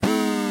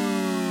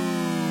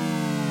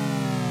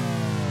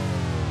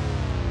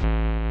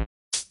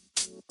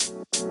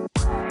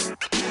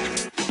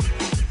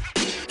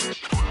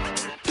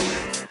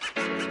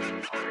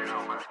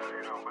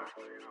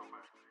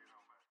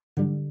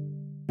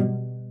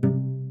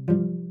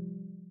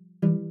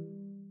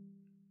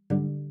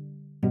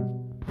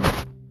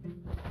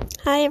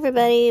Hi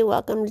everybody,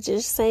 welcome to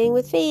Just Saying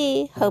with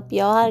V. Hope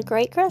y'all had a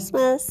great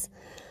Christmas.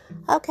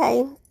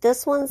 Okay,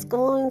 this one's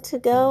going to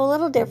go a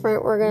little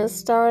different. We're going to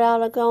start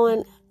out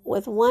going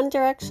with one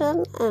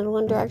direction and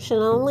one direction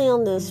only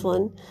on this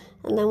one.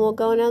 And then we'll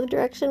go another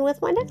direction with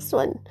my next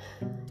one.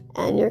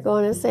 And you're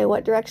going to say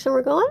what direction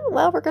we're going?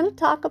 Well, we're going to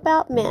talk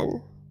about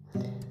men.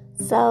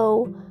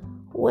 So,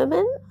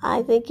 women,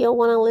 I think you'll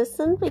want to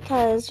listen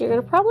because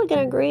you're probably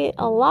going to agree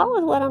a lot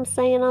with what I'm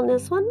saying on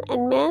this one.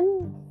 And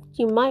men,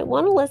 you might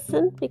want to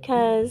listen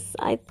because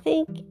I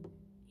think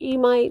you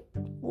might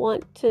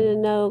want to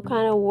know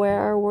kind of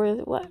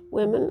what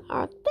women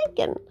are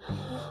thinking.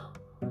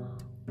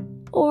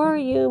 Or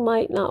you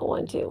might not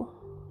want to,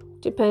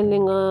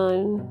 depending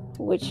on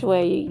which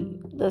way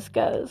this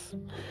goes.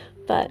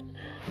 But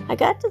I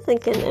got to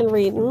thinking and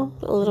reading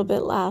a little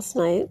bit last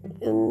night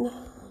in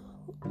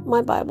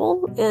my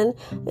Bible, and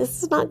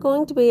this is not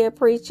going to be a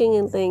preaching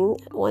and thing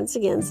once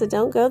again, so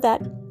don't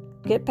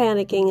get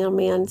panicking on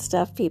me and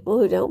stuff, people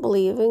who don't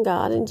believe in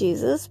God and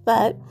Jesus.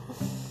 But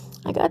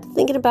I got to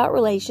thinking about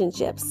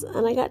relationships,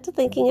 and I got to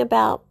thinking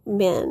about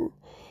men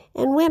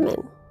and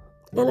women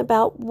and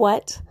about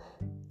what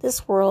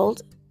this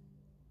world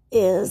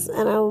is,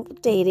 and I'm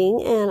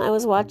dating, and I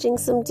was watching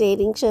some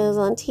dating shows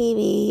on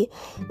TV,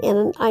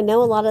 and I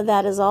know a lot of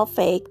that is all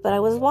fake, but I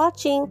was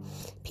watching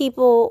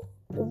people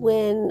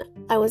when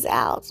I was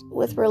out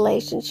with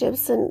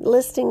relationships and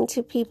listening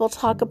to people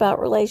talk about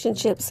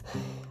relationships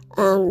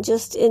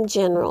just in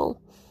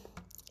general.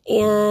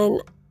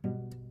 And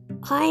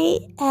I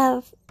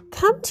have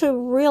come to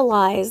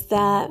realize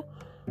that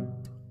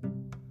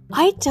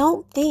I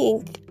don't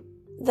think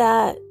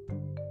that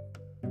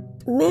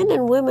men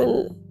and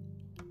women,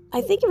 I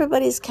think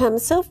everybody's come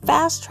so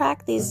fast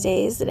track these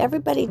days that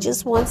everybody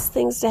just wants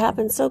things to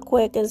happen so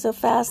quick and so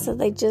fast that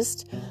they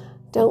just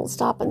don't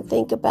stop and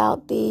think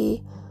about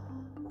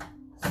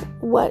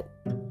what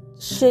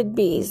should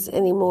be's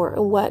anymore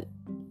and what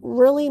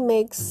really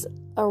makes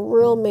a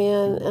real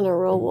man and a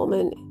real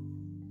woman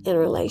in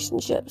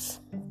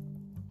relationships.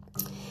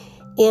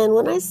 And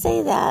when I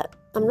say that,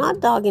 I'm not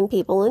dogging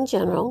people in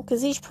general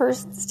because each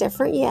person's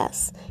different,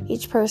 yes.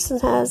 Each person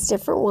has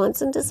different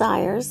wants and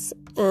desires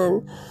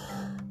and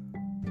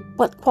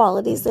what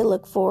qualities they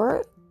look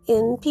for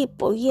in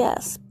people,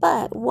 yes.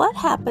 But what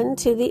happened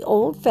to the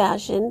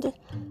old-fashioned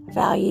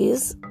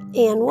values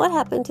and what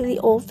happened to the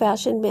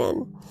old-fashioned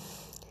men?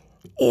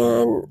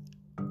 And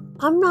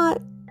I'm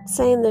not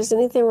saying there's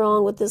anything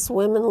wrong with this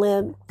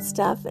women-led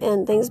stuff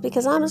and things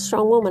because I'm a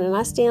strong woman and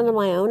I stand on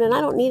my own and I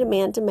don't need a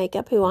man to make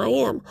up who I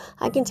am.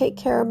 I can take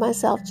care of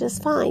myself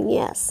just fine,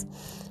 yes.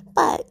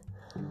 But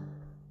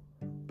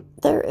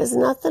there is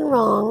nothing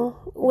wrong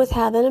with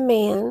having a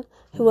man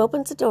who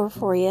opens the door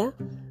for you,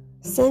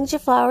 sends you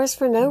flowers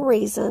for no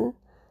reason,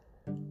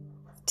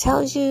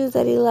 tells you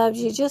that he loves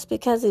you just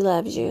because he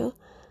loves you,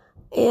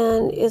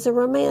 and is a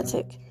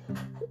romantic.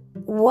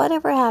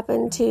 Whatever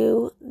happened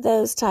to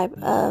those type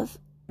of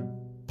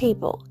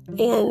people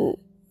and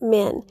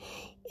men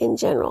in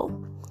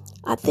general?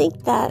 I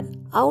think that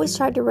I always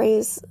tried to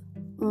raise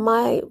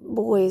my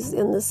boys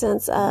in the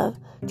sense of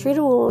treat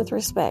a woman with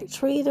respect.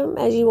 Treat them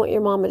as you want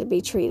your mama to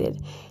be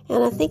treated.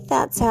 And I think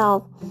that's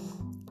how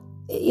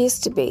it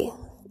used to be,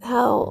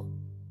 how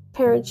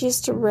parents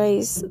used to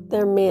raise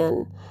their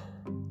men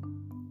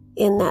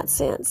in that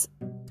sense.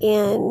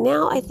 And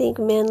now I think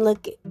men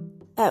look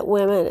at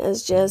women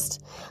as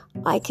just,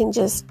 I can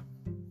just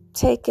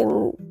take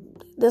and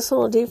this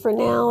one will do for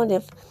now, and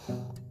if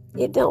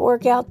it don't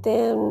work out,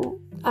 then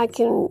I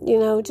can,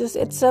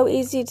 it's so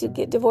easy to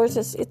get divorced.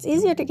 It's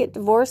easier to get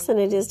divorced than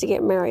it is to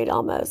get married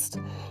almost.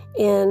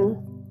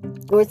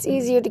 Or it's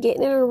easier to get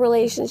in a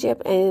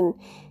relationship and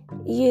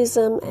use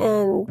them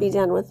and be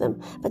done with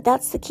them. But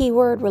that's the key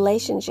word,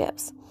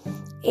 relationships.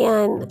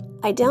 And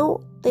I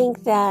don't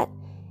think that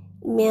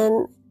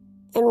men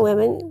and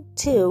women,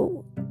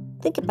 too,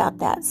 think about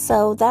that.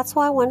 So that's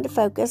why I wanted to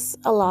focus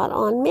a lot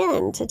on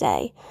men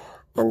today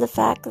and the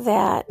fact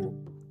that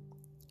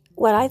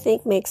what I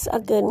think makes a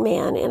good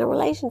man in a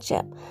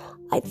relationship.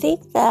 I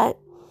think that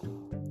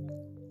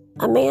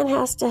a man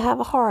has to have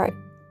a heart.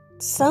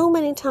 So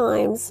many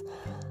times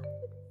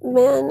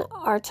men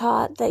are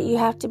taught that you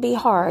have to be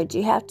hard,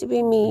 you have to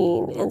be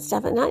mean and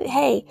stuff. And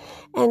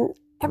and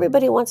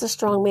everybody wants a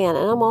strong man,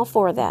 and I'm all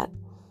for that.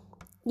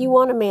 You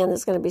want a man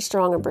that's going to be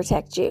strong and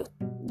protect you.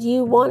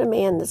 You want a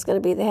man that's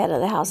going to be the head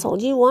of the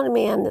household. You want a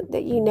man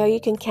that you know you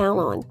can count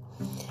on.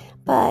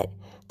 But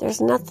there's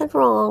nothing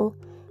wrong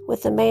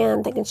with a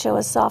man that can show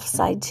a soft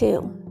side too.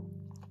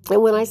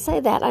 And when I say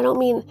that, I don't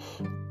mean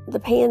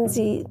the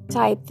pansy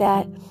type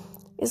that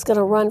is going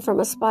to run from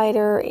a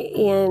spider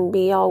and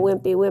be all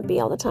wimpy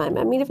all the time.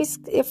 I mean, if he's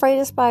afraid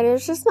of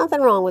spiders, there's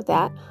nothing wrong with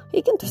that.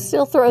 He can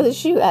still throw the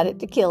shoe at it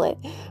to kill it.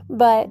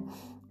 But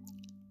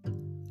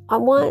I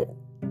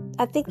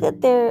think that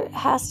there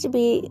has to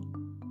be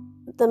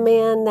the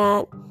man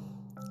that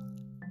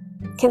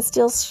can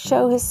still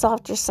show his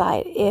softer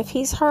side. If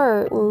he's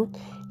hurt, and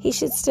he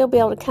should still be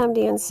able to come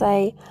to you and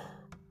say,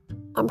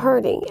 I'm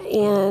hurting,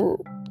 and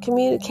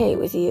communicate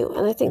with you.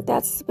 And I think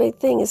that's the big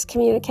thing, is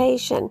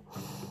communication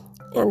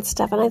and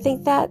stuff. And I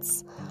think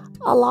that's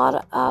a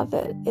lot of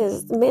it,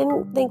 is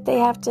men think they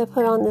have to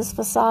put on this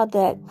facade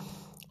that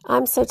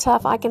I'm so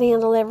tough, I can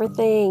handle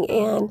everything,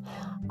 and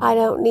I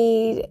don't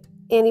need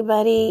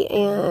anybody,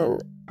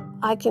 and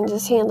I can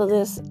just handle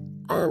this,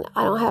 and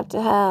I don't have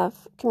to have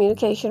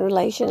communication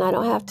relation, I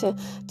don't have to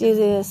do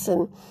this,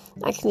 and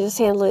I can just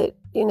handle it,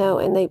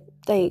 and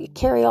they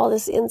carry all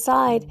this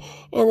inside,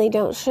 and they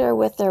don't share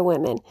with their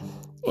women,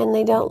 and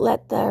they don't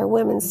let their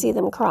women see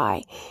them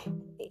cry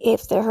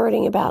if they're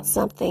hurting about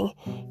something,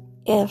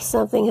 if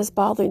something has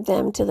bothered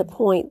them to the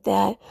point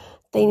that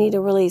they need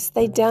a release.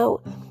 They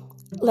don't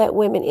let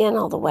women in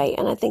all the way,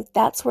 and I think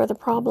that's where the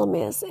problem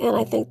is, and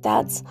I think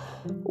that's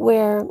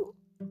where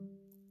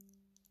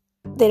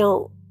they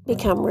don't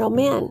become real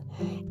men.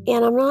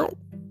 And I'm not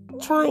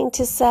trying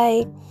to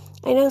say,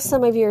 I know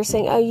some of you are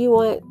saying, oh, you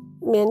want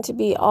men to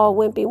be all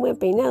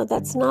wimpy. No,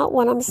 that's not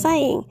what I'm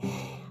saying.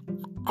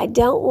 I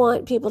don't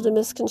want people to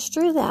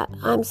misconstrue that.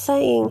 I'm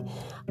saying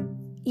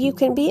you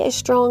can be a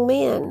strong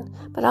man,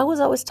 but I was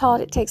always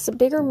taught it takes a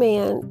bigger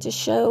man to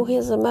show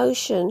his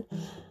emotion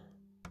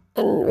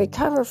and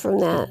recover from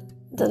that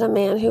than a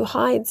man who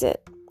hides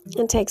it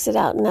and takes it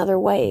out in other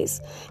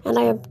ways. And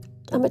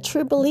I'm a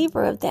true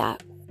believer of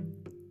that,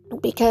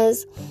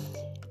 because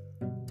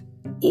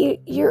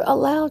you're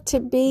allowed to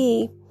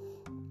be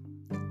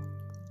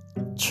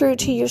true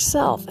to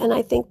yourself, and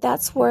I think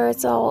that's where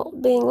it's all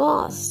being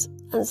lost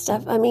and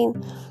stuff. I mean,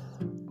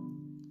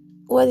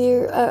 whether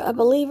you're a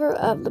believer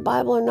of the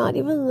Bible or not,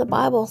 even in the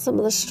Bible, some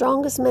of the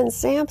strongest men,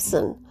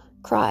 Samson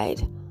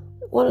cried.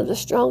 One of the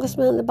strongest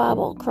men in the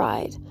Bible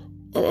cried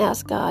and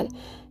asked God,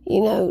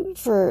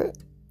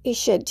 he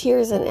shed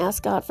tears and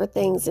asked God for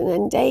things, and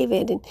then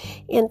David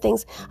and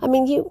things. I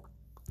mean,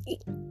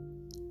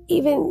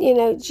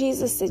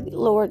 Jesus said,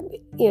 Lord,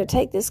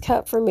 take this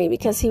cup from me,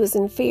 because he was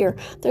in fear.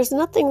 There's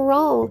nothing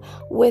wrong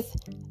with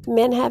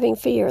men having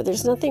fear.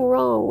 There's nothing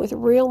wrong with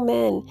real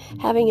men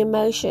having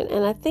emotion.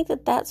 And I think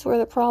that that's where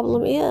the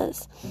problem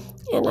is.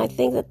 And I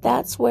think that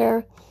that's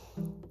where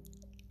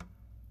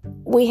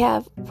we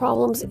have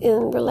problems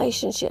in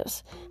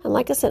relationships. And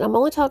like I said, I'm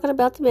only talking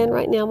about the men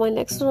right now. My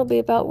next one will be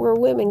about we're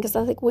women, because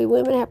I think we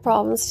women have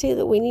problems too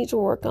that we need to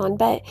work on.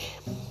 But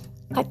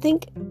I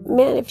think,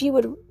 men, if you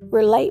would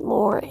relate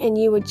more and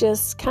you would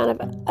just kind of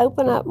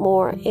open up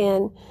more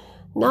and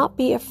not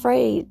be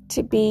afraid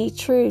to be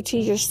true to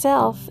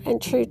yourself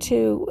and true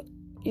to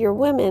your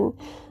women,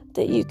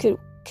 that you could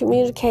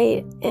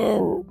communicate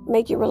and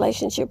make your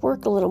relationship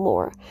work a little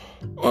more.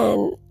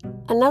 And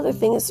another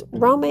thing is,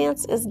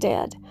 romance is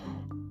dead.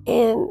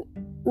 And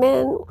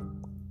men,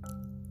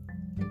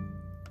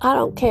 I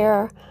don't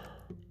care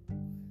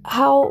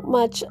how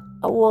much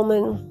a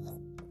woman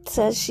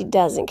says she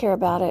doesn't care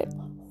about it.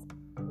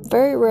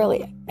 Very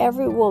rarely,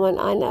 every woman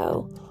I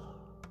know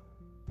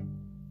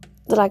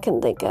that I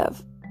can think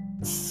of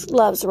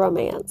loves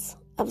romance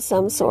of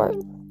some sort.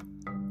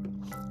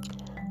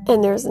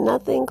 And there's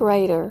nothing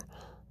greater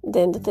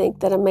than to think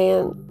that a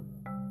man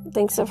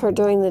thinks of her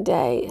during the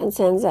day and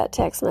sends that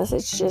text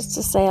message just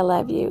to say I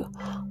love you,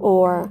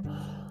 or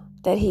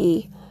that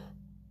he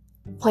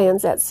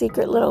plans that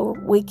secret little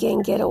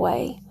weekend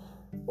getaway,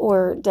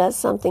 or does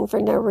something for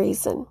no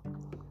reason.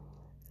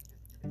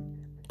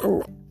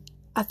 And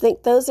I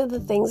think those are the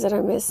things that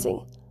are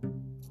missing.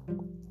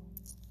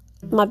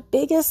 My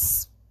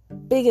biggest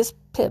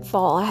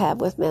pitfall I have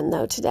with men,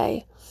 though,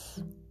 today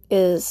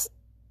is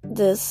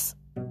this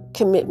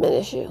commitment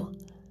issue.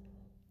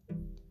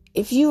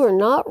 If you are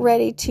not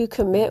ready to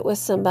commit with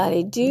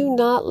somebody, do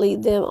not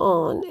lead them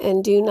on,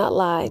 and do not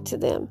lie to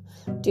them.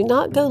 Do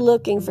not go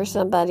looking for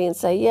somebody and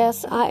say,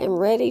 yes, I am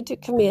ready to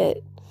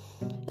commit,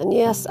 and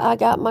yes, I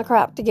got my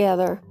crap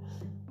together,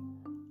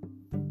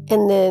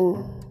 and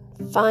then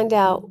find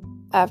out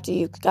after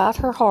you've got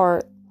her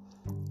heart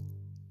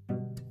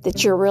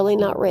that you're really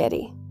not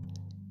ready.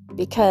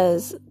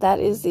 Because that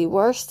is the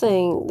worst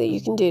thing that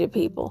you can do to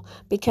people.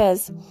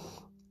 Because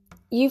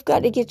you've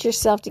got to get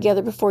yourself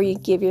together before you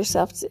give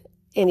yourself to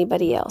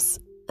anybody else.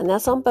 And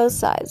that's on both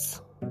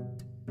sides.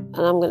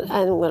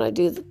 And when I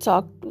do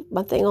talk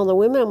my thing on the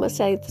women, I'm going to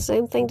say the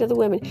same thing to the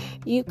women.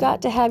 You've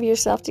got to have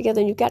yourself together,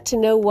 and you've got to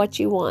know what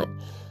you want.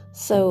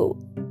 So,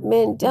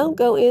 men, don't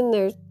go in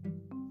there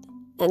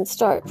and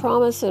start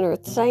promising or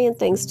saying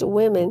things to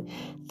women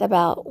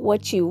about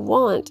what you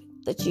want.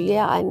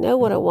 I know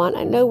what I want.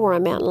 I know where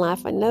I'm at in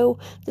life. I know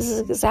this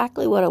is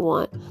exactly what I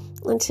want.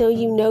 Until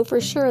you know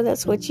for sure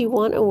that's what you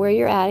want and where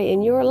you're at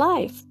in your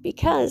life.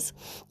 Because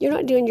you're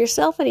not doing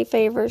yourself any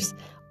favors,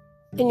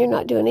 and you're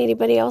not doing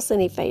anybody else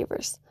any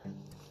favors.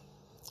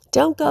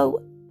 Don't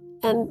go,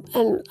 and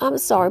I'm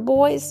sorry,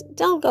 boys,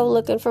 don't go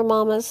looking for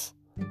mamas.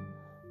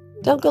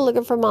 Don't go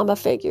looking for mama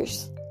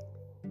figures.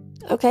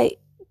 Okay?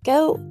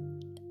 Go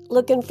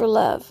looking for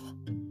love.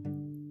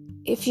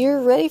 If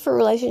you're ready for a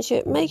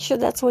relationship, make sure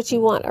that's what you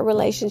want, a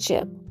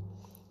relationship.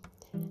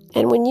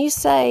 And when you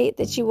say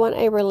that you want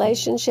a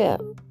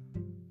relationship,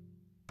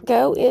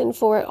 go in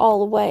for it all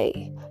the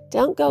way.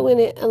 Don't go in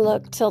it and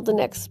look till the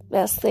next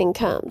best thing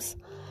comes.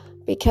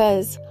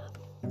 because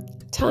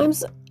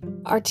times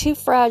are too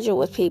fragile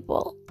with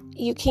people.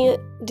 You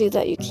can't do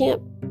that. You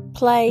can't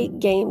play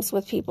games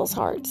with people's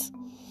hearts.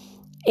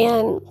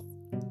 And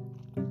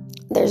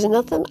there's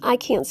nothing I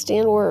can't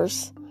stand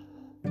worse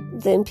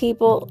than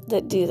people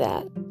that do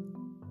that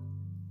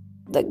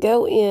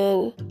go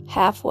in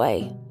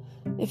halfway.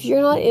 If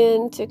you're not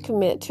in to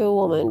commit to a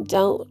woman,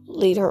 don't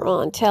lead her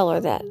on. Tell her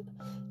that.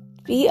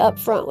 Be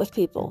upfront with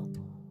people.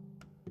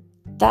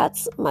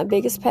 That's my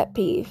biggest pet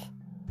peeve.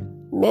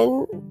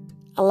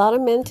 A lot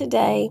of men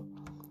today,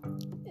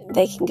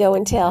 they can go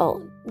and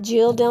tell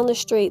Jill down the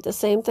street the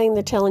same thing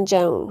they're telling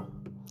Joan.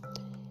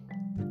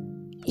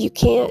 You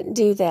can't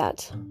do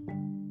that.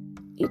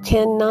 You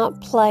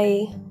cannot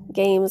play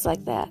games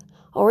like that.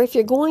 Or if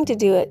you're going to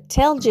do it,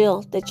 tell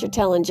Jill that you're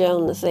telling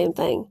Joan the same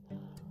thing.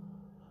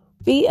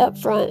 Be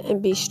upfront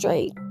and be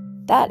straight.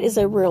 That is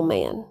a real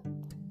man.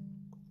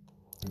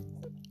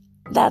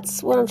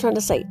 That's what I'm trying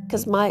to say.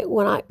 Because my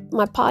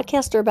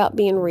podcasts are about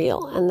being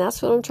real, and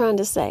that's what I'm trying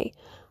to say.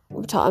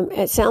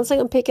 It sounds like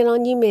I'm picking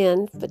on you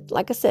men, but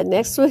like I said,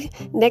 next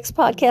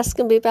podcast is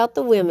going to be about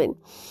the women,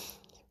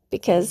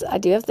 because I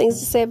do have things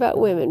to say about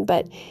women.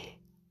 But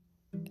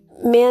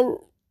men,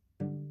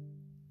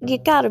 you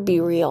got to be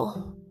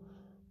real.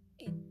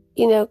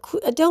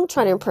 Don't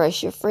try to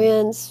impress your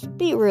friends.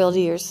 Be real to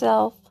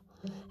yourself.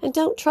 And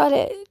don't try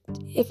to,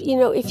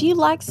 if you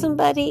like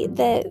somebody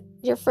that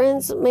your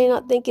friends may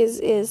not think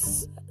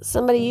is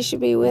somebody you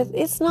should be with,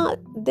 it's not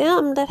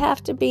them that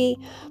have to be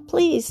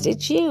pleased.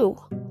 It's you.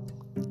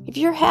 If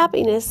your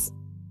happiness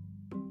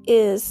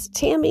is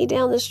Tammy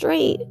down the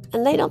street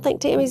and they don't think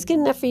Tammy's good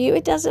enough for you,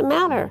 it doesn't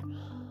matter.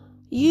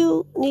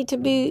 You need to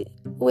be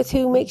with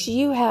who makes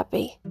you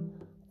happy.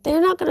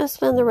 They're not going to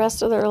spend the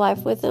rest of their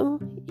life with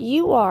them.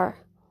 You are.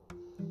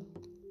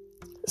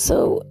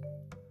 So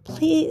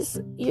please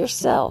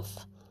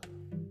yourself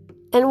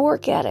and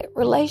work at it.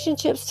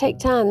 Relationships take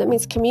time. That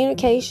means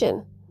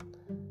communication.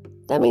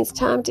 That means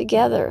time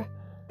together.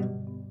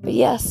 But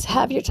yes,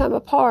 have your time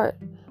apart,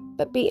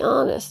 but be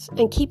honest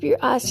and keep your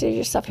eyes to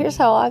yourself. Here's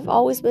how I've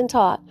always been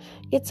taught.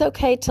 It's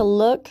okay to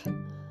look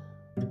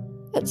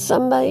at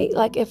somebody,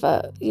 like if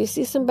you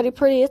see somebody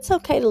pretty, it's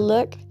okay to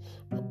look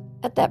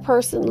at that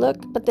person,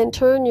 but then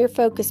turn your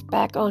focus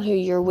back on who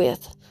you're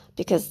with,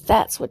 because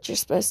that's what you're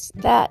supposed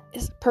to. That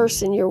is the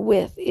person you're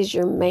with is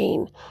your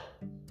main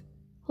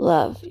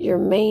love, your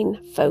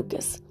main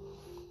focus.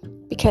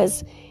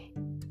 Because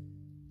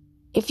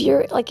if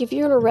you're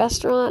in a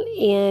restaurant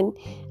and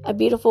a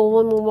beautiful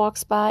woman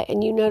walks by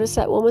and you notice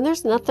that woman,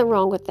 there's nothing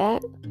wrong with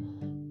that.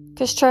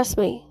 Because trust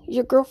me,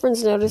 your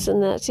girlfriend's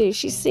noticing that too.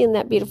 She's seeing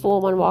that beautiful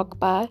woman walk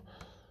by.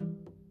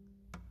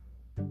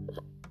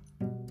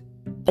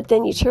 But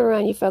then you turn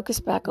around, you focus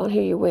back on who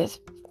you're with.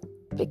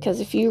 Because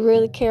if you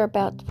really care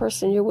about the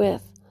person you're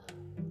with,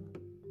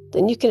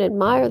 then you can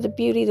admire the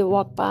beauty that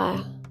walk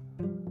by.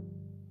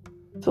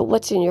 But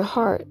what's in your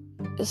heart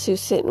is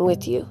who's sitting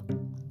with you.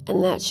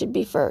 And that should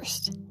be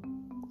first.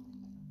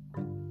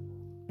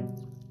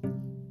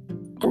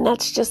 And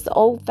that's just the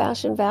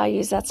old-fashioned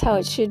values. That's how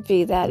it should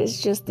be. That is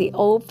just the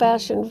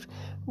old-fashioned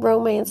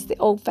romance, the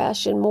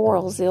old-fashioned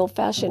morals, the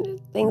old-fashioned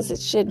things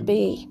it should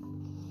be.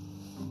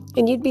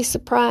 And you'd be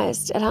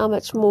surprised at how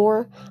much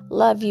more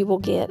love you will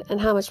get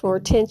and how much more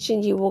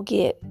attention you will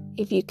get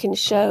if you can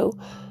show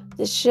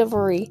the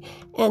chivalry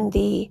and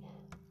the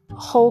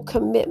whole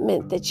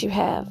commitment that you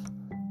have.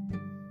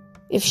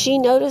 If she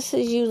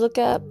notices you look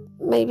up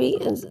maybe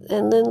and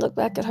then look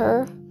back at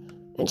her,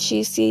 and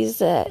she sees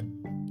that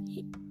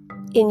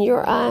in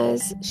your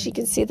eyes, she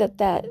can see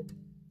that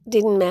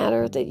didn't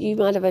matter, that you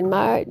might have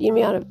admired, you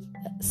might have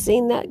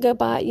seen that go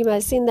by, you might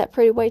have seen that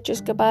pretty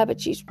waitress go by,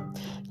 but you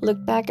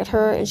look back at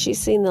her and she's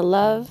seen the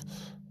love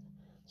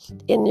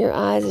in your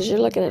eyes as you're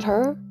looking at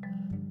her.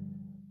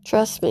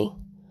 Trust me,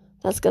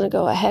 that's going to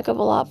go a heck of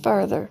a lot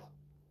further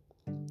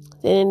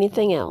than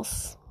anything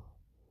else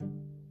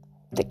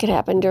that could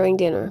happen during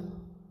dinner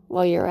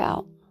while you're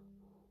out.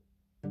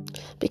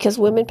 Because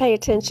women pay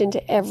attention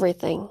to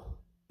everything.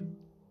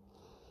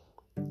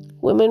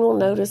 Women will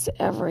notice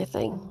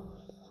everything.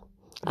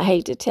 I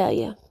hate to tell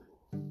you.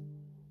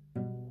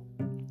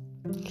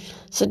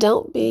 So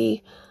don't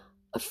be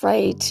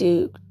afraid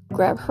to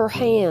grab her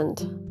hand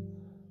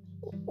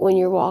when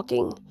you're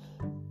walking,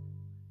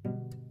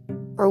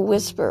 or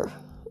whisper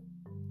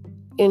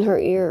in her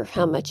ear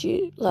how much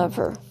you love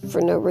her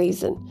for no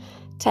reason.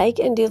 Take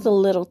and do the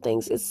little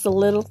things. It's the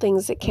little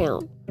things that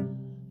count.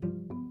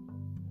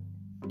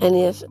 And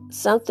if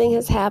something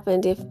has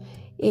happened,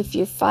 if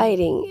you're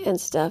fighting and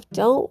stuff,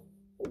 don't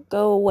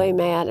go away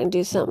mad and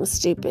do something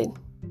stupid.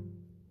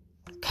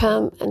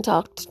 Come and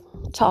talk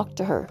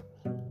to her.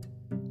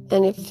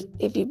 And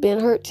if you've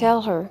been hurt,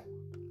 tell her.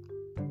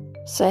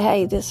 Say,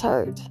 hey, this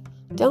hurt.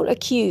 Don't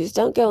accuse.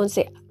 Don't go and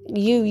say,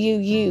 you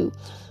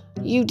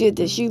did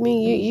this. You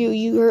mean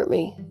you hurt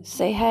me.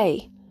 Say,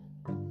 hey,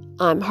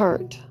 I'm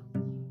hurt.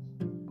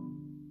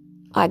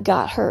 I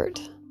got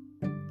hurt.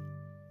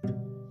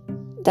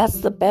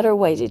 That's the better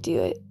way to do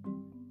it,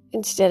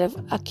 instead of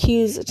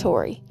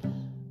accusatory.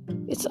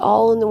 It's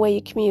all in the way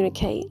you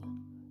communicate.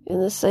 In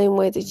the same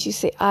way that you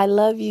say, I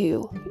love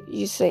you,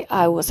 you say,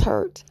 I was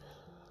hurt.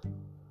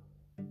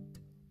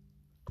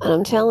 And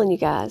I'm telling you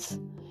guys,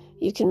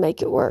 you can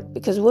make it work.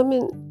 Because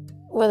women,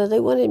 whether they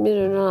want to admit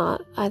it or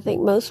not, I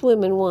think most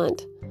women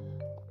want,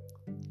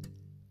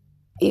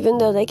 even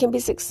though they can be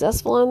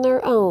successful on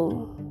their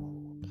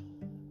own,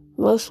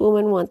 most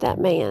women want that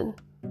man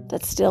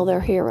that's still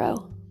their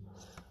hero.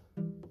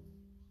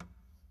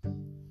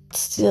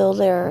 Still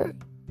their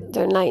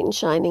knight in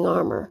shining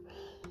armor.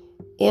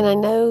 And I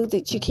know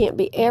that you can't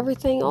be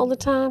everything all the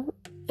time.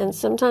 And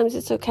sometimes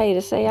it's okay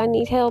to say, I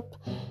need help.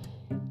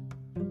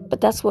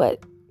 But that's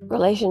what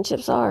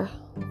relationships are.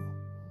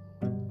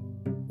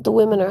 The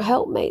women are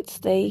helpmates.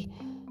 They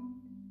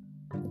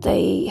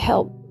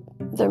help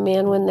their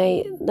man when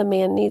the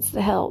man needs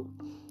the help.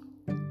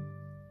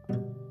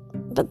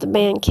 But the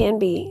man can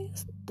be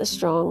the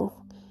strong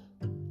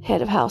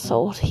head of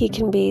household. He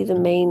can be the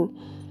main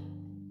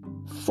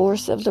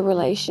force of the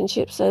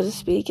relationship, so to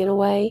speak, in a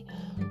way.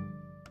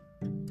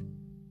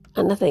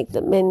 And I think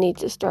that men need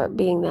to start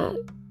being that.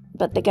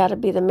 But they got to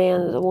be the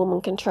man that the woman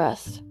can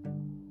trust,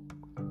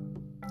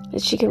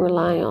 that she can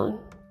rely on,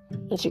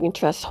 and she can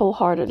trust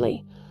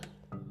wholeheartedly.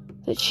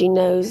 That she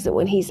knows that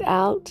when he's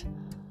out,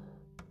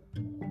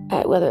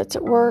 whether it's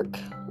at work,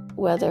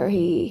 whether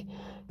he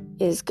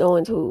is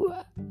going to,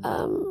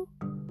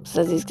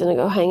 says he's going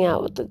to go hang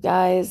out with the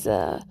guys,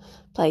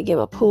 play a game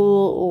of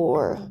pool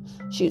or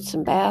shoot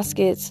some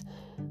baskets,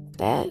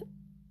 that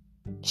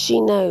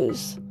she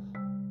knows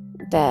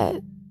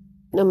that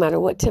no matter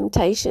what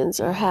temptations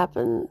or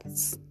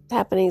happenings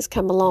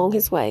come along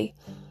his way,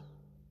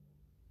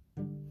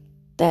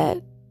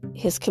 that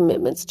his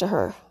commitments to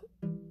her,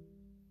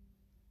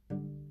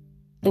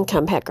 and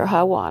come heck or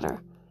high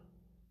water,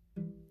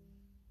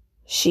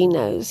 she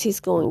knows he's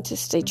going to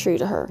stay true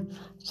to her.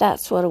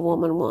 That's what a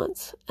woman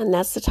wants. And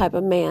that's the type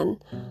of man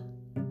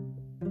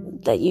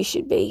that you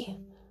should be.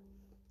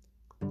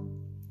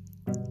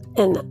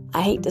 And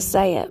I hate to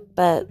say it,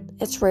 but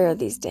it's rare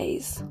these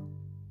days.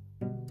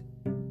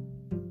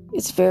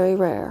 It's very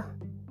rare.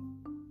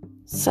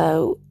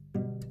 So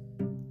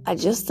I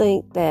just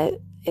think that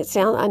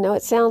I know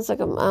it sounds like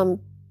I'm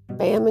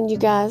bamming you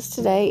guys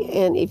today.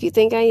 And if you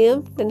think I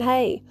am, then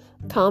hey,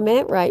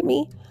 comment, write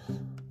me.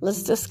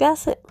 Let's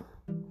discuss it.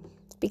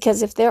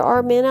 Because if there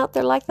are men out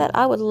there like that,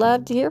 I would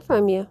love to hear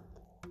from you.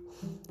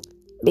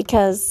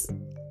 Because,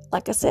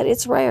 like I said,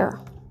 it's rare.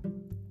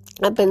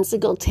 I've been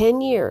single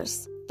 10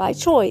 years by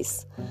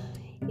choice.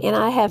 And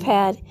I have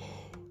had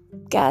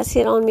guys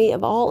hit on me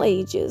of all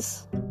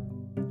ages,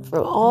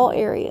 from all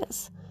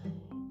areas.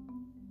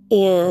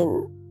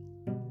 And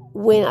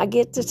when I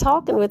get to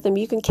talking with them,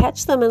 you can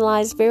catch them in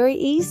lies very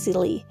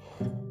easily.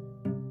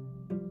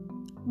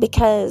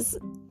 Because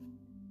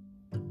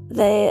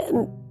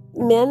the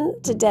men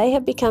today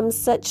have become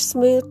such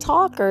smooth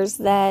talkers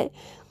that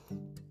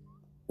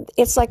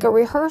it's like a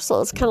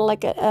rehearsal. It's kind of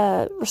like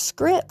a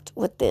script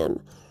with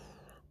them.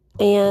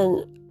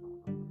 And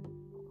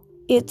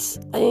it's,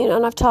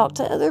 and I've talked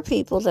to other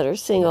people that are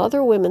single,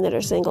 other women that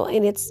are single,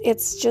 and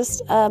it's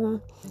just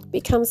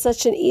become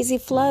such an easy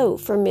flow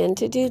for men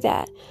to do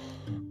that.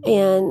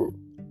 And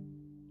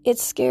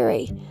it's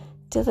scary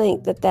to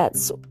think that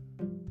that's,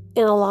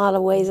 in a lot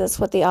of ways, that's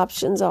what the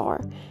options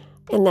are.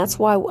 And that's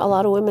why a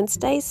lot of women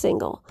stay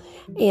single.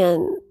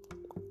 And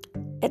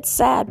it's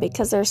sad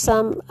because there's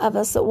some of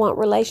us that want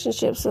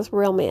relationships with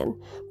real men,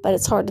 but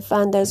it's hard to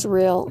find those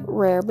real,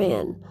 rare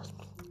men.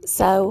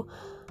 So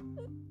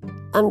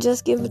I'm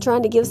just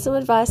trying to give some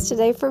advice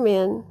today for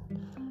men.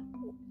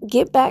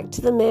 Get back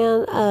to the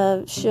man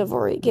of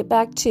chivalry. Get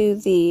back to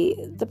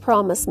the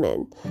promised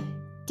man.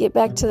 Get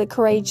back to the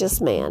courageous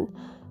man.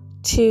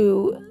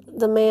 To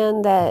the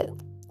man that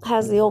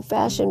has the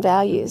old-fashioned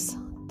values,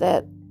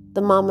 that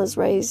the mama's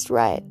raised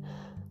right,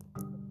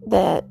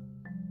 that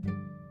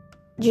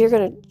you're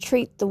going to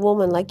treat the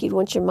woman like you'd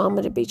want your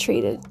mama to be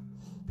treated,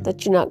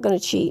 that you're not going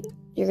to cheat.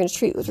 You're going to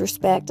treat with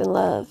respect and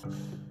love,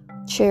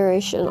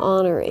 cherish and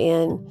honor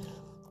and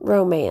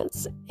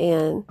romance.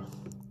 And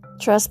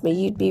trust me,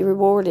 you'd be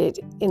rewarded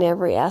in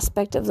every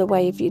aspect of the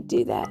way if you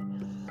do that.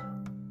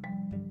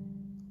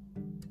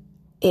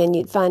 And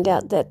you'd find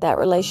out that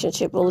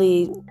relationship will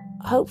lead,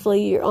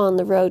 hopefully you're on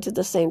the road to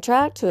the same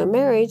track, to a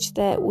marriage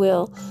that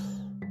will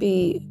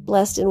be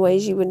blessed in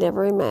ways you would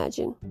never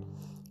imagine.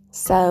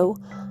 So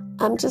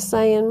I'm just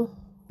saying,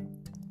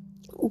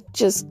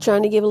 just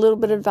trying to give a little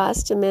bit of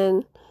advice to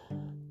men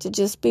to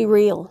just be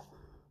real.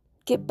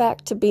 Get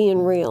back to being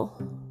real,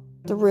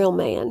 the real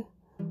man.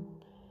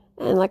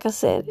 And like I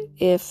said,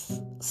 if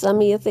some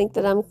of you think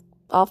that I'm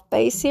off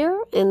base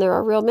here and there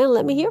are real men,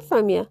 let me hear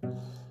from you.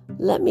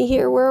 Let me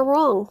hear where I'm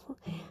wrong.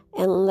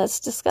 And let's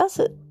discuss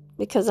it.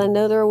 Because I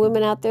know there are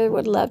women out there who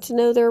would love to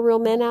know there are real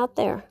men out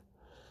there.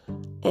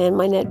 And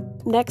my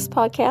next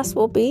podcast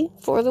will be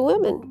for the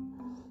women.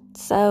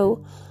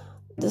 So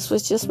this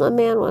was just my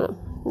man one.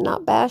 I'm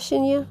not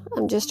bashing you.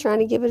 I'm just trying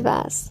to give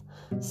advice.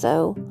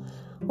 So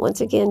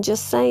once again,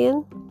 just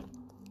saying,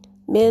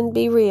 men,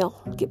 be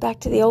real. Get back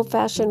to the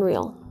old-fashioned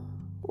real.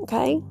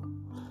 Okay?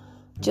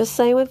 Just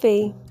saying with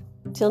V.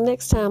 Till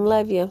next time,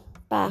 love you.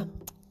 Bye.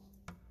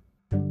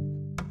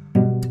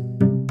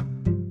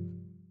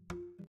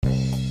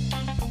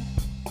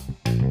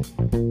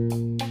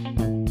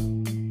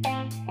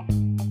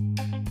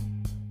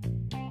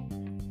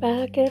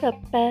 Back it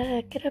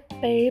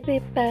up, baby,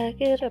 back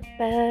it up,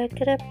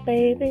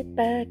 baby,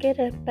 back it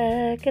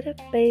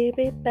up,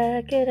 baby,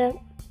 back it up.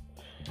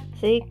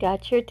 See,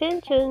 got your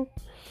attention.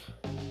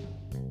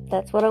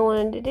 That's what I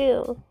wanted to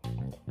do.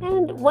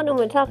 And what I'm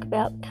going to talk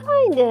about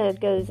kind of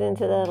goes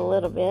into that a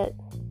little bit,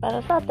 but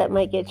I thought that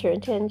might get your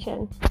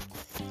attention.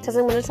 Because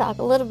I'm going to talk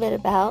a little bit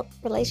about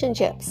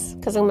relationships,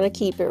 because I'm going to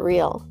keep it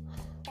real,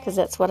 because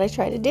that's what I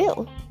try to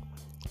do.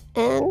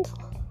 And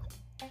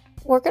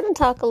we're going to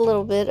talk a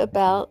little bit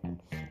about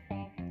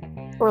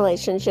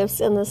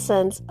relationships in the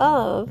sense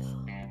of,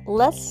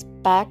 let's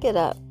back it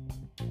up.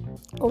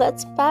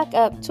 Let's back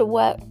up to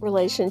what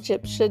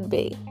relationships should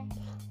be.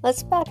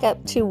 Let's back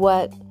up to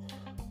what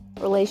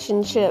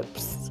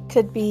relationships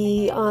could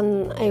be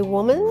on a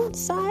woman's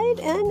side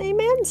and a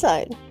man's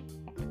side.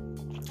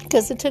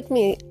 Because it took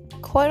me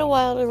quite a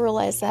while to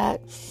realize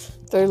that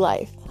through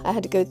life. I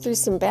had to go through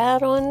some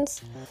bad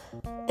ones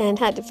and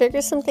had to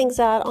figure some things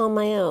out on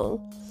my own.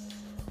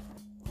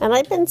 And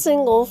I've been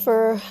single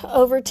for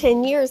over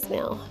 10 years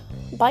now,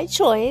 by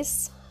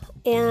choice.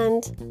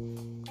 And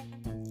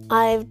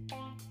I've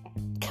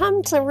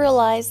come to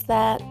realize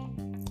that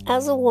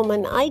as a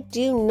woman, I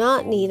do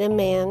not need a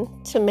man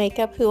to make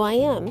up who I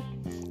am.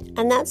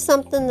 And that's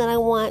something that I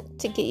want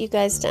to get you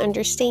guys to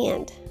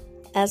understand.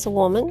 As a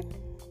woman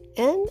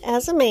and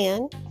as a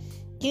man,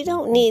 you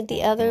don't need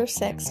the other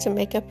sex to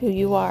make up who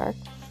you are.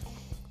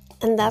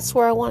 And that's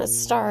where I want to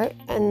start.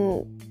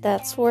 And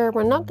that's where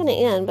we're not going to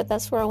end, but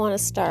that's where I want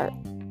to start.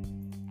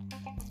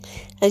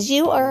 As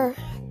you are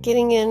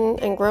getting in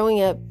and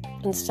growing up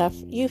and stuff,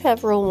 you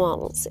have role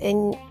models.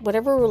 And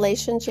whatever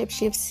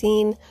relationships you've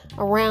seen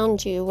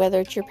around you,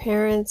 whether it's your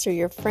parents or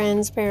your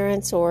friends'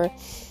 parents or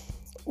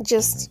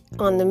just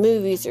on the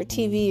movies or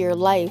TV or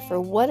life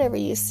or whatever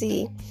you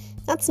see,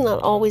 that's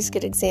not always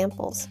good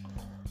examples.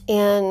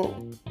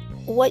 And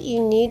what you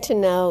need to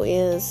know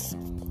is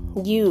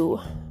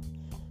you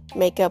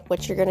make up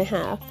what you're going to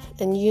have,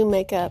 and you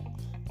make up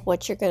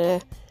what you're going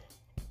to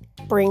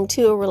bring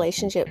to a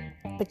relationship.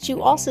 But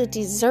you also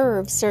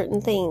deserve certain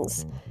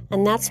things,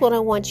 and that's what I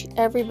want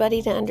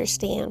everybody to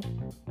understand.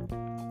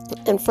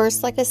 And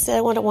first, like I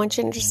said, what I want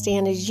you to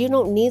understand is you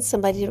don't need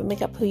somebody to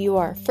make up who you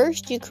are.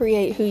 First, you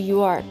create who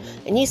you are,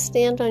 and you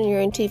stand on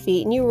your own 2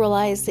 feet, and you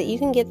realize that you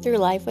can get through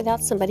life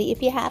without somebody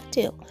if you have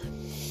to.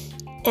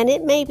 And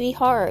it may be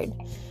hard.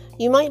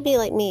 You might be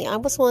like me. I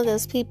was one of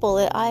those people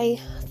that I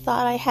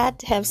thought I had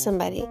to have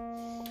somebody.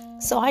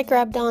 So I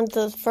grabbed on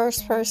to the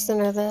first person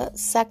or the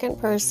second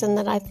person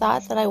that I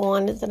thought that I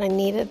wanted, that I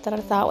needed, that I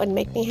thought would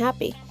make me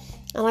happy.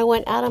 And I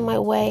went out of my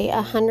way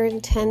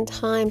 110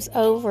 times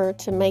over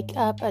to make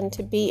up and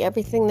to be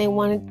everything they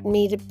wanted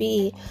me to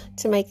be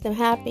to make them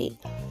happy.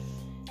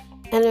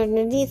 And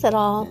underneath it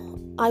all,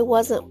 I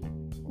wasn't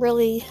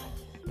really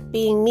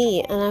being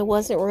me, and I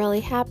wasn't really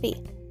happy.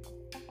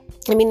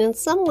 I mean, in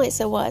some ways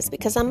I was,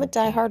 because I'm a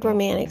diehard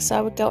romantic, so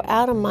I would go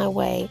out of my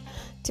way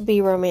to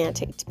be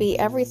romantic, to be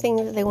everything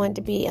that they wanted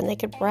to be, and they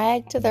could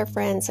brag to their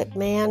friends that,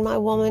 man, my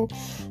woman,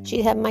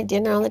 she'd have my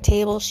dinner on the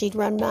table, she'd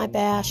run my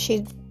bath,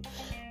 she'd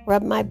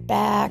rub my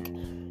back,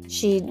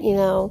 she'd,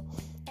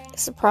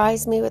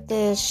 surprise me with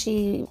this,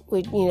 she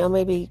would,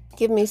 maybe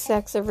give me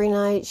sex every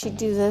night, she'd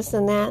do this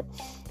and that,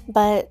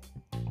 but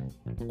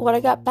what I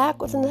got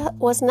back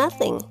was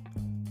nothing.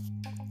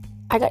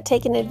 I got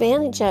taken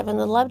advantage of in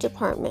the love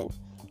department.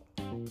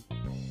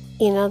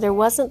 There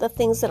wasn't the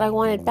things that I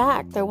wanted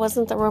back. There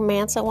wasn't the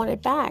romance I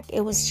wanted back.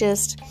 It was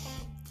just,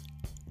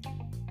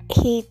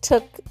 he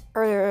took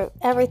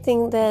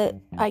everything that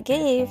I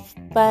gave,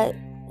 but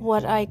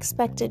what I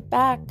expected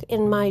back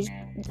in my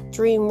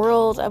dream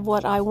world of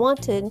what I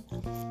wanted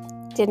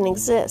didn't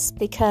exist,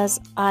 because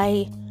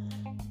I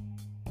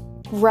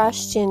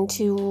rushed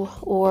into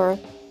or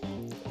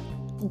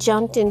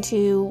jumped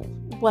into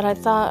what I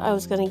thought I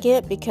was going to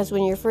get. Because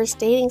when you're first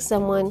dating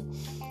someone,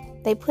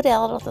 they put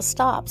out all the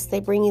stops. They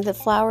bring you the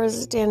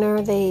flowers at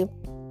dinner. They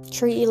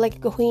treat you like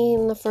a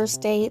queen in the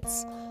first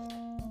dates.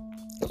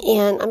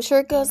 And I'm sure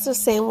it goes the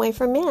same way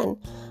for men.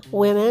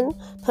 Women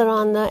put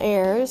on the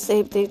airs.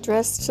 They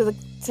dress to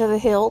the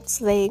hilts.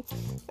 They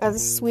are the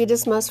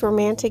sweetest, most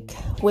romantic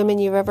women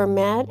you've ever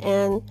met,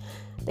 and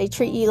they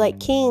treat you like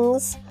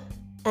kings.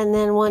 And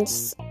then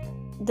once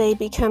they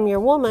become your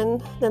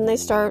woman, then they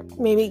start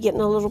maybe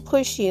getting a little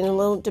pushy and a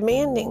little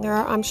demanding.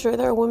 I'm sure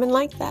there are women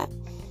like that.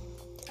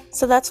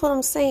 So that's what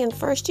I'm saying.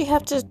 First, you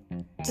have to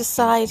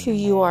decide who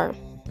you are.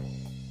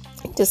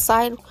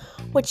 Decide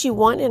what you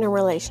want in a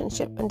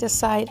relationship, and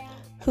decide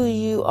who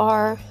you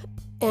are,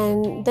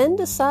 and then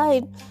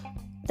decide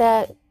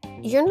that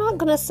you're not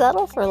going to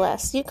settle for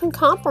less. You can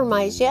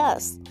compromise,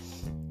 yes,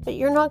 but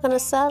you're not going to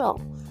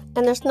settle.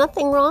 And there's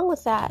nothing wrong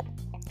with that.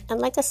 And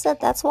like I said,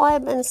 that's why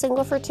I've been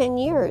single for 10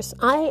 years.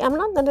 I'm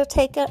not going to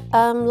take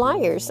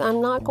liars.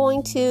 I'm not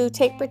going to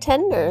take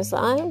pretenders.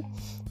 I'm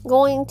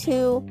going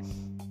to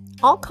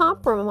I'll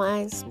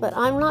compromise, but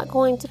I'm not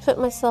going to put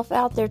myself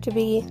out there to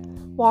be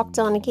walked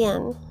on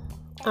again.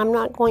 I'm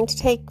not going to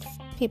take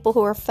people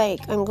who are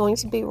fake. I'm going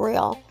to be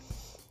real.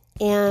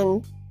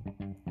 And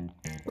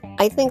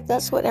I think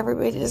that's what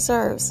everybody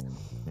deserves.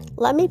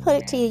 Let me put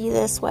it to you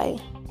this way.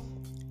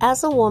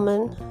 As a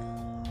woman,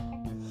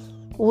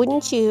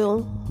 wouldn't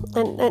you,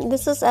 and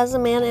this is as a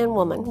man and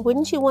woman,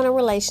 wouldn't you want a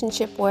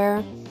relationship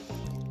where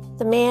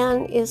the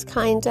man is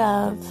kind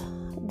of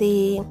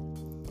the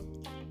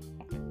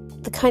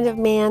kind of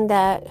man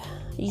that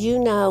you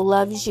know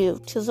loves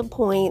you to the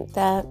point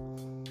that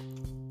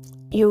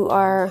you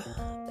are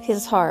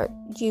his heart.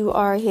 You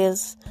are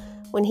his,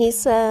 when he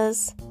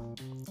says,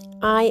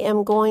 I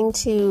am going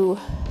to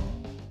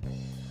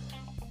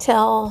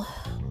tell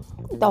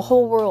the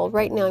whole world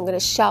right now, I'm going to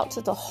shout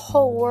to the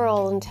whole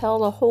world and tell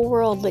the whole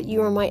world that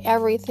you are my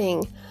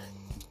everything.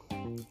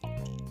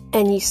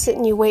 And you sit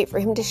and you wait for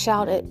him to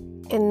shout it.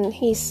 And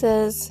he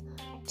says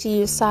to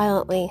you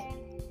silently,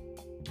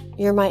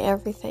 you're my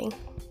everything.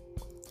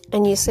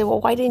 And you say, well,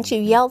 why didn't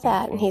you yell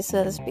that? And he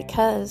says,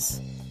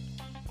 because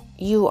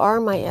you are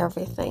my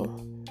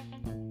everything.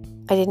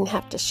 I didn't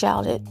have to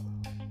shout it.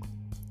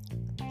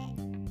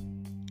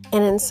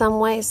 And in some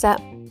ways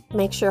that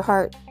makes your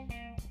heart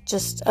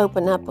just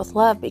open up with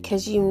love,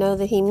 because you know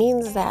that he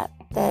means that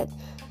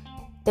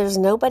there's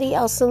nobody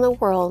else in the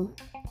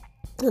world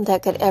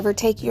that could ever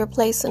take your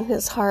place in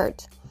his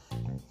heart.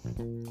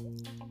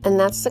 And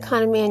that's the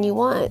kind of man you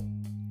want.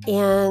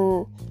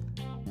 And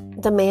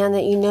the man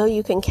that you know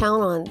you can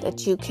count on,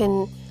 that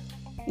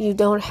you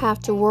don't have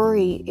to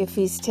worry if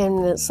he's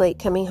 10 minutes late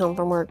coming home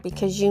from work,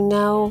 because you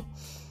know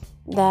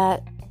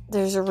that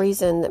there's a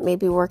reason that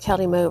maybe work held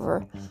him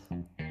over,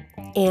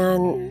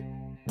 and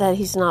that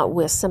he's not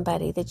with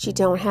somebody, that you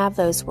don't have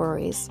those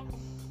worries,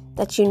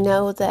 that you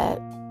know that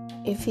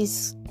if he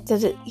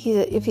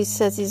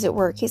says he's at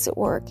work, he's at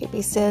work. If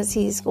he says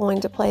he's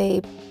going to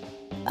play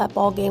a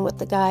ball game with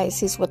the guys,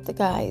 he's with the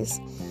guys.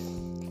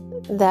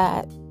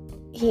 That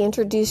he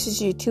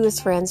introduces you to his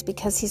friends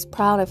because he's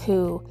proud of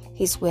who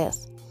he's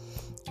with.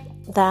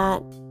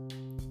 That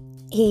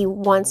he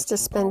wants to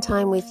spend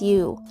time with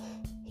you.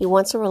 He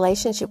wants a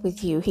relationship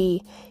with you.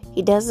 He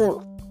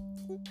doesn't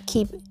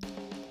keep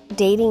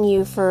dating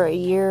you for a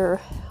year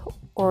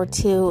or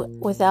two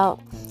without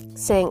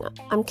saying,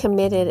 I'm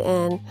committed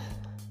and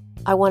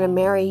I want to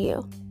marry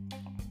you.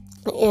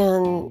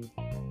 And,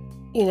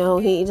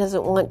 he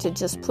doesn't want to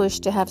just push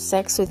to have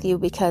sex with you,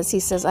 because he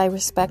says, I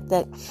respect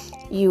that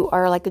you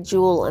are like a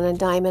jewel and a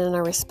diamond, and I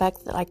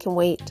respect that I can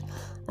wait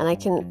and I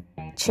can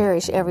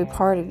cherish every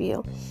part of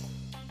you.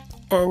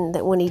 And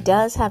that when he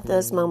does have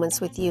those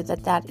moments with you,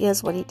 that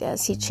is what he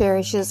does. He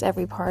cherishes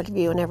every part of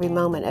you and every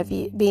moment of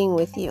you being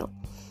with you.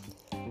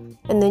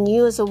 And then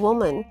you as a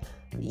woman,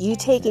 you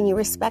take and you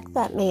respect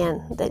that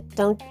man.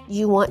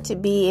 You want to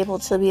be able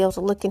to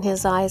look in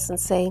his eyes and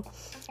say,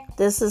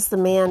 this is the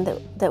man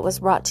that was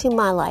brought to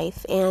my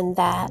life, and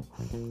that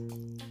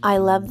I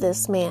love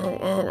this man,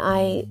 and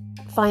I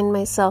find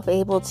myself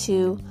able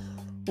to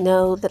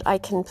know that I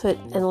can put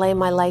and lay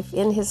my life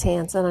in his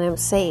hands, and I'm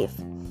safe,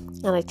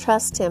 and I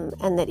trust him,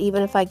 and that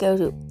even if I go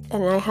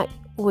to,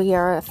 we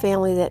are a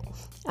family that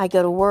I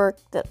go to work,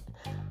 that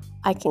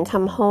I can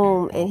come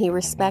home and he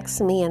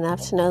respects me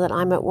enough to know that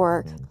I'm at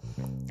work,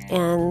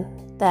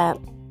 and that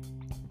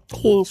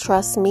he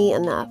trusts me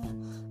enough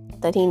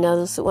that he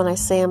knows that when I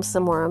say I'm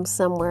somewhere, I'm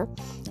somewhere.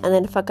 And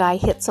then if a guy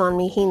hits on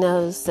me, he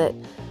knows that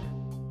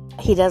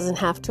he doesn't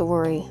have to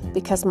worry,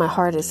 because my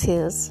heart is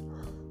his,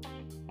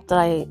 that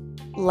I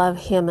love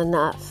him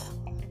enough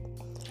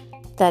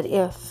that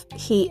if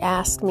he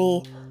asked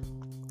me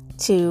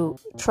to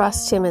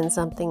trust him in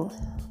something,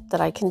 that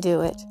I can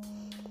do it.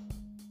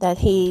 That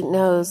he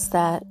knows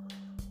that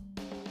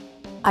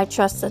I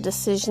trust the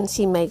decisions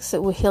he makes,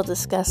 that he'll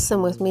discuss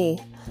them with me,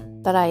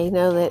 but I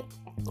know that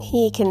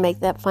he can make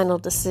that final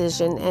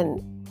decision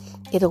and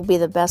it'll be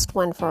the best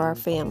one for our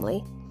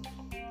family.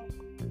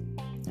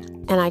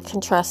 And I can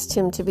trust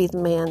him to be the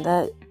man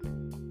that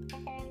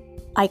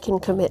I can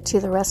commit to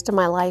the rest of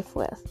my life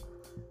with,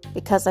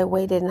 because I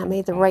waited and I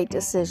made the right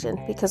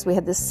decision, because we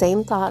had the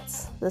same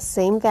thoughts, the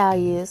same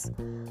values,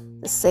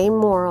 the same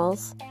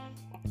morals,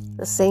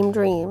 the same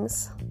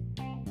dreams.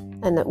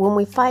 And that when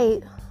we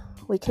fight,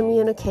 we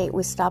communicate,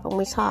 we stop and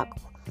we talk.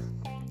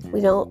 We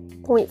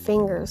don't point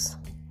fingers.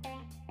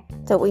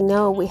 That we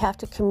know we have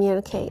to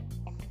communicate.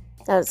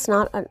 That it's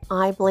not an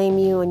I blame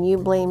you and you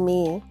blame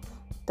me.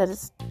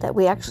 That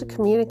we actually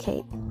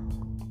communicate.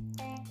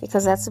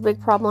 Because that's a big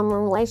problem in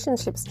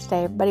relationships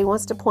today. Everybody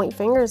wants to point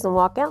fingers and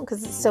walk out,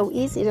 because it's so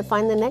easy to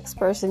find the next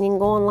person. You can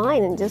go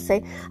online and just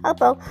say, oh,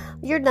 well,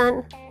 you're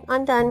done.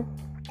 I'm done.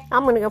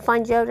 I'm going to go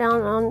find Joe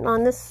down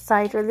on this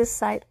site or this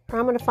site. Or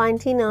I'm going to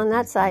find Tina on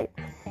that site.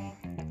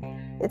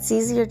 It's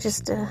easier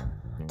just to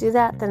do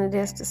that than it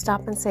is to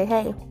stop and say,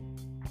 hey,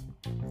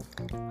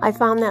 I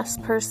found this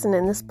person,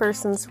 and this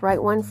person's the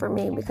right one for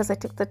me because I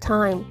took the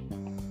time.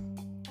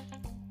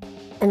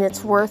 And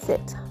it's worth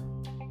it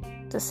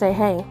to say,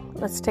 hey,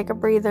 let's take a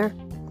breather.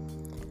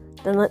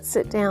 Then let's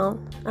sit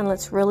down And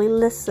let's really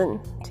listen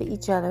to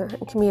each other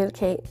and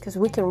communicate, because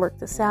we can work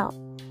this out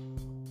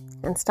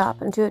and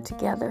stop and do it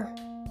together.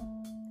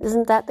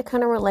 Isn't that the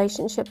kind of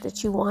relationship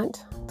that you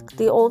want?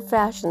 The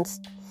old-fashioned,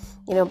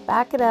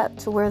 back it up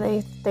to where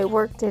they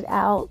worked it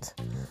out,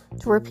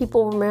 to where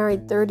people were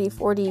married 30,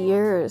 40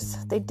 years.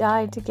 They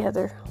died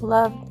together,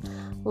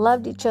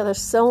 loved each other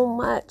so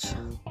much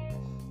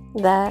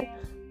that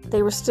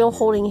they were still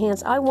holding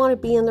hands. I want to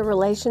be in the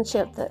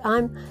relationship that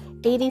I'm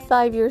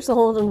 85 years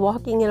old and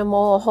walking in a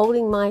mall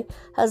holding my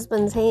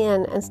husband's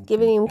hand and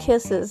giving him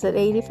kisses at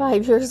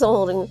 85 years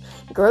old and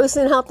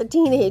grossing out the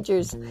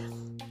teenagers.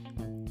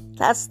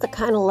 That's the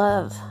kind of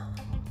love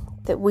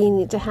that we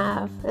need to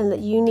have and that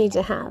you need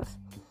to have.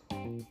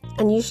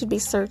 And you should be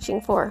searching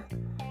for.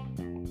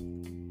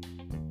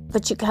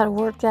 But you got to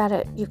work at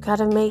it. You got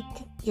to make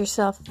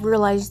yourself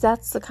realize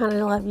that's the kind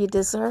of love you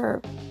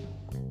deserve.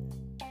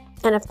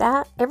 And if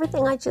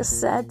everything I just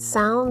said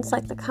sounds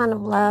like the kind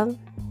of love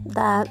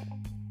that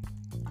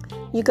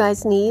you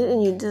guys need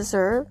and you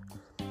deserve,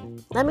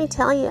 let me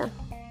tell you,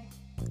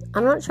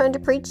 I'm not trying to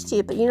preach to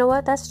you, but you know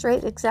what? That's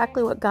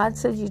exactly what God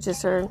said you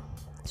deserve.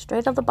 Straight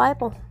out of the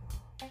Bible.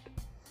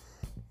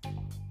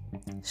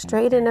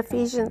 Straight in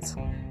Ephesians.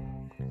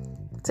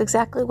 It's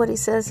exactly what he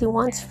says he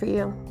wants for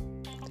you.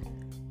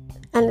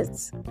 And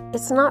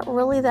it's not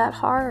really that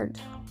hard.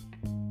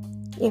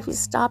 If you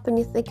stop and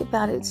you think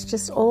about it, it's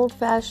just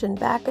old-fashioned,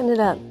 backing it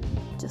up.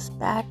 Just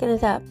backing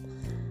it up.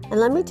 And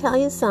let me tell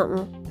you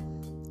something.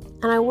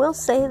 And I will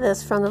say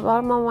this from the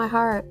bottom of my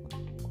heart.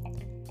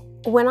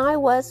 When I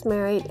was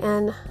married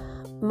and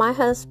my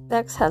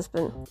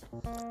ex-husband,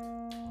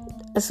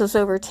 this was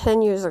over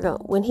 10 years ago,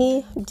 when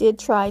he did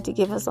try to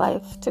give his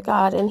life to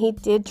God and he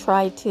did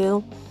try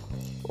to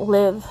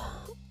live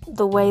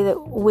the way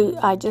that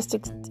I just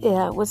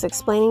was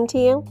explaining to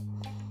you,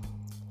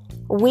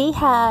 we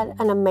had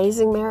an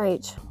amazing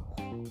marriage.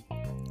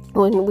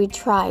 When we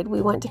tried,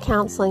 we went to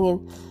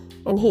counseling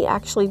and he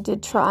actually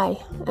did try,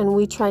 and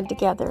we tried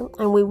together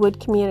and we would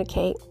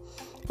communicate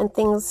and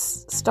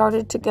things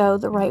started to go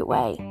the right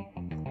way.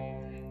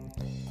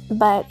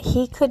 But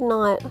he could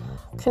not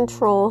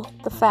control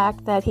the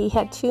fact that he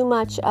had too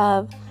much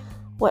of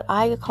what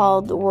I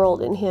called the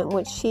world in him,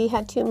 which he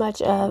had too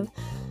much of.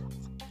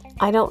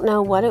 I don't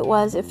know what it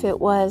was, if it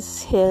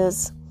was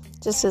his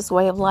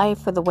way of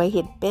life or the way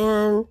he'd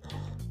been,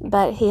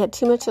 but he had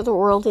too much of the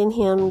world in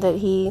him that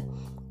he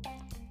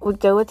would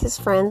go with his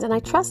friends, and I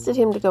trusted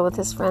him to go with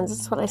his friends.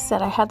 That's what I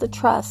said. I had the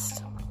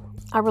trust.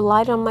 I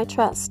relied on my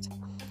trust,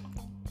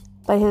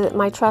 but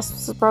my trust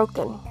was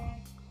broken,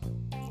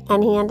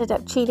 and he ended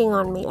up cheating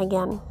on me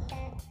again.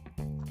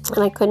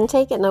 And I couldn't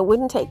take it, and I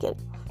wouldn't take it,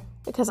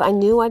 because I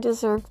knew I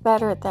deserved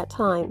better at that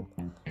time.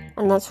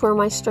 And that's where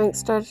my strength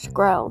started to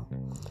grow.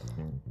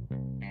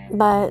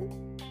 But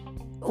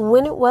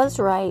when it was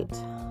right,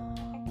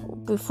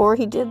 before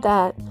he did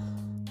that,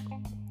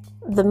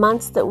 the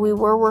months that we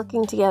were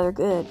working together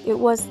good, it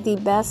was the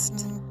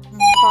best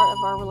part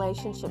of our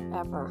relationship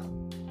ever.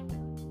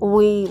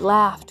 We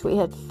laughed, we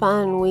had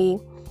fun, we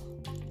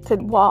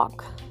could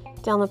walk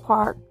down the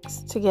parks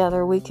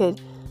together, we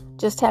could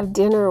just have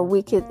dinner,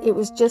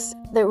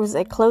 there was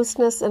a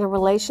closeness and a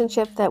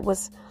relationship that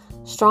was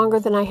stronger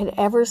than I had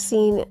ever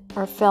seen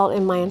or felt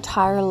in my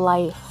entire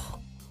life.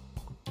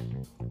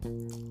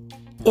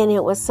 And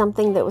it was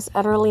something that was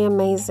utterly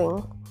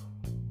amazing.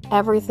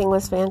 Everything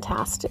was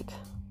fantastic.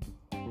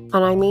 And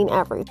I mean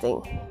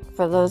everything.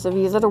 For those of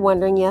you that are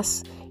wondering,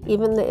 yes,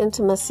 even the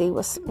intimacy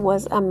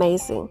was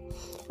amazing.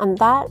 And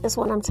that is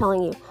what I'm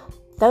telling you.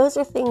 Those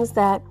are things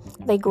that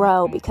they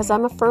grow, because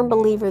I'm a firm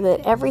believer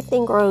that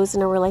everything grows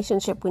in a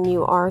relationship when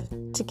you are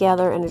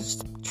together and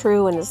it's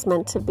true and it's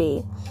meant to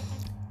be.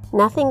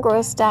 Nothing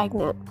grows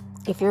stagnant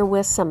if you're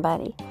with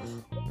somebody.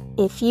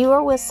 If you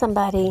are with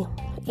somebody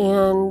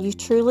and you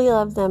truly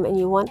love them and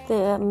you want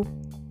them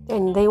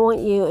and they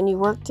want you and you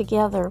work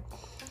together,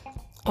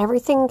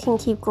 everything can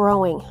keep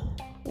growing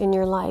in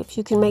your life.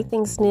 You can make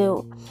things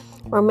new.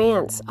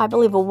 Romance. I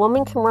believe a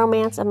woman can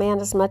romance a man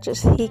as much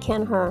as he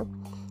can her.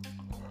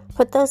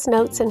 Put those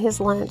notes in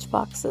his lunch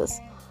boxes.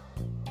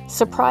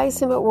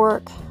 Surprise him at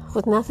work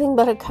with nothing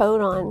but a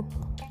coat on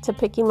to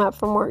pick him up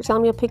from work. Tell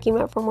him you'll pick him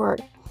up from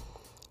work.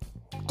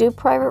 Do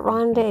private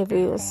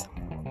rendezvous.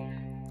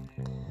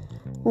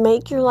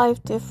 Make your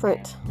life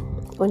different.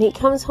 When he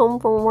comes home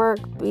from work,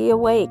 be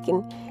awake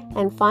and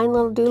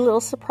do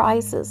little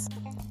surprises.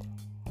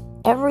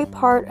 Every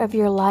part of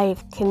your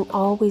life can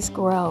always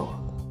grow.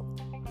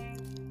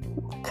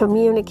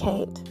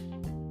 Communicate.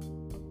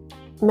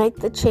 Make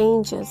the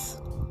changes.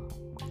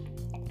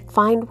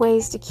 Find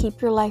ways to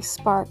keep your life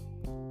spark.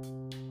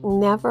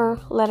 Never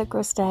let it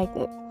grow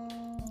stagnant.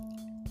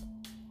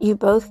 You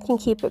both can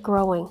keep it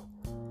growing.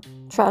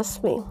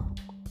 Trust me.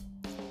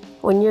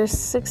 When you're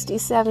 60,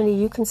 70,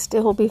 you can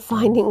still be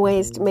finding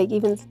ways to make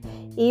even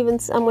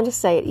I'm going to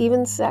say it,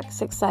 even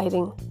sex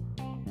exciting.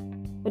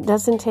 It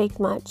doesn't take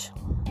much.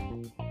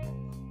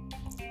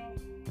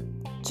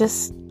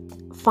 Just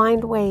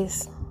find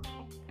ways.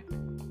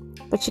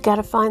 But you got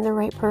to find the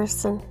right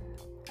person.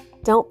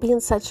 Don't be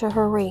in such a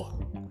hurry.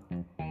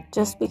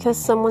 Just because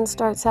someone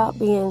starts out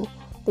being,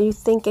 you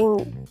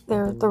thinking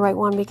they're the right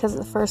one because of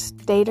the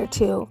first date or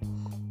two,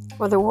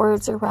 or the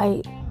words are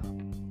right,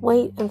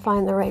 wait and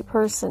find the right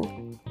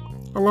person.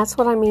 And that's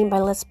what I mean by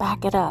let's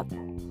back it up.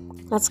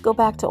 Let's go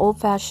back to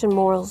old-fashioned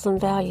morals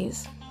and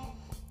values.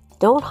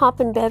 Don't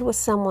hop in bed with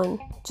someone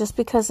just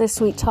because they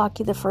sweet talk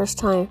you the first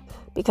time.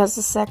 Because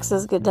the sex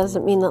is good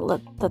doesn't mean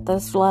that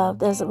there's love,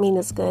 doesn't mean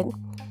it's good.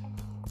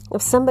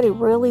 If somebody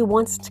really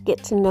wants to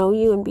get to know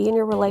you and be in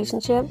your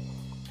relationship,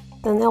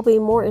 then they'll be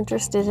more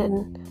interested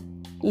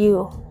in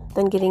you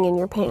than getting in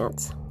your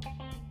pants.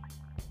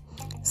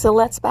 So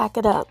let's back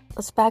it up.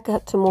 Let's back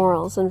up to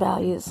morals and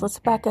values. Let's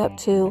back up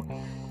to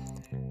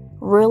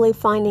really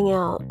finding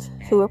out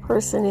who a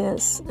person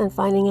is and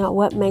finding out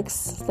what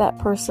makes that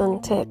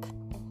person tick.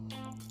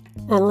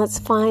 And let's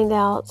find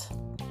out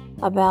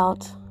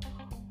about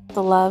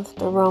the love,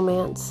 the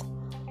romance.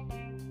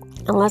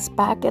 And let's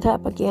back it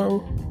up again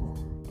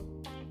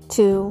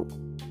to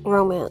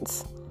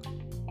romance.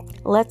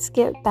 Let's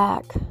get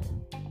back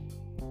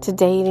to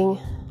dating.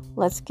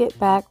 Let's get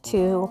back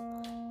to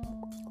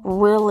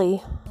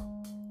really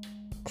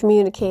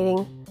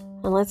communicating.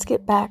 And let's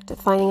get back to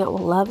finding out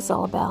what love is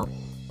all about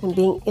and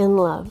being in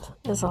love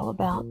is all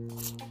about.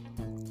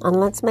 And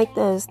let's make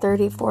those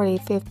 30, 40,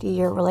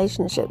 50-year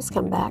relationships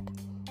come back.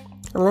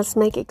 And let's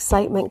make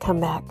excitement come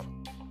back.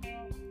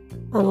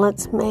 And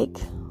let's make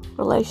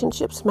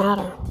relationships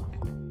matter.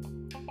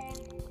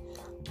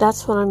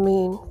 That's what I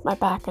mean by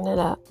backing it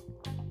up.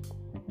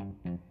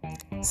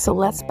 So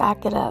let's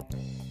back it up,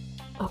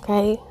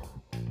 okay?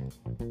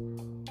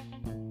 And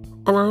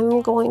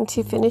I'm going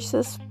to finish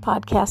this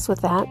podcast with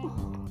that.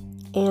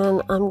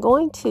 And I'm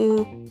going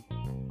to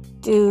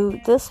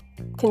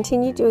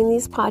continue doing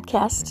these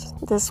podcasts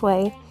this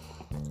way.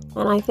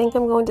 And I think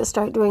I'm going to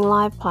start doing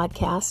live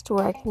podcasts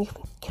where I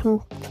can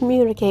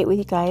communicate with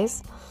you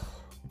guys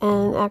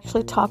and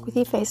actually talk with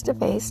you face to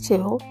face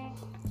too.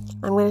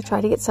 I'm going to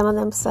try to get some of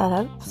them set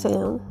up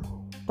soon.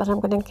 But I'm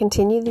going to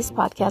continue these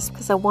podcasts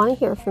because I want to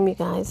hear from you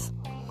guys.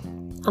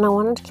 And I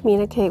want to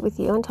communicate with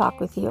you and talk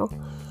with you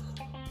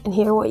and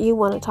hear what you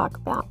want to talk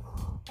about.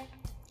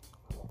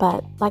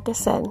 But like I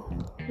said,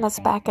 let's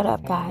back it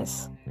up,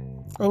 guys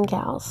and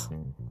gals.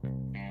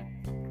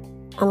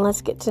 And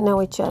let's get to know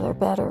each other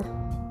better.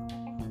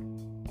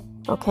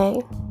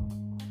 Okay?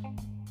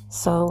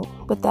 So,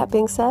 with that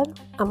being said,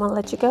 I'm going to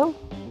let you go.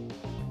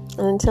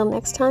 And until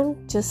next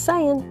time, just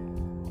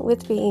Sayin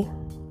with B.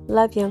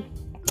 Love you.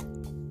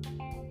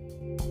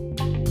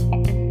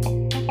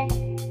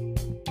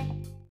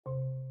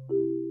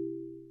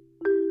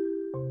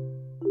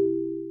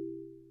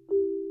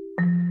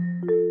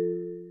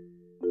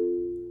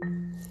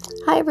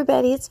 Hi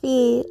everybody, it's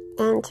V,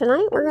 and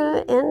tonight we're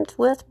going to end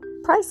with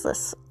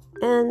priceless.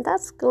 And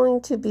that's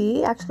going to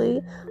be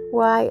actually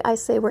why I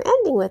say we're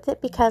ending with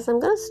it, because I'm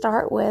going to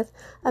start with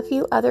a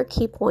few other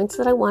key points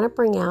that I want to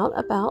bring out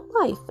about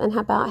life and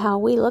about how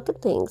we look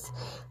at things.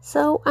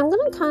 So I'm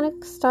going to kind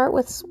of start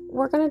with,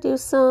 we're going to do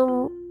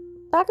some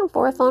back and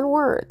forth on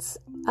words,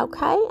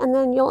 okay? And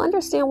then you'll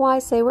understand why I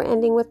say we're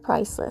ending with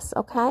priceless,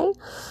 okay?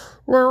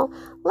 Now,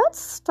 let's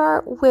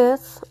start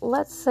with,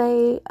 let's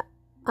start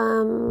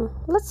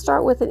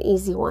with an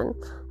easy one.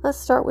 Let's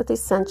start with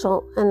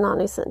essential and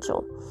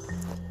non-essential.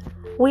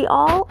 We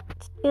all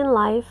in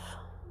life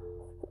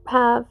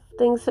have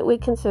things that we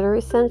consider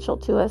essential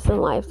to us in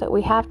life that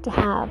we have to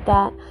have,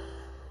 that,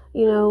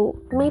 you know,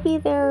 maybe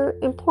they're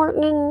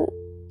important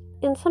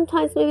and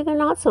sometimes maybe they're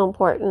not so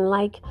important.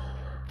 Like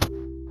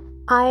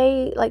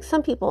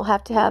some people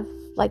have to have,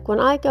 like when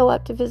I go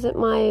up to visit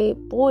my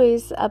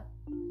boys up,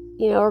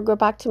 you know, or go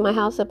back to my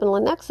house up in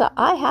Lenexa,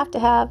 I have to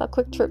have a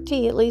quick trip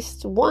tea, at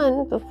least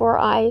one before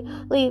I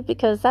leave,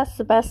 because that's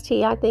the best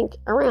tea I think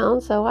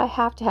around. So I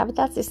have to have it.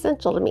 That's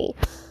essential to me.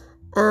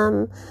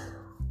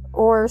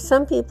 Or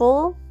some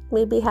people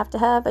maybe have to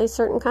have a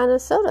certain kind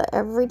of soda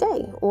every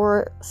day.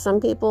 Or some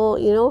people,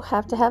 you know,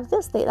 have to have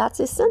this. That's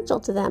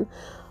essential to them.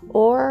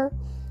 Or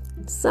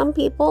some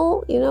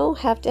people, you know,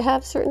 have to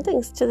have certain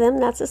things to them.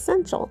 That's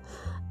essential.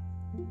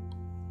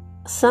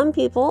 Some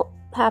people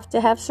have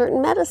to have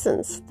certain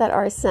medicines that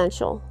are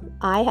essential.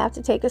 I have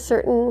to take a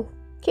certain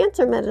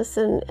cancer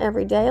medicine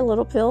every day, a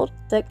little pill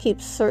that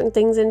keeps certain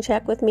things in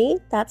check with me.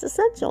 That's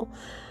essential.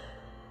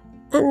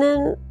 And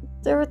then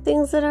there are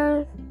things that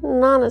are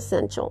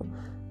non-essential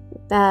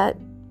that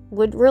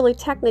would really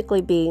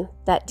technically be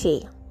that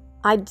tea.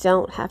 I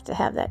don't have to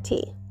have that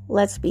tea.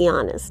 Let's be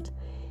honest.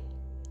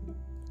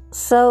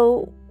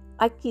 So,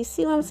 you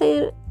see what I'm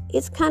saying?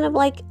 It's kind of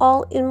like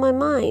all in my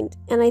mind.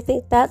 And I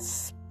think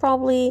that's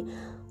probably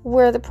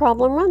where the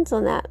problem runs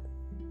on that.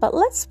 But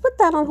let's put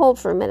that on hold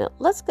for a minute.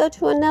 Let's go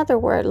to another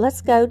word.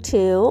 Let's go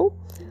to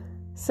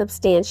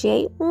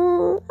substantiate.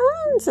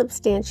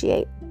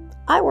 Unsubstantiate.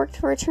 I worked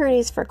for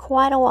attorneys for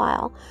quite a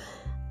while,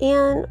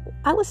 and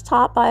I was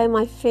taught by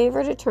my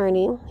favorite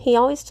attorney. He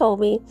always told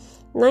me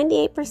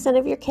 98%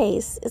 of your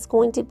case is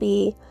going to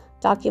be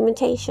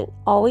documentation.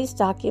 Always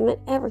document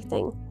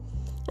everything.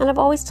 And I've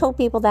always told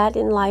people that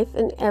in life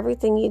and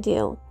everything you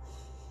do.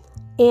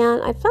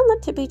 And I found that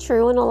to be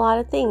true in a lot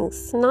of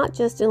things, not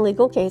just in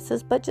legal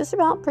cases, but just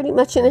about pretty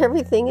much in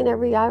everything in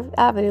every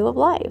avenue of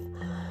life.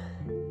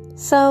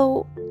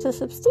 So to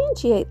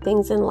substantiate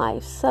things in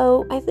life.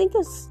 So I think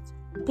as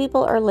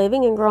people are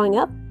living and growing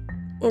up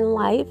in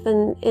life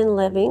and in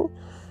living,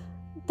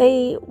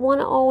 they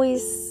want to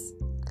always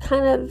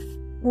kind of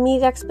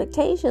meet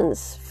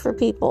expectations for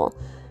people.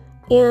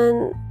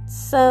 And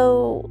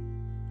so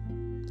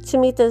to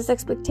meet those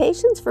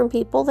expectations from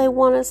people, they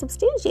want to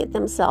substantiate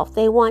themselves.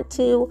 They want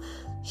to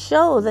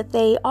show that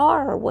they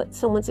are what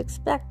someone's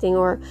expecting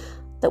or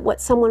that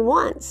what someone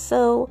wants.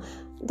 So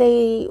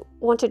they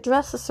want to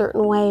dress a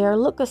certain way or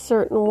look a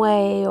certain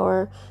way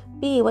or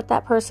be what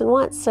that person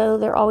wants. So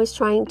they're always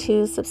trying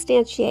to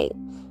substantiate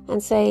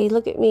and say,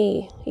 look at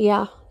me.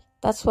 Yeah,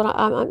 that's what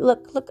I'm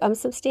look, I'm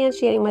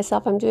substantiating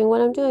myself. I'm doing what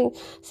I'm doing.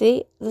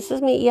 See, this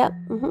is me. Yep.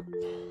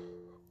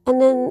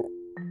 And then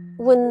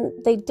when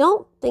they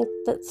don't think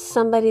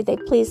that they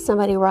pleased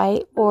somebody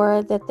right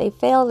or that they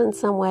failed in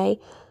some way,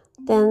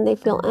 then they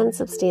feel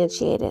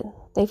unsubstantiated.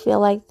 They feel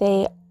like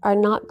they are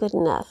not good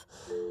enough.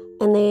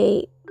 And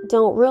they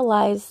don't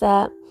realize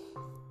that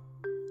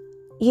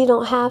you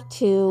don't have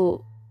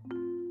to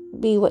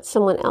be what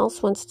someone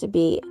else wants to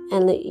be,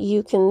 and that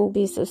you can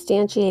be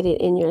substantiated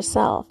in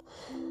yourself.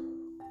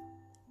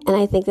 And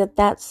I think that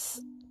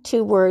that's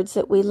two words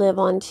that we live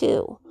on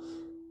too.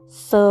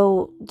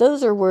 So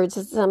those are words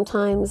that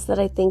sometimes that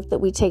I think that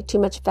we take too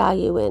much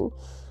value in,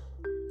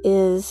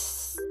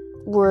 is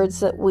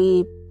words that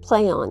we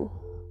play on.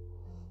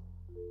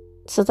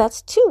 So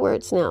that's 2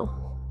 words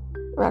now.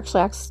 Or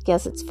actually, I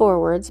guess it's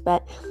 4 words,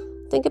 but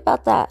think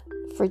about that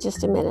for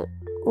just a minute.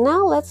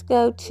 Now let's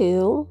go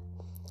to,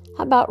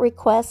 how about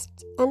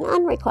request and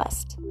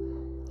unrequest?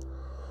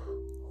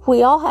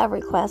 We all have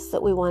requests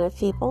that we want of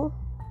people.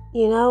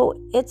 You know,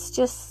 it's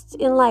just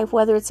in life,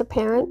 whether it's a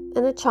parent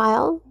and a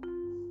child,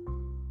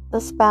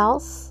 a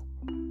spouse,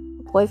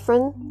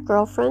 boyfriend,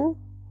 girlfriend,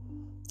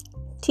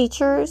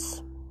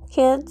 teachers,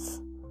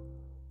 kids,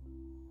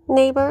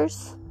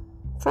 neighbors,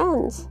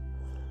 friends.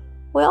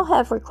 We all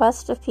have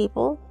requests of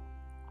people,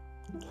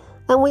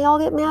 and we all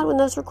get mad when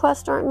those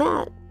requests aren't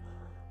met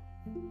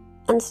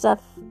and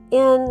stuff.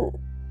 And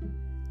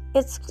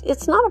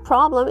it's not a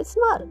problem. It's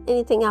not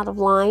anything out of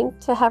line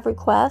to have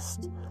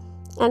requests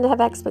and to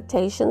have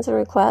expectations and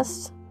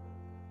requests.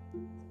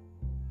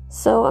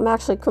 So I'm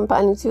actually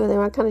combining 2 of them.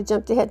 I kind of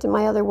jumped ahead to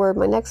my other word,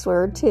 my next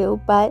word too.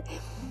 But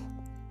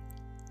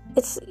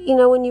it's, you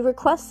know, when you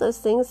request those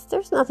things,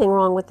 there's nothing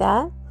wrong with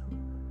that.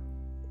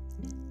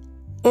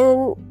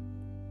 And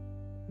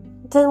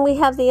then we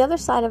have the other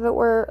side of it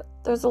where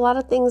there's a lot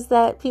of things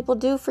that people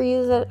do for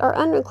you that are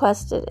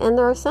unrequested. And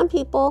there are some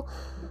people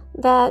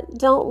that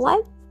don't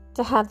like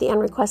to have the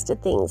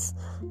unrequested things.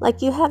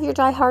 Like you have your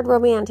diehard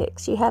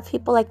romantics. You have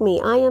people like me.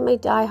 I am a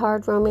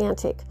diehard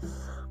romantic.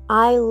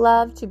 I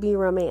love to be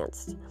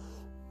romanced.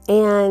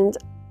 And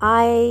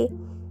I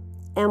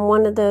am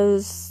one of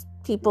those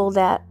people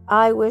that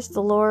I wish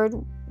the Lord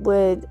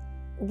would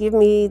give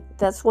me.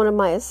 That's one of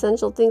my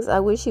essential things. I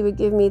wish He would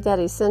give me that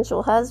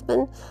essential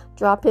husband.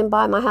 Drop him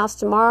by my house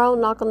tomorrow,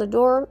 knock on the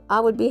door. I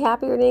would be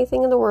happier than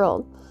anything in the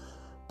world.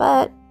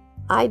 But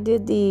I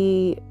did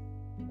the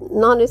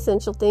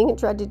non-essential thing and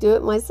tried to do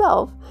it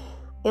myself.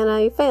 And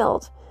I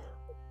failed.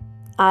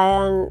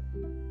 I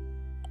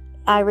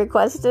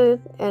requested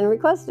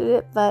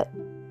it, but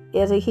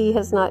He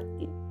has not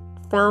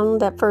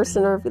found that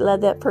person or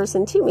led that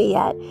person to me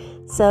yet.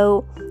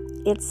 So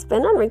it's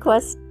been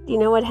unrequested. You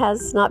know, it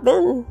has not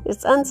been.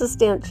 It's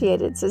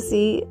unsubstantiated. So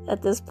see,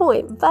 at this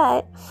point,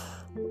 but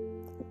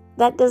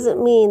that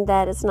doesn't mean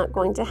that it's not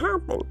going to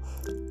happen.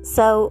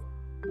 So,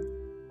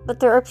 but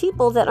there are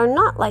people that are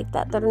not like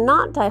that are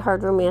not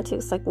diehard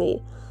romantics like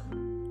me.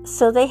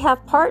 So they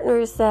have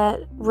partners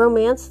that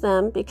romance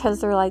them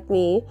because they're like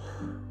me,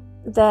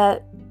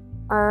 that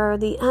are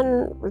the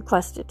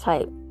unrequested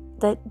type,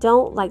 that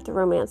don't like the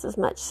romance as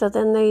much. So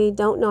then they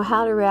don't know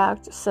how to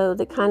react. So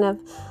they kind of,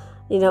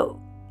 you know,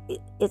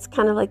 it's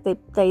kind of like they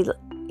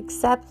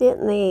accept it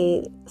and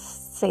they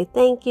say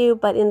thank you,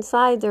 but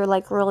inside they're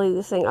like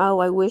really saying, oh,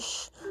 I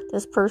wish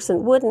this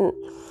person wouldn't.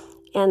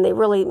 And they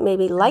really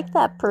maybe like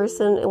that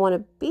person and want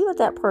to be with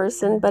that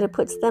person, but it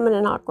puts them in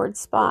an awkward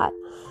spot.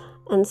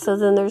 And so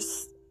then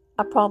there's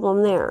a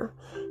problem there.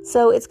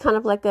 So it's kind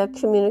of like a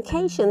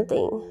communication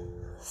thing.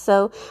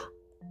 So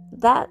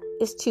that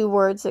is 2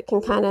 words that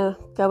can kind of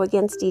go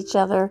against each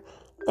other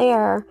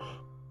there,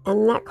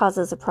 and that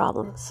causes a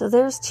problem. So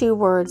there's 2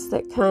 words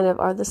that kind of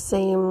are the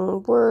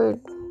same word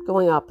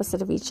going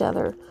opposite of each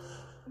other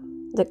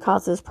that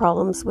causes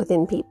problems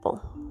within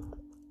people,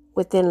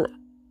 within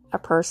a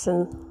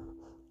person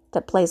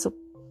that plays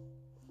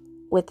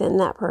within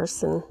that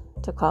person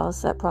to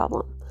cause that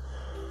problem.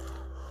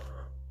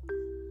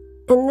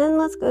 And then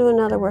let's go to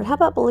another word. How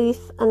about belief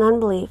and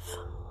unbelief?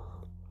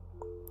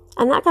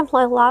 And that can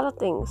play a lot of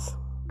things.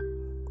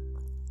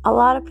 A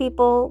lot of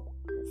people,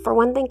 for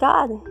one thing,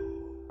 God.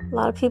 A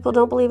lot of people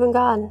don't believe in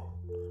God.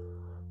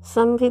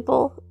 Some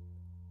people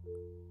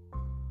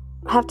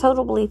have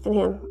total belief in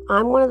him.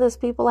 I'm one of those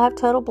people that have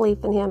total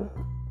belief in him.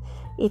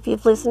 If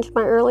you've listened to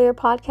my earlier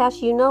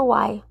podcast, you know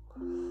why.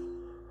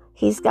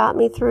 He's got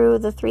me through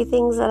the 3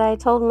 things that I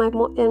told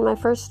in my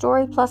first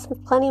story, plus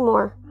plenty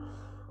more.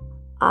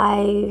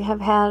 I have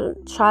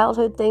had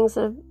childhood things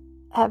that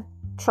have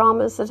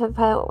traumas that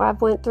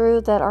I've went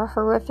through that are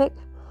horrific,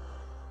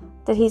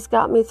 that he's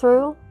got me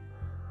through.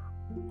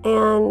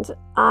 And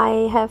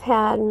I have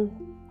had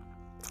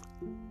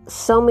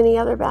so many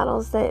other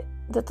battles that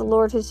the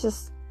Lord has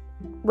just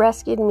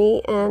rescued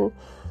me, and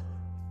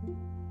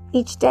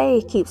each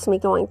day keeps me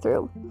going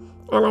through.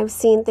 And I've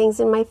seen things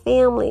in my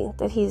family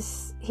that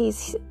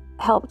he's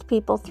helped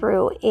people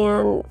through,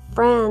 and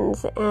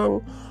friends,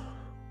 and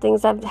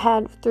things I've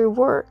had through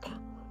work,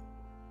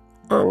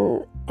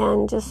 and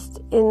just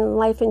in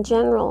life in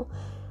general,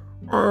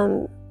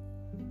 and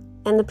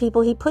the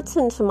people he puts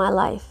into my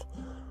life.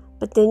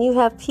 But then you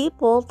have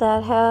people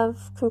that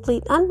have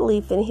complete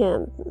unbelief in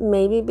him,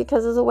 maybe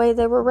because of the way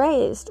they were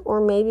raised,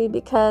 or maybe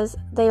because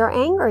they are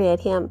angry at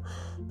him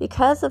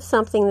because of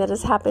something that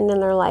has happened in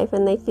their life,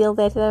 and they feel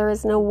that there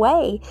is no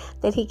way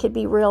that he could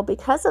be real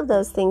because of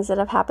those things that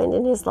have happened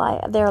in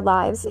their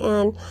lives.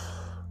 And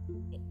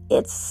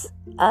it's,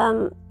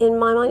 in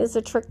my mind, it's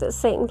a trick that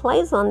Satan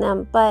plays on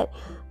them. But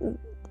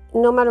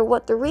no matter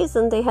what the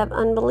reason, they have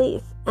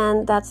unbelief,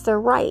 and that's their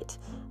right.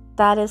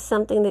 That is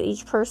something that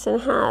each person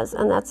has,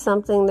 and that's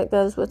something that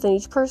goes within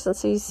each person.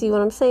 So you see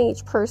what I'm saying?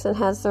 Each person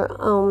has their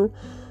own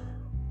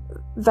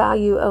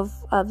value of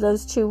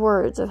those 2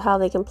 words, of how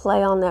they can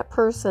play on that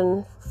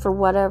person for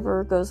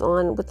whatever goes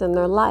on within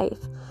their life.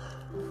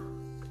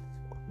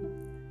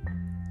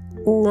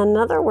 And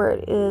another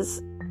word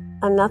is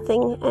a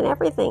nothing and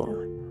everything.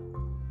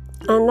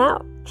 And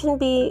that can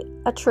be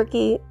a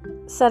tricky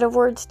set of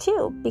words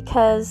too,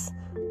 because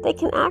they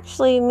can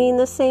actually mean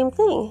the same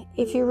thing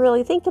if you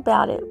really think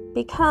about it.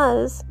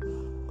 Because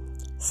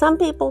some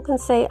people can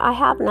say, I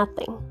have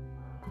nothing.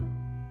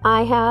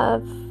 I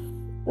have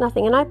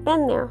nothing. And I've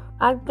been there.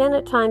 I've been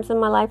at times in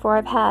my life where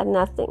I've had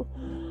nothing.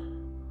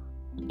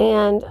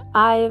 And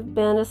I've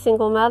been a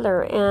single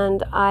mother,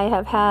 and I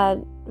have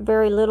had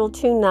very little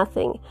to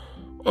nothing.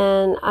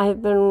 And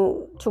I've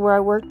been to where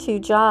I worked 2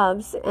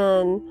 jobs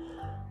and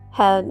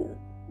had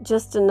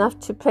just enough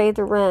to pay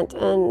the rent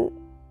and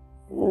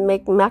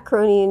make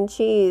macaroni and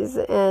cheese,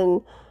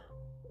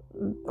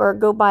 or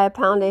go buy a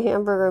pound of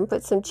hamburger and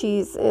put some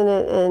cheese in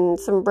it and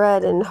some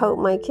bread and hope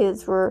my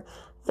kids were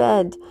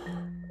fed.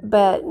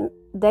 But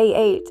they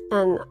ate,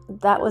 and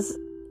that was,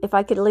 if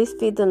I could at least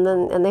feed them,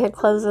 and they had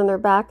clothes on their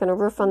back and a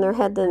roof on their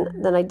head,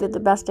 then I did the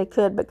best I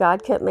could. But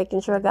God kept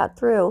making sure I got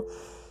through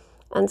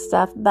and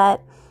stuff.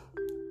 But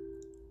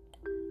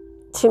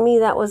to me,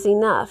 that was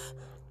enough.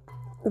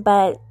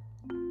 But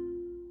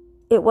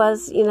it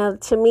was,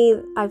 to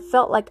me, I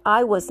felt like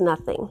I was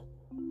nothing.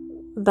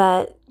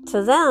 But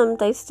to them,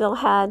 they still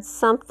had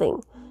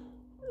something,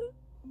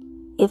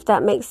 if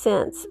that makes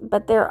sense.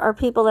 But there are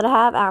people that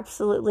have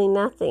absolutely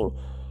nothing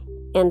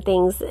and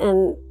things.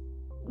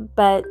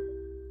 But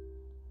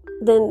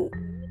then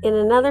in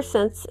another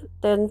sense,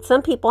 then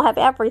some people have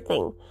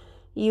everything.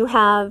 You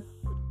have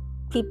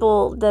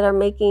people that are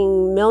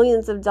making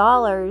millions of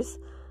dollars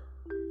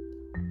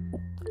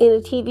in a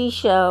TV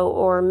show,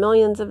 or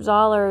millions of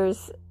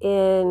dollars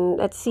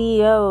at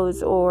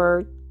CEOs,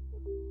 or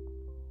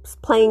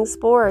playing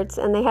sports,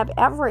 and they have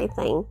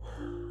everything.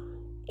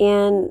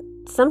 And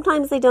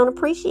sometimes they don't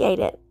appreciate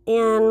it,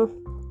 and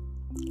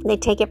they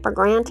take it for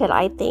granted,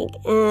 I think.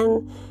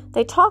 And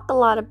they talk a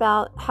lot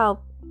about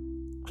how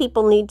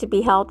people need to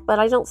be helped, but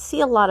I don't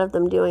see a lot of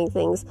them doing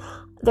things.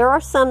 There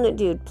are some that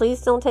do.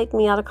 Please don't take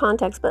me out of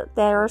context, but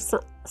there are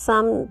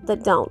some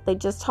that don't. They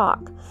just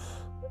talk,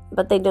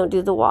 but they don't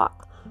do the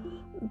walk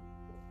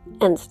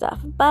and stuff.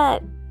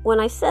 But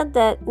when I said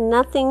that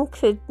nothing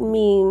could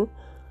mean,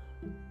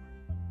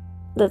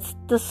 that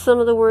some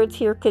of the words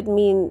here could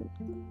mean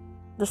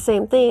the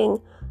same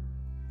thing,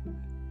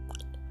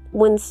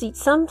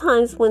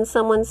 sometimes when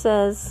someone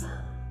says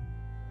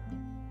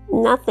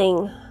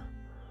nothing,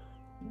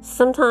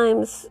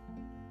 sometimes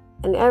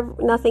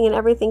nothing and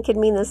everything could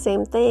mean the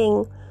same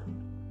thing.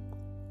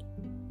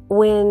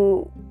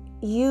 When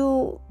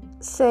you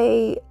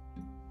say,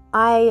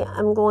 I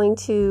am going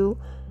to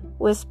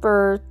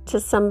whisper to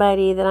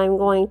somebody, that I'm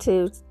going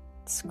to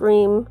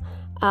scream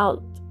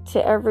out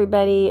to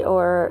everybody,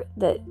 or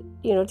that,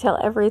 tell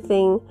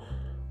everything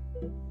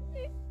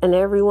and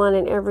everyone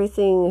and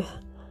everything,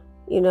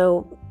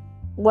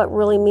 what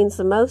really means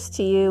the most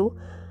to you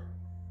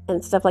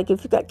and stuff. Like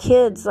if you've got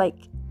kids, like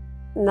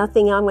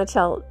nothing, I'm going to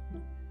tell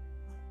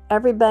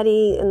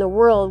everybody in the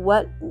world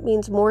what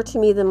means more to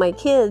me than my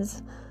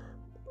kids,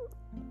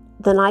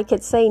 then I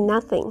could say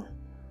nothing.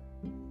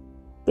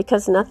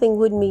 Because nothing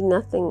would mean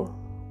nothing.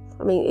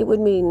 I mean, it would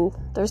mean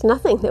there's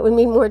nothing that would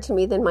mean more to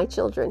me than my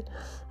children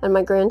and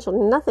my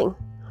grandchildren. Nothing.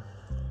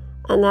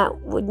 And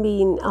that would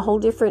mean a whole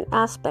different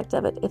aspect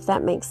of it, if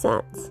that makes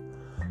sense.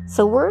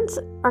 So words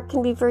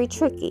can be very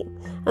tricky.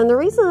 And the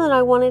reason that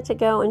I wanted to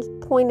go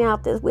and point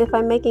out that if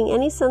I'm making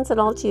any sense at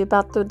all to you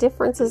about the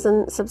differences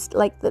in,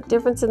 like the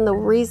difference in the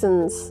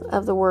reasons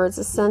of the words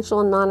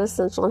essential and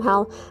non-essential, and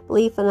how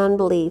belief and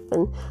unbelief,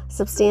 and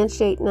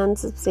substantiate and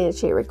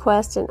unsubstantiate,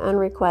 request and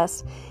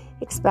unrequest,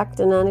 expect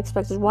and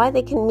unexpected, why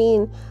they can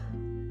mean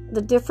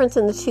the difference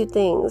in the two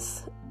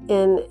things,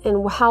 and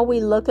how we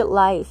look at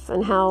life,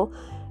 and how,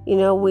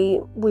 we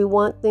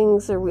want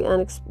things, or we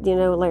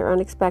like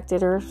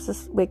unexpected, or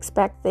we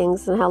expect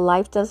things, and how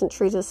life doesn't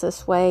treat us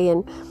this way,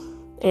 and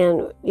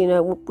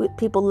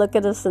people look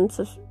at us and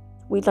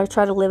we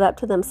try to live up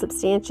to them,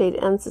 substantiate,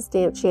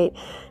 unsubstantiate,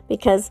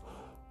 because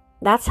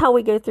that's how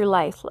we go through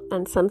life.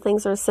 And some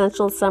things are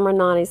essential, some are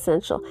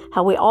non-essential.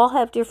 How we all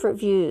have different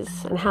views,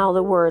 and how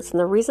the words. And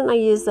the reason I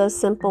use those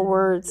simple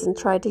words and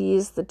try to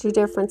use the two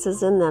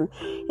differences in them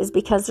is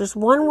because there's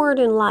one word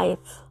in life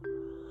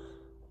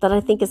that I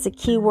think is a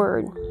key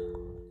word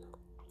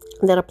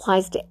that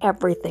applies to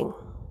everything.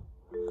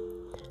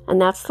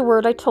 And that's the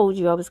word I told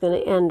you I was going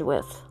to end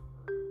with.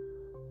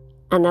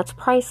 And that's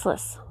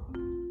priceless.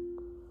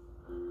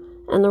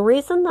 And the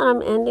reason that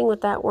I'm ending with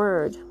that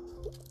word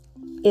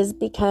is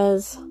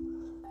because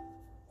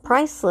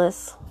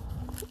priceless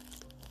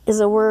is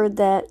a word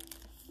that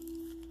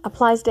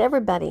applies to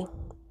everybody.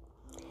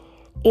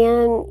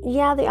 And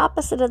yeah, the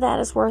opposite of that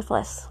is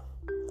worthless.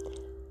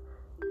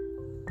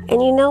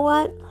 And you know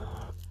what?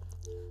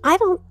 I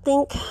don't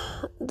think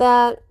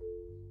that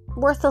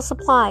worthless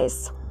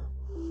applies,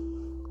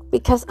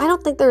 because I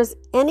don't think there's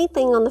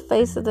anything on the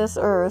face of this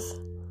earth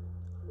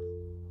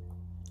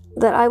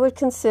that I would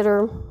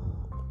consider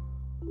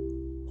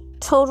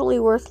totally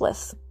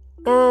worthless.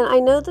 And I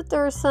know that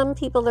there are some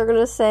people that are going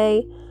to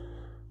say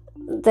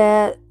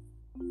that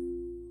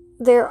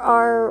there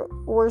are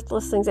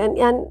worthless things.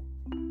 And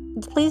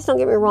please don't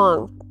get me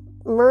wrong.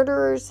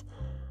 Murderers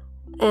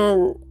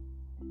and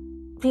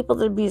people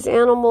that abuse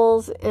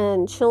animals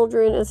and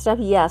children and stuff,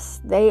 yes,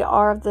 they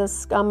are the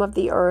scum of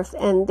the earth,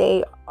 and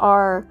they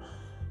are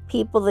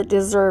people that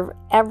deserve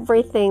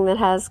everything that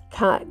has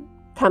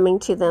coming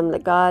to them,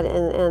 that God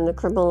and the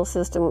criminal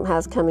system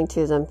has coming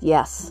to them,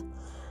 yes.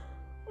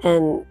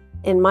 And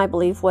in my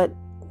belief, what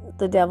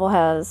the devil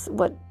has,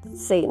 what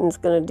Satan's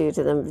going to do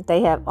to them,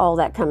 they have all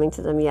that coming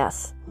to them,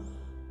 yes.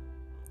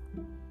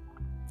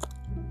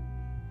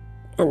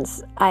 And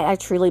I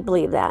truly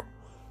believe that.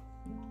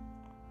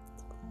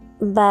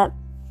 But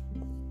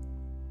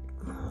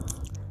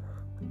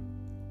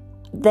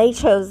they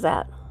chose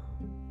that.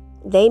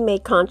 They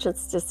made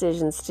conscious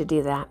decisions to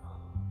do that.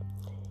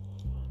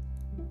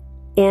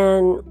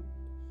 And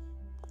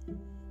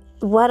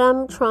what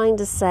I'm trying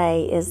to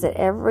say is that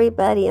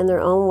everybody in their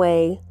own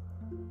way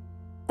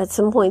at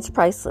some point is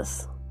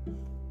priceless.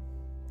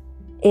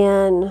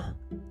 And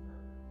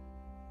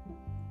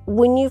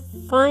when you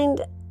find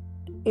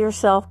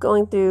yourself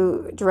going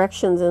through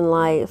directions in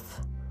life,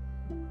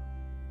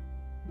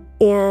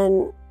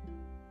 and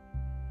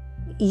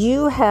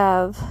you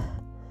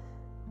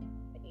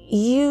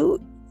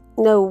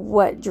know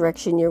what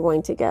direction you're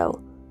going to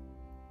go.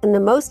 And the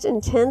most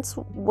intense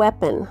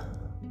weapon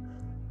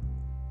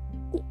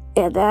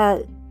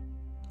that,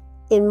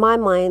 in my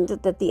mind,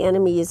 that the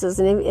enemy uses,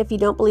 and if you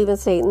don't believe in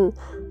Satan,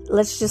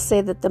 let's just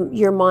say that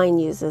your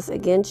mind uses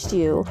against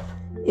you,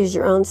 is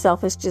your own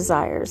selfish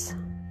desires.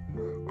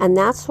 And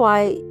that's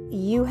why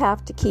you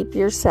have to keep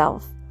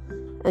yourself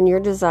and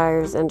your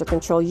desires under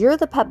control. You're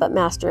the puppet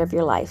master of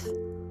your life.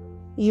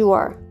 You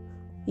are.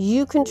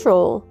 You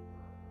control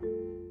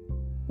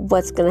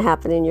what's going to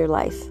happen in your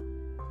life.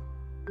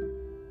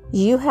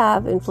 You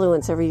have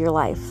influence over your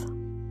life.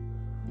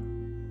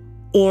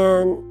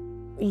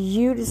 And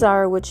you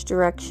desire which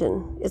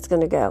direction it's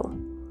going to go.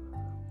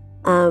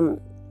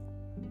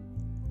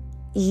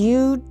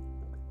 You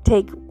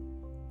take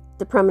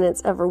the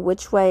preeminence over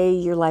which way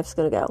your life's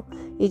going to go.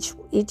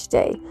 Each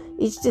day.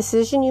 Each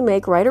decision you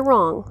make, right or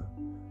wrong,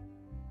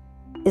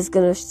 is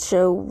going to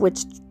show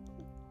which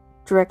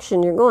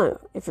direction you're going.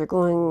 If you're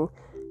going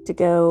to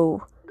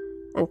go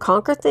and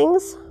conquer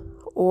things,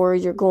 or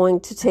you're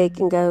going to take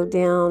and go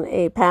down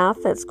a path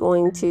that's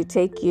going to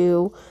take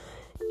you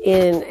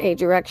in a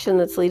direction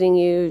that's leading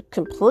you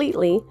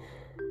completely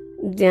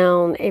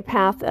down a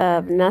path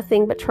of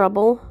nothing but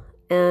trouble,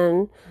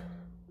 and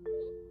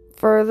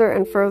further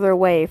and further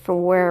away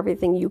from where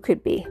everything you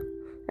could be,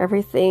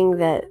 every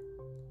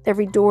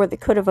door that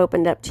could have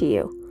opened up to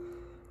you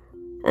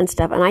and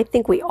stuff. And I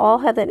think we all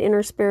have that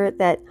inner spirit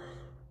that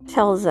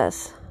tells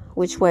us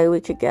which way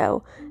we could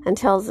go, and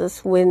tells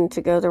us when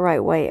to go the right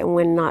way and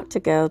when not to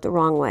go the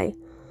wrong way.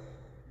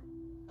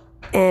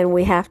 And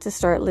we have to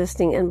start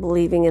listening and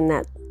believing in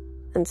that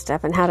and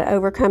stuff, and how to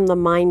overcome the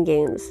mind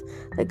games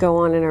that go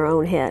on in our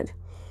own head.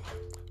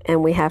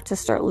 And we have to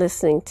start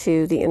listening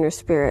to the inner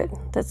spirit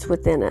that's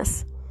within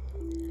us,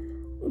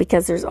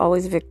 because there's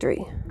always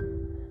victory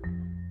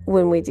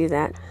when we do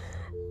that.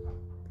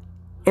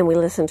 And we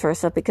listen to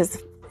ourselves, because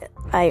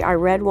I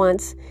read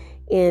once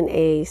in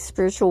a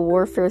spiritual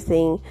warfare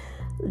thing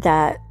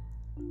that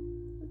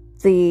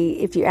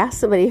if you ask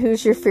somebody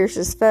who's your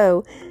fiercest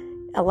foe,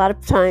 a lot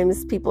of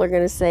times people are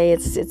going to say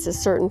it's a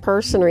certain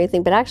person or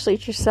anything, but actually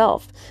it's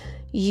yourself.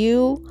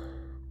 You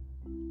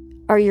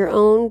are your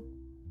own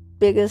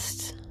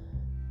biggest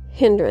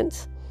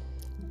hindrance,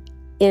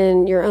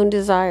 and your own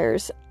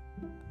desires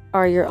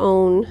are your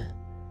own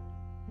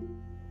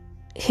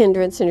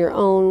hindrance and your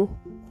own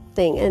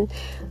thing. And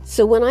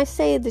so when I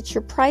say that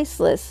you're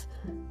priceless,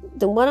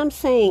 then what I'm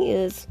saying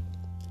is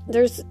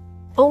there's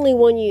only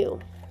one you.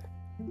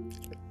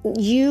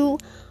 You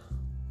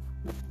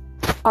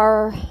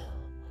are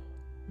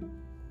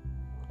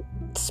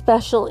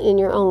special in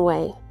your own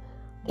way.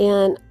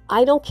 And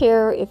I don't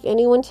care if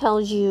anyone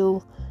tells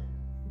you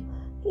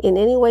in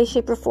any way,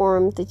 shape, or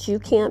form that you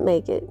can't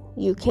make it.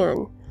 You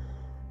can.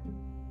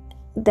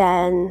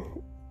 Then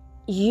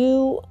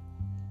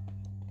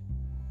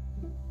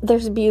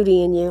there's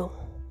beauty in you.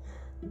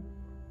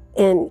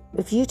 And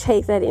if you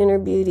take that inner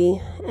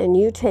beauty and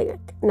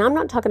now I'm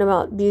not talking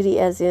about beauty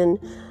as in,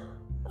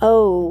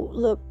 oh,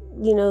 look,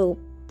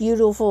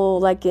 beautiful,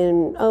 like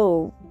in,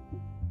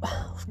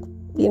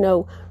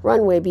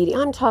 runway beauty.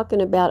 I'm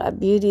talking about a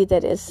beauty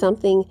that is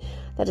something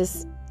that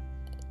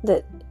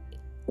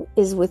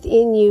is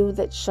within you,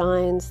 that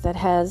shines, that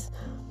has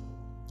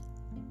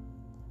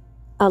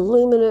a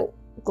luminous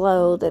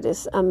glow that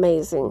is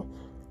amazing,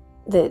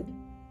 that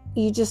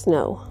you just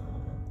know,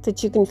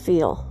 that you can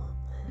feel.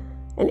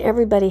 And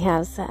everybody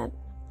has that.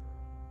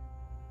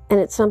 And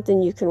it's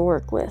something you can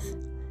work with.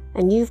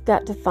 And you've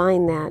got to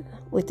find that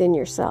within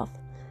yourself.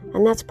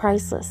 And that's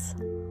priceless.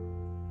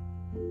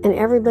 And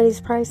everybody's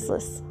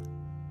priceless.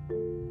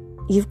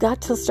 You've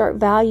got to start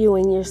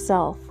valuing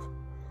yourself.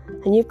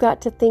 And you've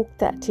got to think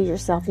that to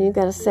yourself. And you've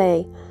got to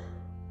say,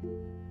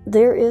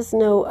 there is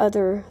no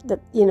other,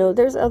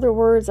 there's other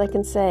words I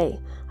can say.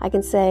 I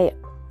can say,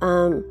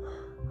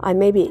 I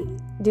maybe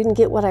didn't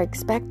get what I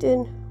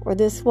expected, or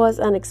this was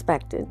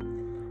unexpected,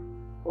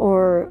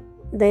 or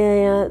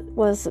that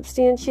was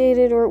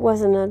substantiated, or it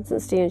wasn't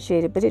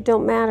unsubstantiated. But it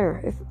don't matter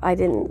if I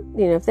didn't,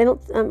 if they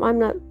don't, I'm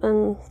not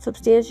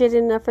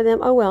unsubstantiated enough for them.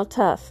 Oh well,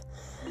 tough,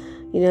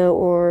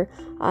 or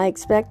I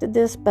expected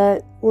this, but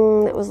it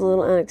was a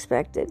little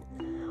unexpected,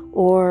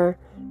 or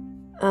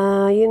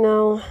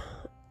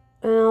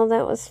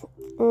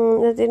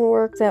well, that didn't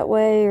work that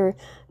way, or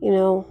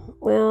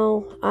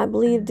well, I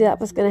believed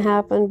that was going to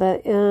happen,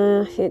 but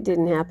it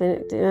didn't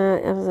happen.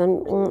 It was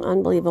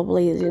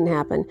unbelievably, it didn't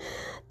happen.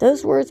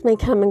 Those words may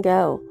come and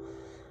go,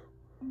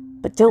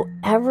 but don't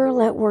ever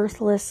let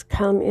worthless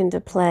come into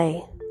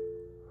play.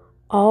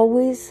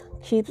 Always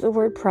keep the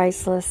word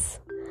priceless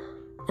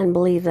and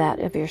believe that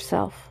of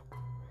yourself,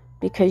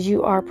 because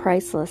you are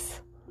priceless.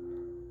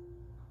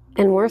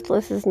 And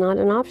worthless is not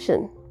an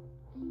option,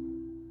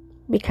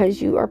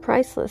 because you are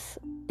priceless.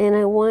 And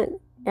I want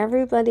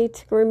everybody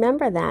to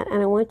remember that.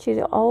 And I want you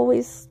to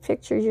always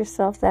picture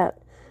yourself that.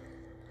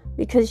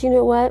 Because you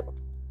know what?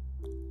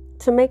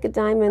 To make a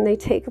diamond, they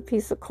take a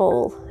piece of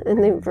coal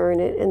and they burn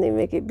it and they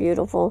make it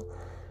beautiful.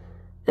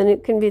 And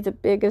it can be the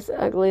biggest,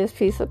 ugliest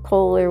piece of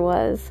coal there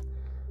was.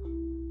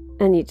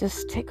 And you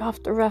just take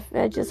off the rough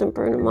edges and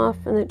burn them off,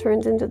 and it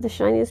turns into the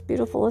shiniest,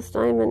 beautifulest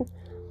diamond.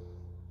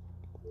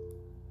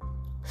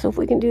 So if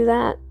we can do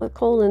that with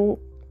coal, then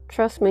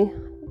trust me,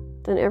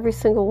 then every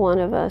single one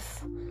of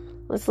us,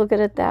 let's look at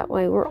it that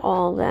way. We're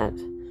all that.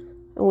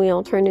 And we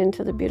all turn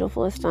into the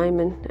beautifulest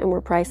diamond, and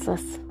we're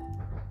priceless.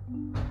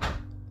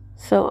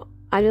 So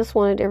I just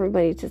wanted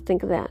everybody to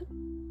think of that.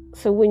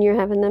 So when you're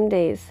having them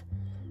days,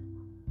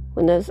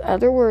 when those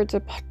other words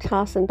are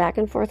tossing back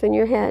and forth in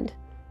your head,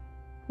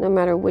 no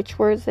matter which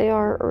words they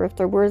are, or if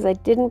they're words I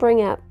didn't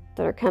bring up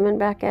that are coming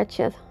back at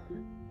you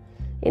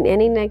in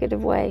any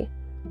negative way,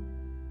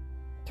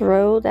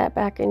 throw that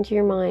back into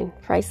your mind.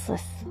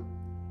 Priceless.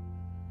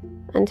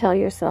 And tell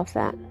yourself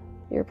that.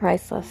 You're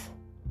priceless.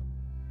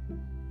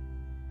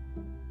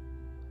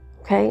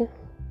 Okay?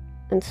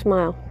 And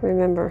smile.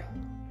 Remember.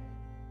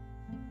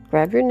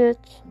 Grab your niche.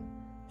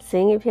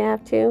 Sing if you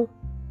have to.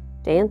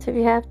 Dance if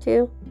you have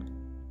to.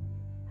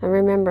 And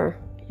remember,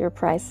 you're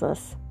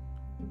priceless.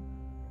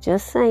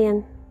 Just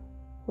saying.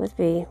 With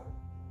V.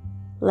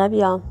 Love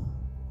y'all.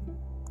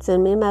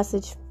 Send me a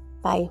message.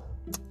 Bye.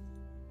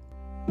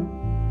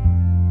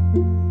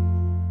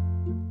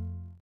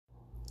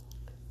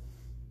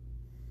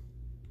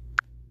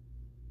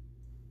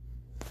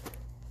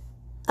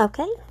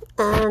 Okay,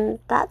 and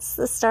that's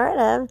the start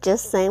of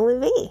Just Saying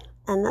with V.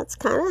 And that's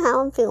kind of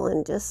how I'm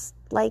feeling, just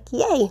like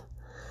yay.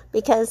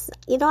 Because,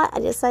 you know what, I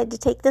decided to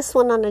take this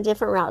one on a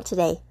different route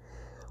today.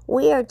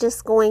 We are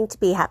just going to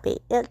be happy.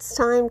 It's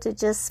time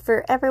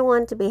for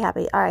everyone to be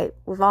happy. All right,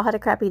 we've all had a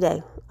crappy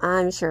day,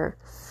 I'm sure.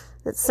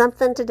 That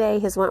something today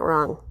has went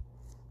wrong.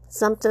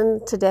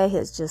 Something today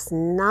has just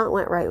not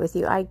went right with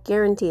you. I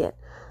guarantee it.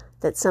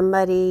 That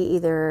somebody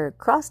either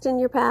crossed in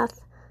your path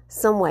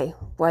some way,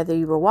 whether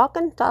you were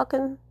walking,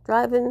 talking,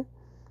 driving,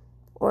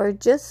 or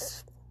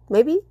just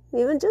maybe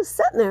even just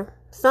sitting there.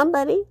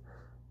 Somebody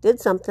did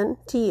something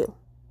to you,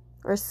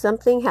 or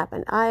something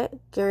happened. I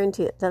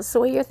guarantee it. That's the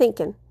way you're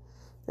thinking.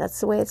 That's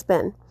the way it's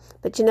been.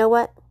 But you know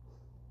what?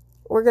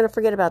 We're going to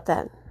forget about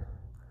that.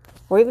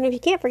 Or even if you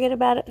can't forget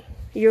about it,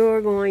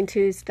 you're going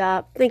to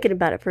stop thinking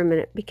about it for a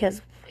minute,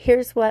 because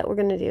here's what we're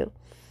going to do.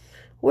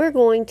 We're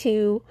going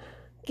to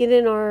get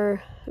in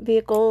our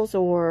vehicles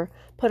or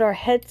put our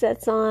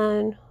headsets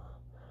on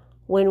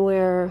when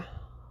we're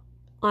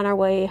on our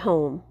way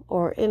home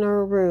or in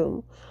our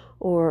room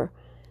or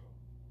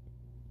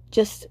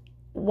just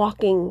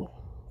walking,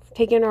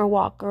 taking our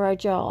walk or our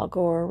jog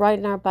or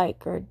riding our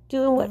bike or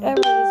doing whatever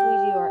it is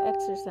we do, our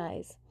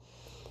exercise.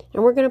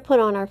 And we're going to put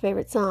on our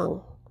favorite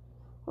song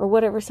or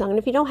whatever song. And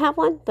if you don't have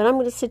one, then I'm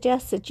going to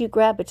suggest that you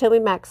grab a Toby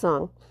Mac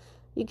song.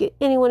 You get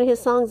any one of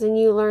his songs and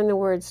you learn the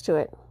words to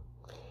it.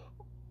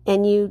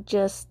 And you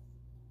just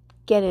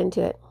get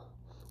into it.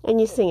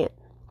 And you sing it.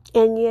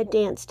 And you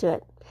dance to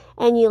it.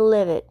 And you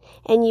live it.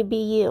 And you be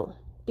you.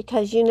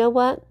 Because you know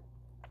what?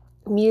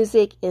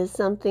 Music is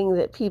something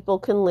that people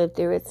can live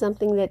through. It's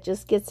something that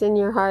just gets in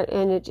your heart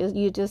and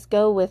you just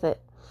go with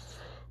it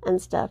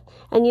and stuff.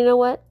 And you know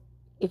what?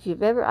 If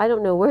you've ever, I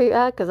don't know where you're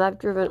at because I've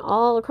driven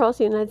all across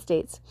the United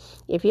States.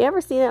 If you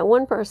ever see that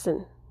one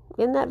person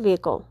in that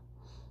vehicle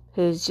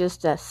who's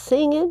just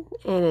singing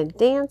and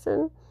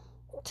dancing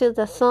to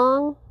the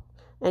song,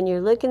 and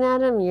you're looking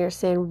at him and you're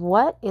saying,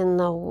 what in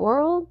the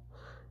world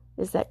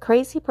is that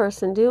crazy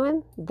person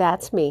doing?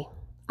 That's me.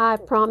 I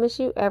promise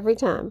you, every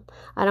time.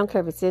 I don't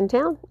care if it's in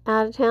town,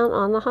 out of town,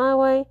 on the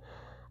highway,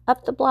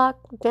 up the block,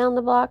 down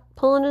the block,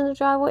 pulling in the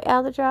driveway, out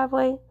of the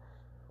driveway,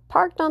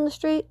 parked on the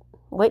street,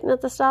 waiting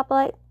at the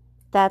stoplight.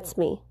 That's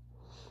me.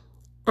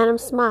 And I'm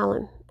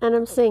smiling, and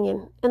I'm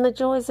singing, and the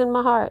joy's in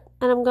my heart,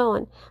 and I'm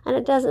going. And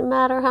it doesn't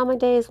matter how my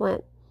days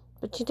went.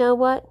 But you know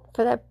what?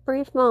 For that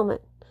brief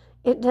moment,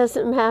 it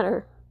doesn't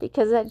matter,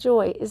 because that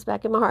joy is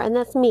back in my heart. And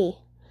that's me.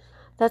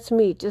 That's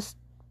me, just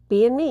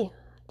being me.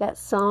 That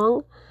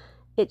song,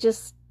 it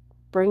just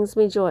brings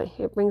me joy.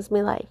 It brings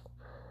me life.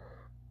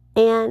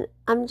 And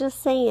I'm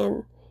just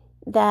saying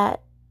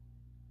that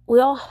we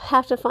all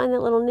have to find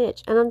that little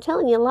niche. And I'm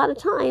telling you, a lot of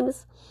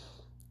times,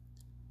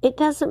 it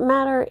doesn't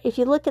matter if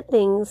you look at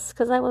things,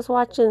 because I was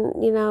watching,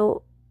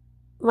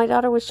 my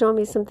daughter was showing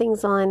me some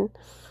things on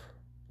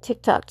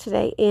TikTok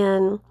today,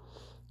 and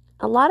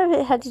a lot of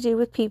it had to do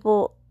with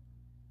people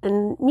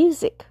and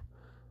music.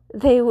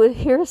 They would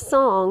hear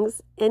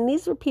songs, and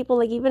these were people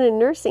like even in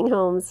nursing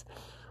homes,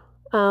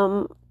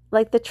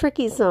 like the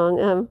Tricky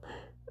song.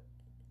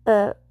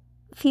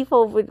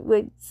 People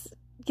would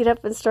get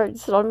up and start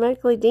just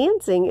automatically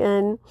dancing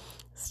and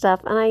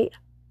stuff. And I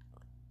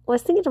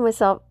was thinking to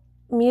myself,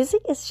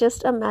 music is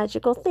just a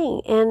magical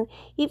thing. And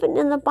even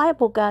in the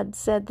Bible, God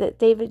said that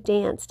David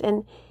danced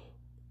and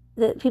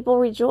that people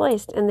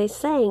rejoiced and they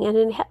sang. And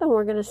in heaven,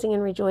 we're going to sing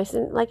and rejoice.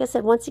 And like I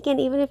said, once again,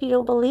 even if you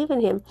don't believe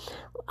in him,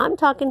 I'm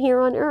talking here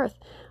on earth.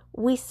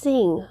 We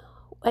sing.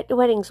 At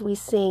weddings, we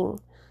sing.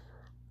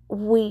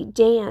 We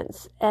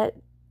dance.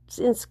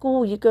 In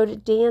school, you go to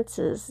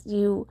dances.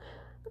 You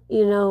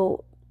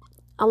know,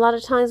 a lot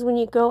of times when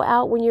you go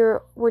out, when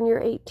you're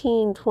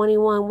 18,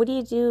 21, what do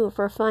you do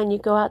for fun? You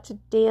go out to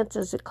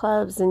dances at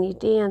clubs and you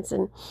dance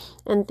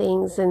and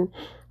things. And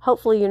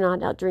hopefully you're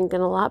not out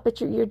drinking a lot,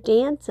 but you're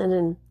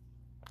dancing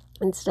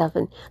and stuff.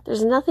 And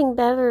there's nothing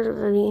better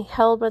than being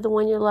held by the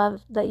one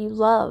that you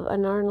love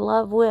and are in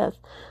love with,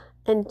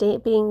 and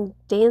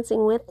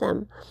dancing with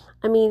them.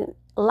 I mean,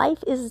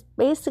 life is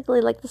basically,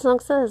 like the song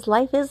says,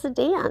 life is a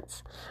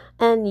dance.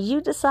 And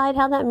you decide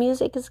how that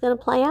music is going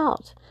to play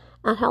out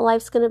and how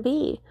life's going to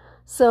be.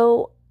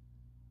 So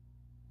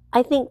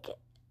I think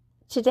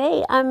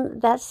today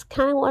that's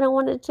kind of what I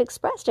wanted to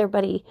express to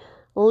everybody.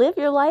 Live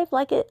your life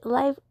like a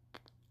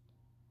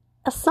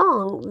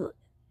song.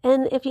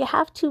 And if you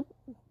have to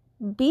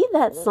be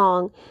that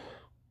song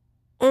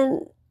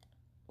and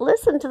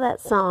listen to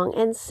that song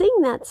and sing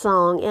that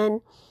song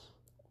and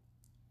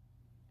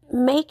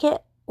make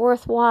it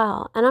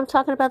worthwhile. And I'm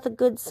talking about the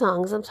good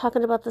songs. I'm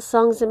talking about the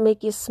songs that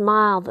make you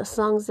smile, the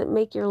songs that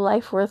make your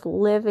life worth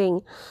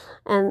living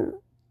and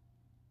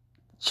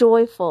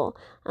joyful.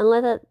 And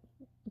let that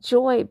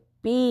joy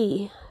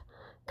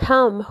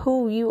become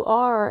who you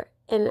are,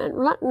 and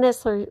not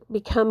necessarily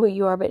become who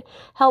you are, but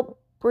help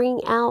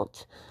bring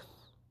out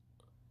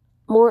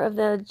more of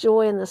the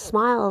joy and the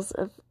smiles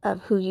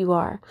of who you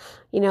are.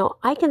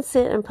 I can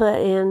sit and put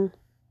in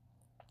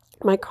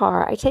my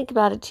car. I take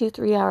about a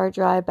 2-3 hour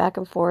drive back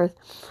and forth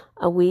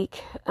a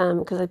week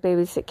because I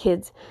babysit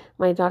kids,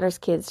 my daughter's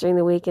kids during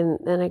the week, and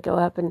then I go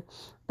up and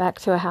back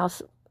to my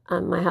house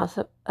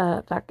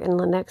back in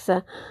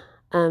Lenexa,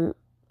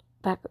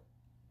 back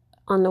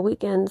on the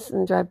weekends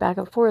and drive back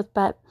and forth.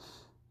 But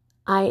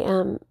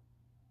I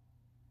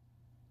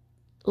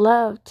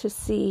love to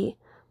see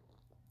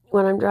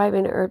when I'm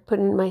driving or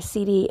putting in my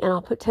CD, and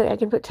I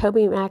can put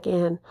Toby Mac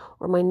in,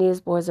 or my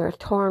Newsboys, or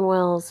Torrin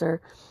Wells,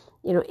 or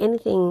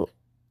anything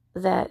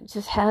that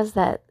just has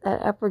that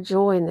upper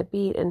joy in the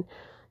beat, and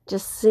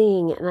just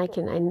sing. And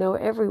I know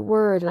every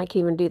word, and I can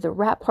even do the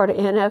rap part of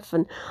NF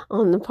and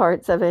on the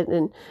parts of it,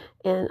 and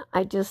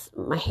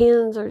my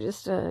hands are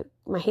just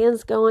my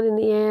hands going in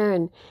the air,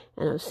 and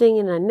I'm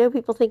singing. And I know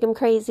people think I'm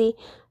crazy,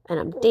 and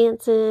I'm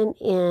dancing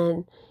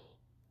and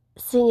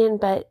singing,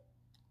 but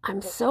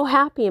I'm so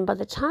happy. And by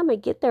the time I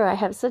get there, I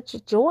have such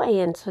a joy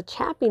and such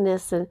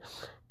happiness, and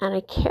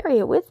I carry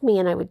it with me.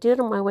 And I would do it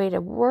on my way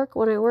to work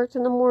when I worked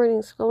in the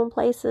mornings, going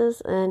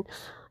places. And,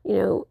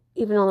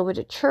 even on the way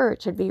to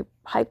church, I'd be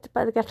hyped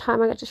by the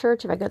time I got to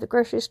church. If I go to the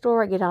grocery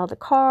store, I get out of the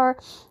car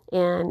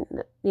and,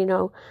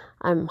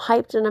 I'm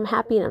hyped and I'm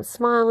happy and I'm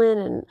smiling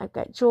and I've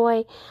got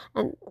joy.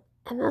 And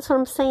that's what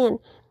I'm saying.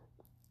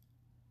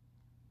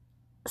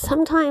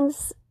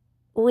 Sometimes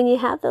when you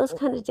have those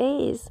kind of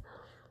days,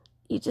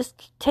 you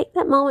just take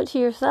that moment to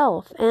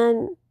yourself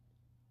and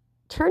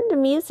turn to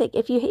music.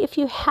 If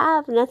you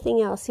have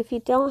nothing else, if you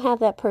don't have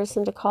that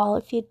person to call,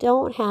 if you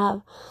don't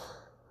have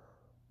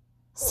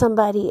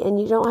somebody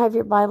and you don't have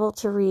your Bible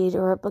to read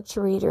or a book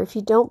to read, or if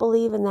you don't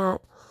believe in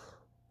that,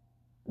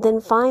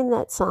 then find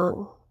that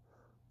song.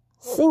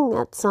 Sing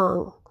that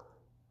song.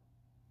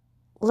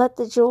 Let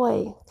the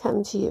joy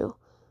come to you.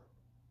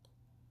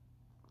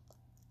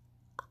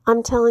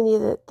 I'm telling you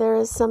that there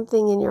is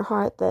something in your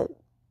heart that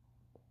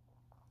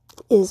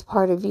is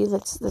part of you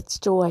that's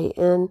joy.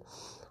 And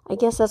I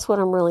guess that's what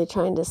I'm really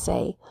trying to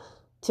say.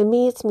 To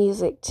me, it's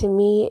music. To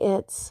me,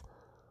 it's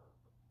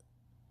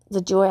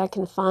the joy I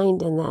can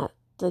find in that.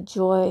 The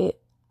joy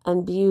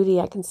and beauty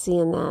I can see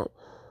in that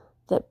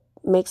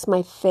makes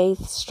my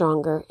faith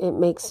stronger. It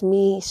makes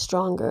me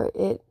stronger.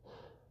 It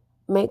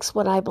makes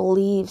what I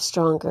believe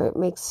stronger. It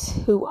makes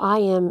who I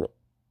am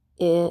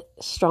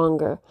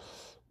stronger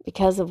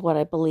because of what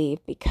I believe,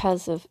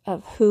 because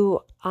of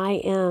who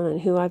I am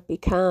and who I've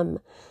become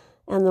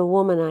and the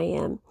woman I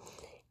am.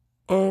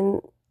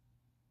 And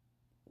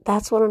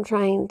that's what I'm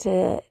trying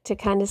to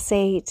kind of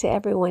say to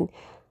everyone.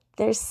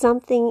 There's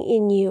something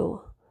in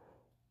you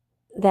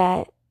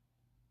that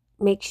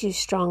makes you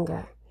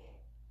stronger.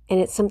 And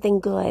it's something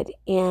good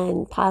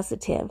and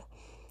positive.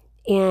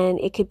 And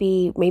it could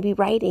be maybe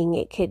writing.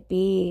 It could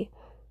be,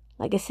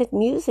 like I said,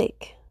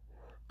 music.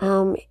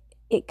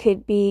 It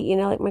could be,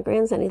 like my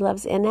grandson, he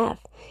loves NF.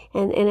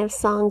 And NF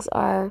songs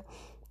are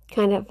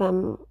kind of,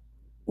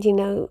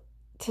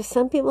 to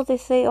some people they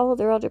say, oh,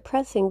 they're all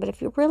depressing. But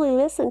if you really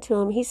listen to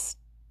him, he's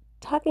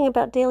talking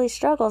about daily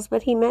struggles.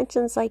 But he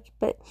mentions,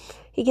 but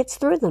he gets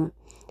through them.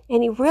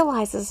 And he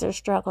realizes their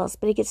struggles,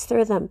 but he gets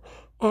through them.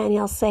 And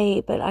he'll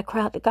say, but I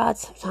cry out to God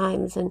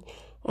sometimes,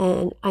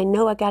 and I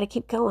know I got to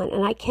keep going,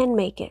 and I can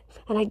make it,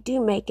 and I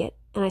do make it,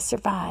 and I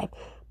survive.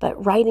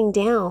 But writing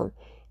down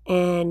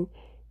and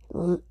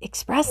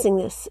expressing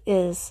this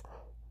is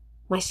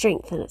my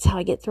strength, and it's how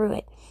I get through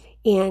it.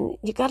 And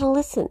you got to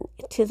listen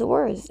to the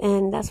words,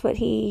 and that's what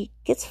he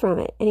gets from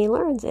it, and he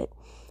learns it.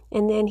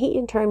 And then he,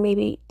 in turn,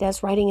 maybe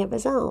does writing of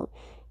his own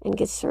and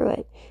gets through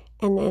it.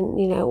 And then,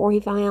 or he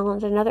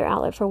found another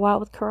outlet for a while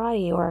with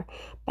karate or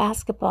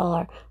basketball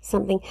or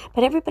something.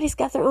 But everybody's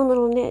got their own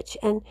little niche.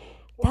 And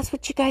that's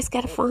what you guys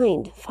got to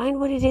find. Find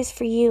what it is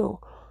for you.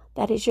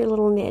 That is your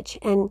little niche.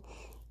 And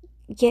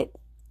get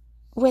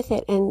with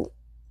it and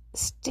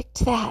stick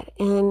to that.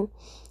 And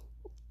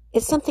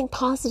it's something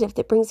positive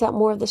that brings out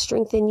more of the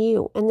strength in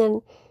you. And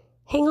then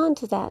hang on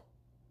to that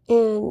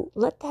and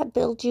let that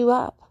build you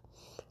up.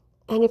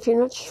 And if you're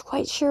not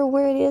quite sure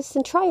where it is,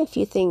 then try a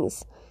few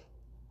things.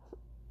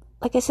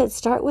 Like I said,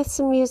 start with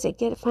some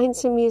music. Find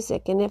some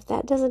music. And if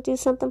that doesn't do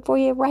something for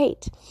you,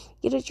 write.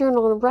 Get a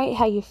journal and write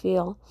how you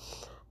feel.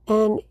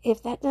 And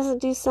if that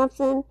doesn't do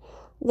something,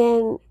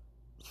 then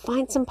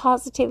find some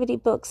positivity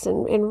books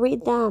and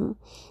read them.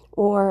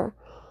 Or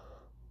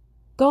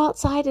go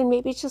outside and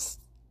maybe just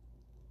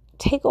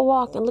take a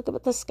walk and look up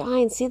at the sky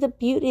and see the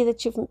beauty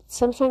that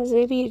sometimes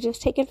maybe you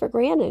just take it for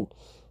granted.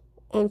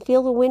 And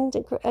feel the wind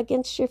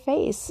against your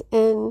face.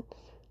 And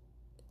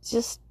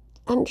just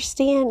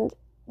understand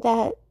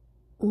that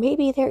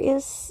maybe there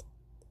is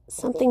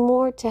something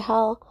more to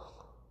how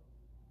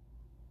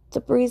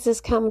the breezes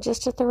come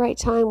just at the right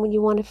time when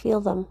you want to feel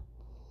them.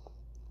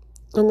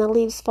 And the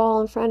leaves fall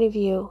in front of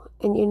you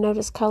and you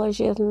notice colors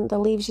in the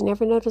leaves you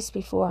never noticed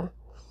before.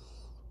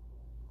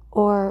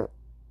 Or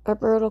a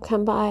bird will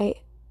come by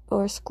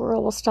or a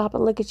squirrel will stop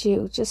and look at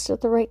you just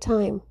at the right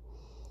time.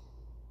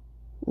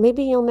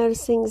 Maybe you'll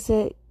notice things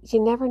that you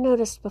never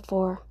noticed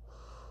before.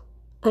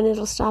 And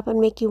it'll stop and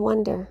make you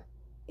wonder,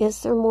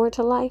 is there more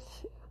to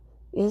life?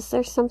 Is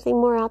there something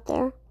more out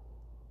there?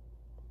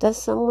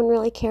 Does someone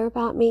really care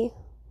about me?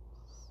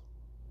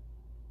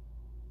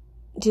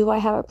 Do I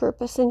have a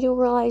purpose? And you'll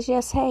realize,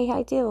 yes, hey,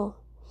 I do.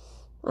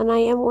 And I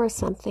am worth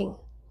something.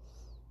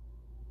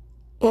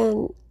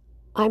 And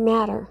I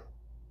matter.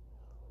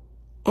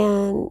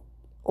 And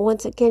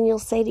once again, you'll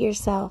say to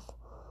yourself,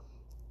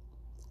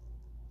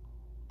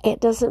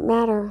 it doesn't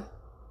matter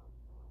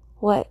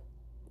what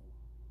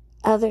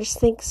others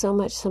think so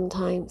much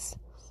sometimes.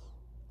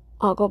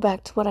 I'll go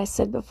back to what I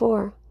said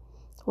before,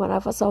 what I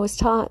was always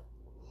taught.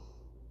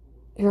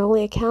 You're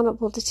only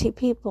accountable to two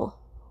people.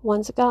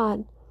 One's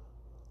God.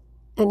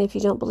 And if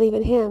you don't believe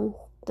in Him,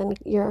 then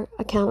you're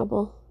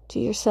accountable to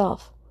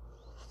yourself.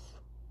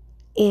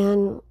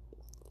 And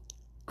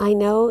I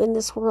know in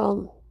this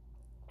world,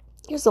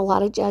 there's a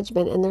lot of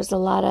judgment and there's a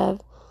lot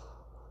of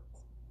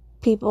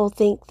people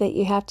think that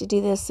you have to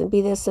do this and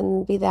be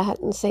that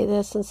and say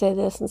this and say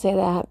this and say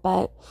that.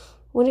 But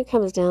when it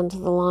comes down to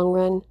the long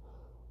run,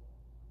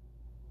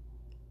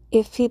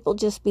 if people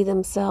just be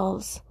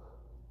themselves,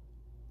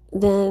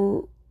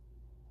 then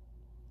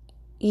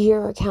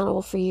you're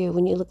accountable for you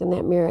when you look in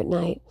that mirror at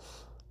night.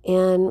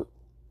 And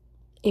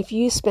if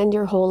you spend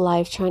your whole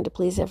life trying to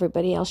please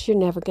everybody else, you're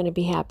never going to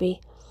be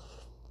happy.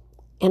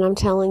 And I'm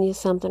telling you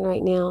something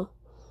right now.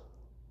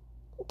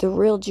 The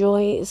real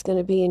joy is going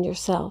to be in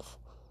yourself.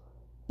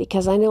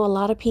 Because I know a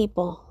lot of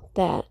people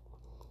that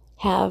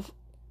have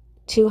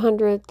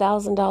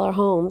 $200,000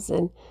 homes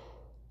and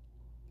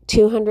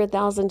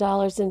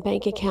 $200,000 in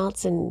bank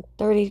accounts and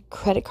 30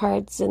 credit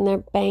cards in their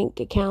bank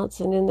accounts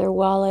and in their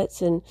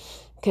wallets, and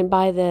can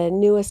buy the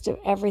newest of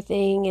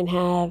everything and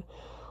have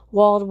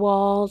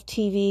wall-to-wall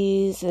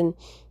TVs and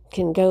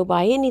can go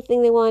buy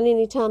anything they want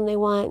anytime they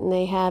want, and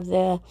they have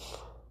the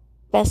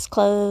best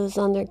clothes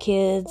on their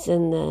kids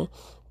and the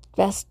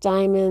best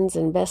diamonds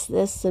and best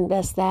this and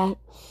best that.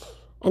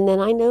 And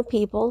then I know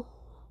people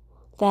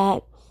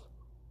that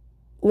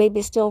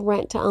maybe still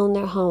rent to own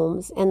their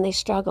homes, and they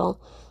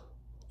struggle,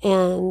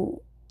 and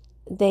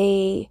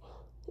they,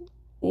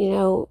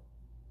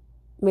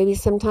 maybe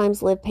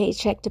sometimes live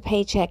paycheck to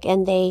paycheck,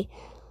 and they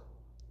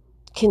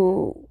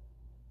can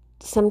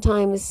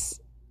sometimes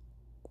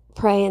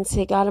pray and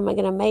say, God, am I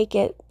going to make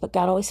it? But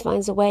God always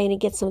finds a way, and he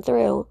gets them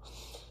through.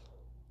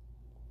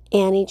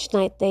 And each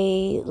night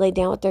they lay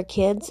down with their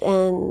kids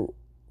and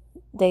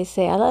they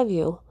say, I love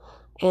you.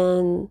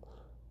 And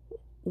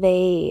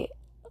they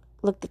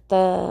look at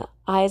the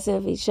eyes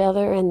of each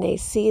other and they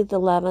see the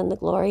love and the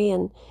glory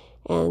and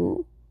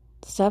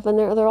stuff. And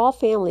they're all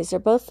families. They're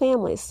both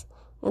families.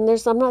 And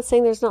I'm not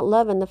saying there's not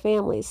love in the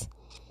families,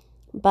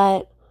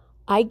 but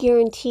I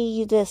guarantee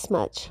you this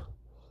much.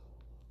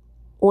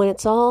 When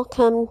it's all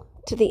come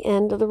to the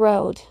end of the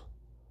road,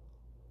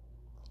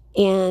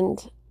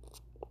 and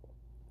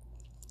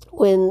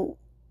when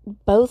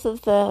both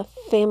of the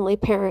family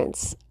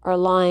parents are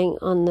lying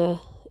on the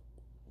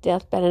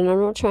deathbed, and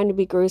I'm not trying to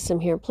be gruesome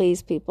here,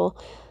 please, people,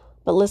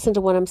 but listen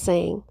to what I'm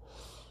saying.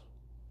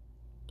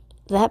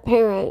 That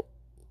parent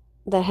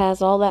that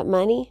has all that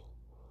money,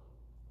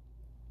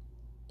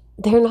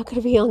 they're not going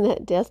to be on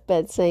that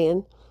deathbed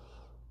saying,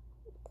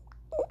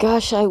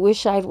 gosh, I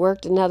wish I'd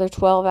worked another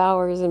 12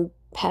 hours and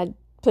had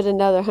put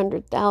another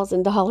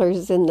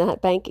 $100,000 in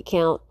that bank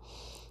account.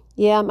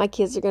 Yeah, my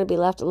kids are going to be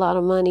left a lot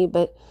of money,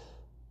 but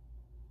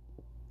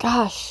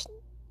gosh,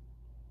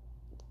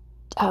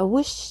 I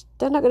wish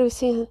they're not going to be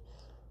saying,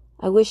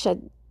 I wish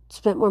I'd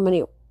spent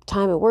more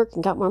time at work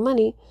and got more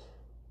money.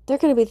 They're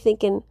going to be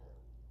thinking,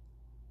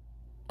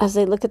 as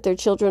they look at their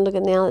children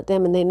looking down at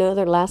them and they know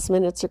their last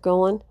minutes are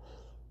going,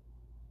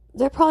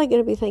 they're probably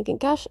going to be thinking,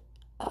 gosh,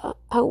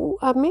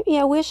 maybe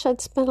I wish I'd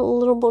spent a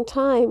little more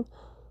time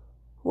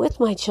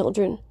with my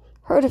children,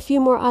 heard a few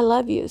more I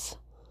love yous,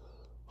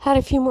 had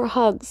a few more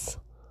hugs,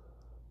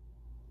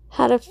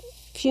 had a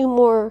few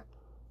more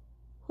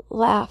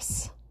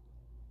laughs,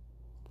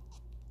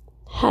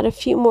 had a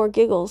few more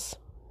giggles,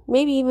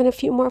 maybe even a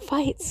few more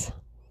fights.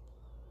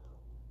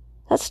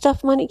 That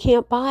stuff money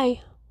can't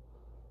buy.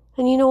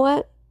 And you know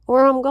what?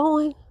 Where I'm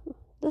going,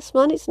 this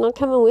money's not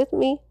coming with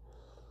me.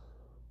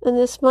 And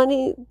this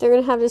money they're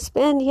going to have to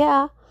spend,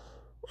 yeah.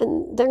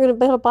 And they're going to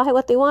be able to buy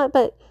what they want,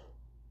 but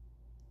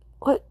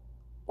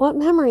what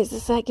memories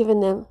is that giving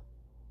them?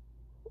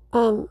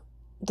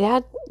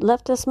 Dad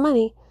left us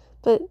money,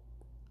 but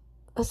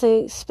I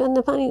say, spend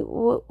the money,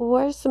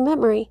 where's the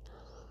memory?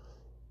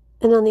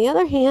 And on the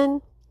other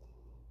hand,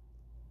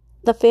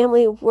 the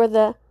family where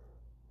the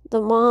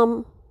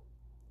mom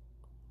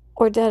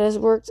or dad has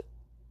worked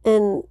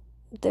and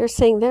they're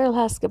saying their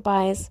last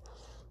goodbyes,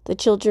 the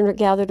children are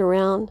gathered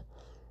around,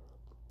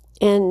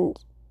 and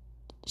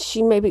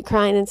she may be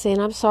crying and saying,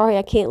 I'm sorry,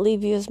 I can't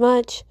leave you as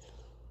much.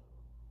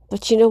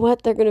 But you know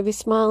what? They're going to be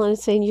smiling and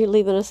saying, you're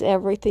leaving us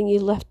everything.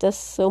 You left us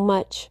so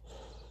much.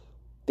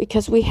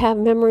 Because we have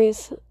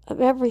memories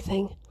of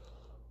everything.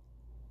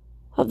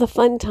 Of the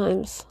fun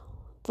times.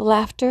 The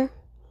laughter.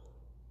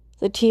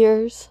 The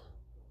tears.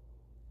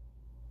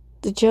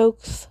 The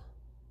jokes.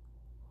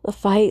 The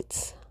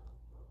fights.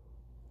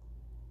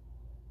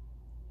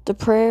 The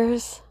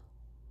prayers.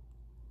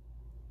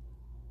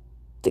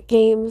 The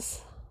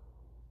games.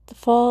 The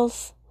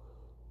falls.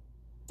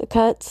 The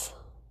cuts.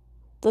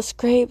 The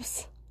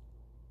scrapes.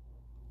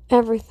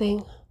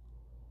 Everything.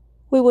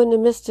 We wouldn't have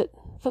missed it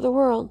for the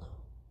world.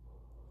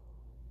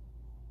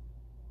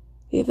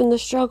 Even the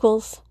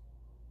struggles.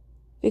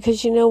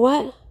 Because you know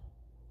what?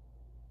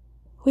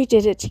 We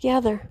did it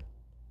together.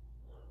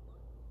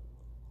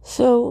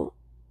 So,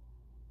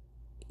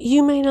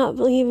 you may not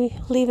be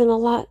leaving a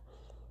lot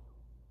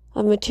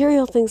of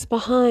material things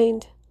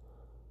behind.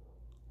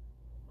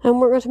 And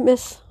we're going to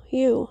miss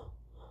you.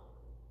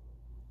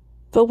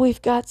 But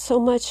we've got so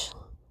much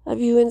of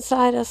you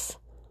inside us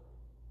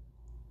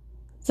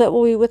that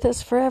will be with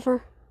us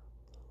forever,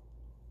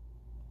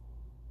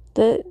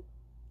 that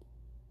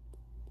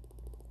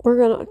we're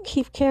going to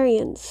keep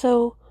carrying.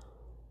 So,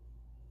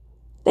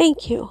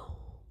 thank you.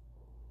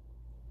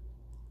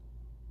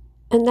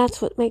 And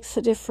that's what makes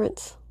the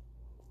difference.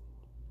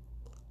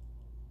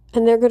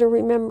 And they're going to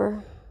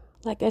remember,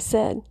 like I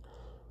said,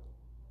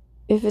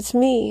 if it's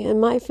me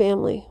and my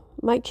family,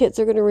 my kids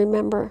are going to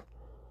remember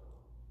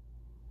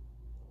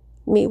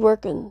me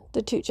working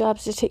the 2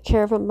 jobs to take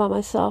care of them by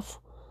myself.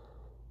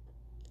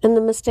 And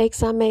the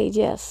mistakes I made,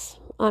 yes,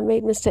 I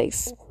made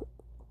mistakes.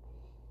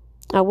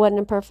 I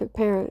wasn't a perfect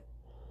parent.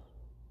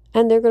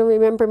 And they're going to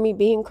remember me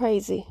being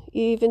crazy,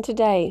 even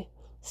today,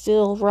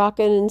 still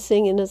rocking and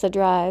singing as I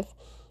drive,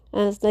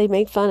 as they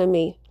make fun of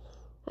me.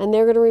 And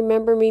they're going to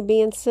remember me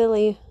being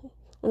silly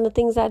and the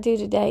things I do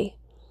today,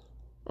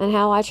 and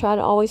how I try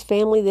to always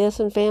family this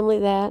and family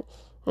that,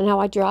 and how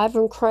I drive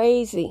them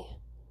crazy,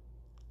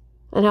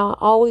 and how I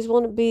always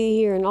want to be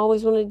here and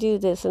always want to do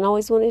this and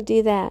always want to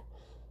do that.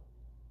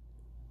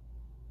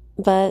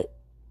 But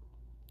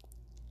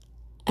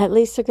at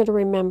least they're going to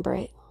remember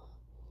it.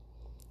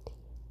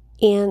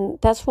 And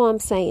that's why I'm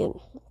saying,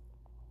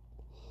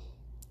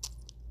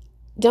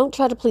 don't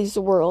try to please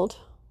the world.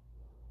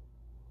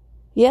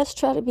 Yes,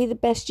 try to be the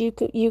best you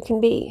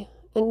can be.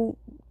 And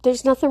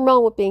there's nothing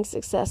wrong with being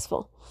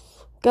successful.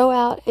 Go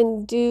out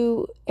and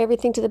do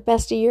everything to the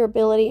best of your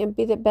ability and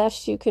be the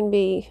best you can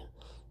be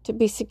to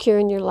be secure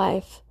in your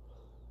life.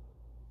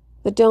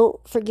 But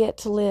don't forget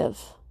to live.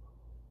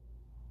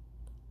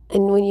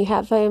 And when you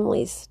have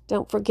families,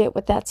 don't forget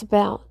what that's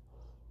about.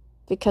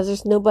 Because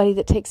there's nobody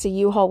that takes a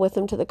U-Haul with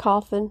them to the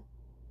coffin.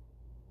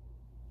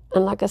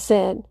 And like I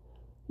said,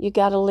 you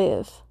got to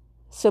live.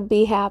 So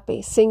be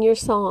happy. Sing your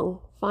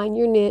song. Find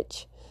your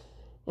niche.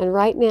 And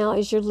right now,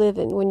 as you're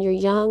living, when you're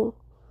young,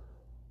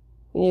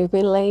 when you're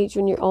middle-aged,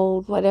 when you're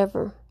old,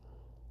 whatever,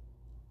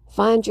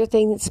 find your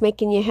thing that's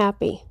making you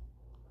happy.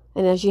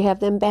 And as you have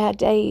them bad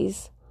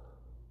days,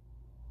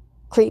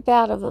 creep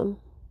out of them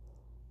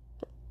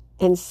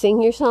and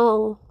sing your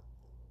song.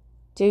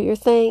 Do your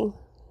thing.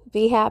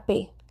 Be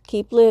happy.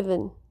 Keep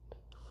living.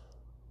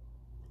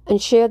 And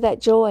share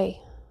that joy.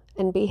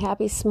 And be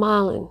happy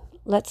smiling.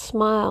 Let's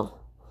smile.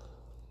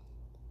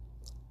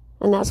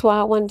 And that's why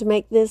I wanted to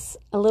make this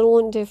a little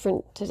one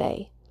different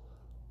today.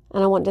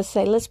 And I wanted to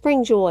say, let's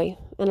bring joy.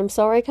 And I'm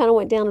sorry I kind of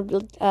went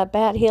down a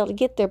bad hill to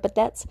get there, but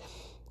that's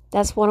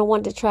what I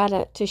wanted to try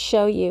to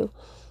show you.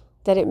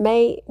 That it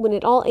may, when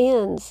it all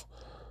ends,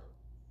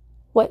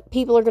 what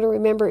people are going to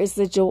remember is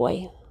the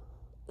joy.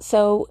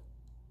 So,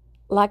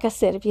 like I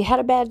said, if you had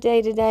a bad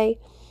day today,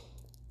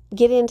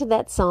 get into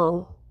that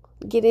song.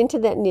 Get into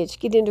that niche.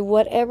 Get into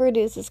whatever it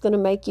is that's going to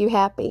make you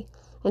happy.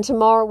 And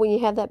tomorrow when you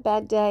have that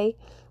bad day,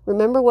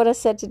 remember what I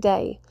said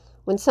today.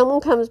 When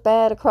someone comes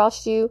bad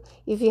across you,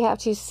 if you have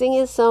to, sing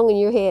a song in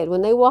your head.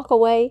 When they walk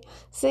away,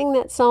 sing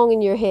that song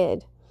in your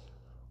head.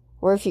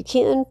 Or if you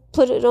can,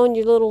 put it on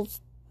your little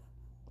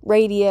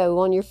radio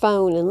on your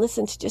phone and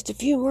listen to just a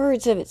few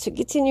words of it so it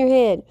gets in your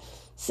head.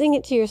 Sing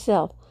it to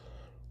yourself.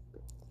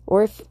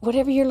 Or if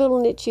whatever your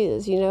little niche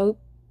is,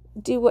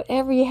 do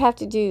whatever you have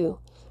to do.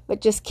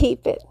 But just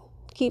keep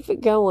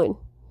it going.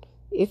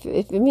 If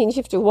it means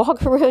you have to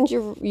walk around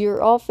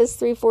your office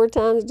 3-4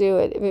 times, do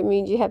it. If it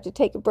means you have to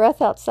take a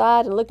breath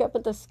outside and look up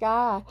at the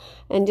sky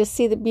and just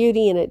see the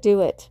beauty in it, do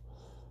it.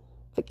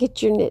 But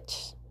get your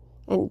niche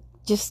and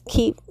just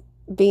keep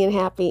being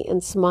happy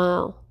and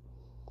smile.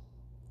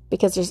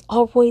 Because there's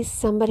always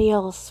somebody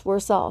else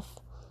worse off.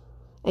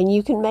 And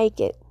you can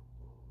make it.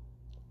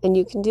 And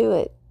you can do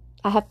it.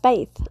 I have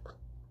faith.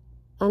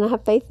 And I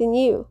have faith in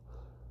you.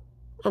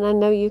 And I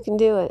know you can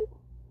do it.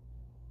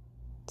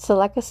 So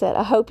like I said,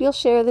 I hope you'll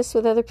share this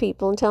with other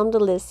people and tell them to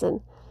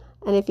listen.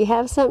 And if you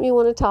have something you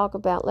want to talk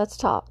about, let's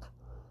talk.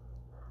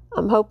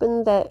 I'm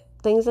hoping that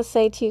things I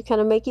say to you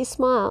kind of make you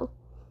smile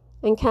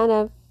and kind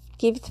of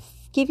give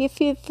you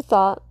food for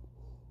thought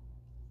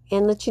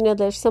and let you know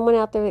there's someone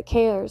out there that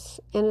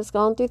cares and has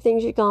gone through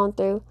things you've gone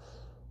through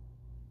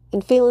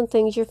and feeling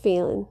things you're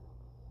feeling.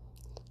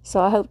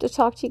 So I hope to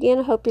talk to you again.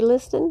 I hope you're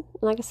listening.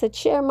 And like I said,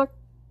 share my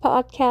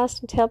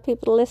podcast and tell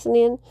people to listen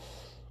in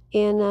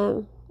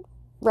and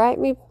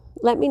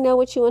let me know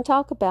what you want to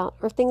talk about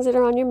or things that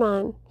are on your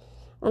mind,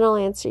 and I'll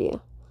answer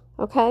you.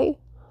 Okay?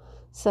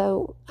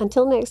 So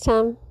until next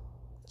time,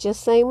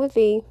 just Sayin with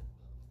V.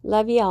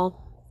 Love y'all.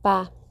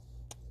 Bye.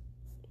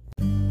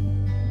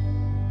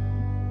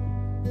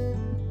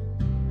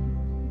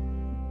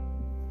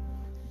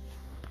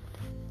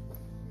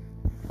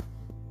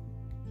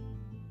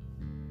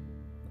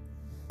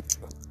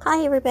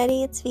 Hi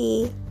everybody, it's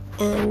V,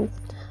 and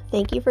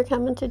thank you for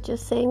coming to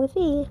Just Sayin with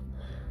V.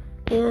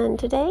 And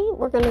today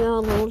we're going to go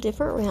a little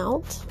different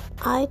route.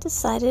 I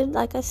decided,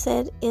 like I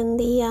said in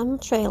the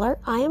trailer,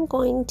 I am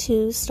going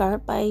to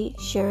start by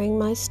sharing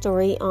my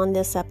story on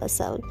this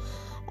episode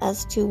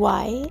as to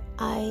why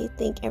I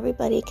think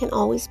everybody can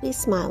always be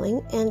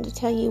smiling, and to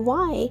tell you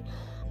why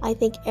I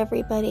think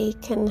everybody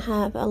can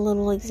have a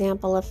little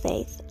example of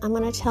faith. I'm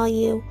going to tell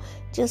you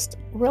just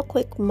real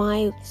quick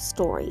my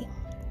story.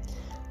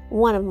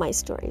 One of my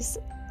stories.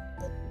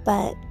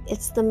 But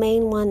it's the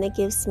main one that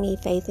gives me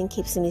faith and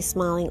keeps me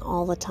smiling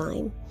all the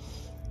time.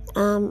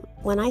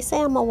 When I say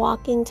I'm a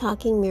walking,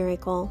 talking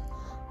miracle,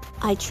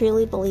 I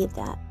truly believe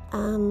that.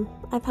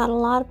 I've had a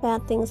lot of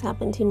bad things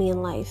happen to me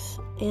in life,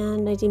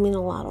 and I do mean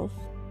a lot of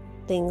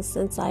things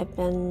since I've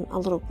been a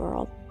little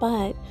girl,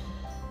 but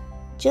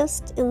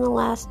just in the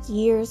last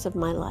years of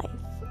my life,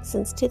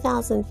 since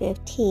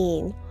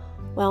 2015,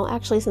 well,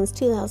 actually since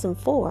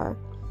 2004,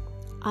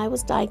 I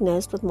was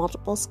diagnosed with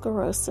multiple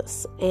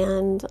sclerosis,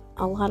 and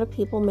a lot of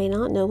people may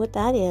not know what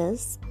that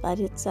is, but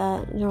it's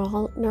a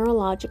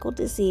neurological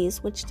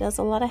disease which does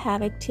a lot of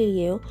havoc to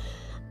you,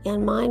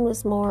 and mine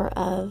was more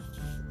of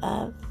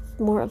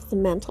the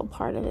mental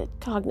part of it,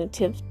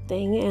 cognitive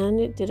thing,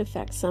 and it did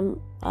affect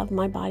some of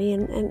my body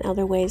in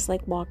other ways,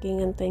 like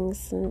walking and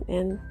things,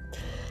 and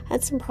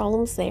had some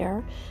problems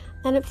there.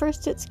 And at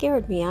first it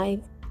scared me. I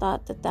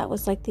thought that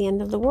was like the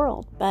end of the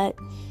world, but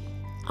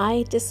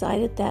I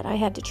decided that I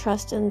had to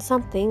trust in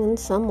something and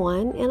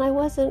someone, and I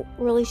wasn't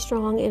really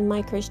strong in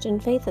my Christian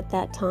faith at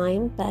that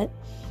time, but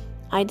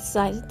I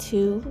decided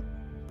to,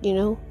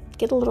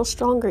 get a little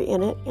stronger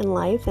in it in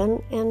life,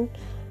 and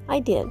I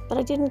did, but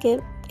I didn't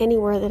get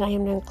anywhere that I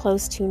am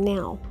close to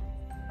now.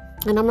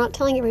 And I'm not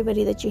telling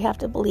everybody that you have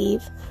to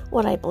believe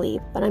what I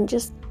believe, but I'm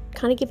just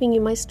kind of giving you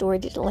my story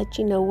to let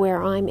you know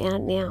where I'm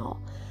at now.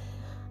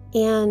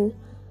 And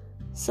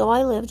so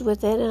I lived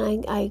with it,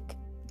 and I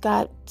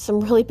got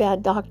some really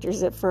bad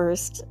doctors at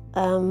first,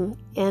 and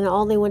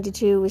all they wanted to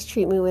do was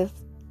treat me with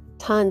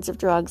tons of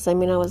drugs. I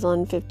mean, I was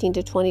on 15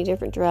 to 20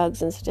 different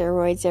drugs and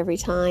steroids every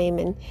time,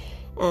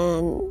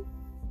 and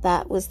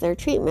that was their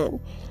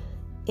treatment.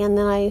 And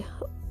then I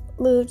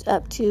moved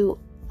up to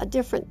a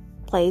different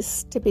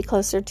place to be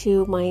closer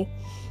to my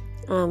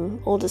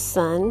oldest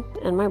son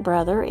and my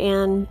brother,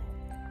 and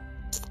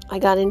I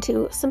got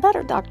into some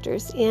better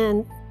doctors,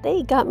 and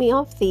they got me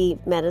off the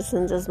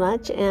medicines as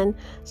much and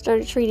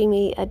started treating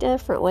me a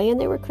different way,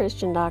 and they were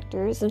Christian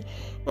doctors, and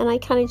I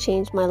kind of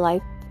changed my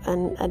life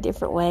in a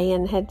different way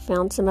and had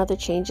found some other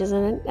changes,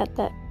 and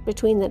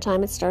between that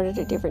time it started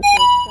a different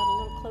church, got a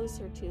little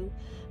closer to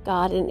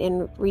God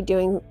and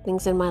redoing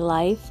things in my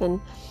life, and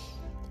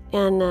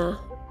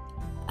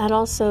I'd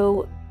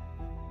also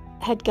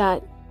had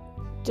got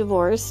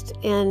divorced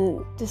and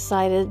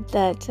decided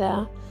that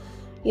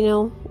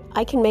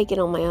I can make it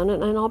on my own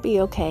and I'll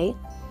be okay.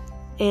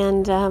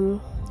 And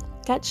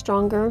got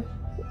stronger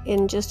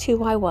in just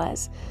who I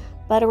was.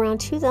 But around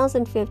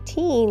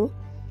 2015,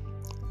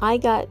 I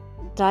got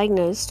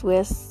diagnosed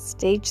with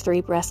stage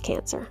 3 breast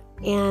cancer.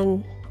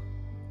 And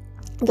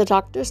the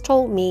doctors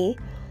told me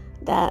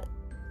that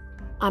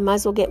I might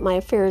as well get my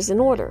affairs in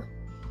order.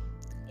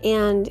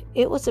 And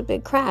it was a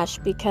big crash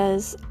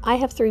because I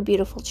have 3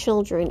 beautiful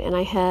children, and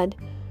I had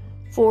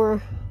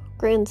 4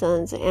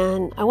 grandsons,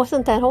 and I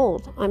wasn't that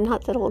old. I'm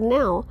not that old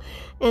now.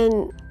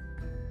 And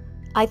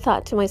I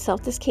thought to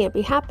myself, this can't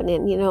be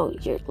happening.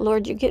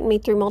 Lord, you're getting me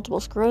through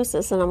multiple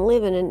sclerosis, and I'm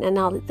living, and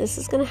now that this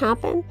is going to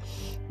happen,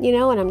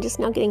 and I'm just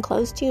now getting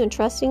close to you and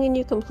trusting in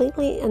you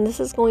completely, and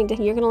you're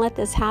going to let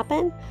this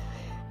happen.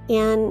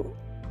 And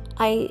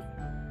I,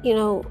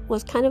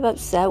 was kind of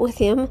upset with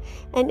him,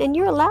 and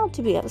you're allowed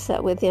to be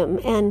upset with him.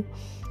 And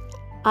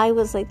I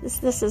was like,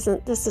 this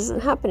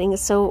isn't happening.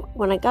 So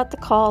when I got the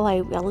call, I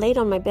laid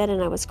on my bed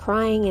and I was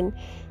crying, and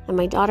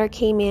my daughter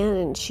came in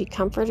and she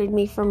comforted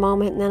me for a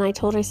moment, and then I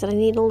told her, I said, I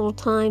need a little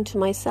time to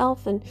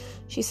myself, and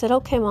she said,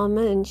 okay,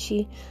 Mama, and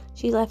she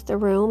left the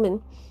room,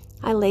 and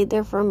I laid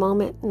there for a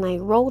moment, and I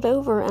rolled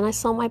over and I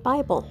saw my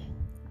Bible,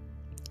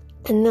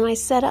 and then I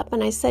sat up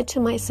and I said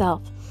to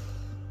myself,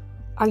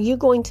 are you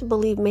going to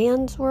believe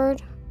man's word,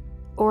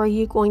 or are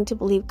you going to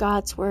believe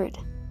God's word?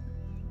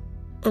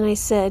 And I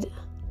said,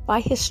 by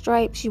his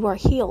stripes you are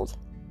healed.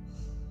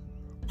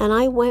 And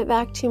I went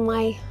back to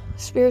my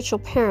spiritual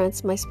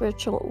parents,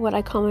 what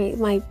I call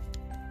my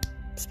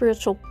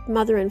spiritual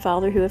mother and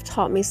father, who have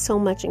taught me so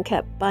much and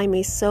kept by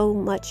me so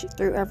much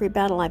through every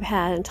battle I've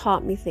had, and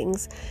taught me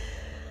things,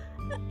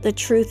 the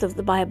truth of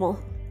the Bible.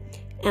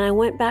 And I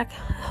went back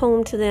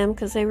home to them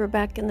because they were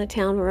back in the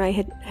town where I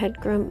had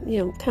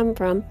grown, come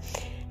from,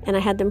 and I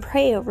had them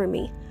pray over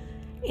me.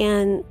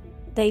 And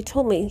they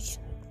told me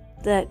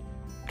that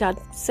God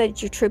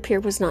said your trip here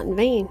was not in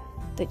vain,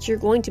 that you're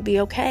going to be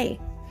okay.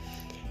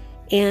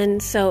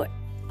 And so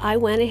I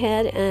went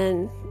ahead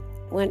and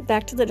went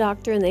back to the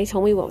doctor, and they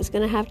told me what was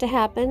going to have to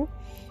happen.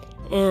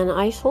 And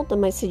I told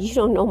them, I said, you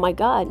don't know my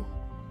God.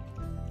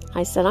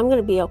 I said, I'm going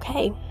to be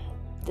okay.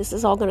 This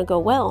is all going to go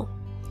well.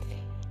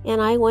 And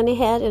I went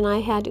ahead and I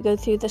had to go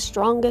through the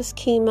strongest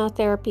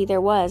chemotherapy there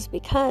was,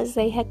 because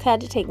they had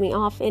to take me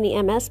off any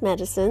MS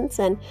medicines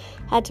and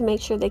had to make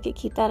sure they could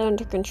keep that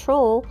under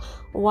control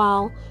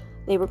while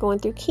they were going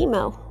through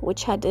chemo,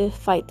 which had to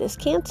fight this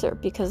cancer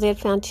because they had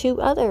found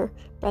 2 other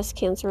breast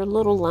cancer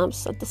little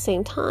lumps at the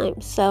same time.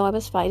 So I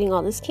was fighting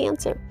all this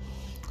cancer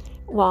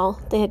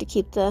while they had to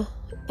keep the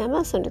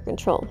MS under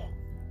control.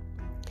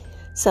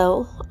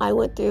 So I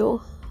went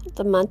through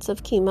the months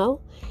of chemo,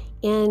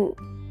 and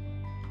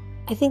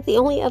I think the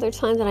only other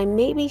time that I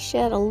maybe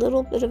shed a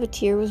little bit of a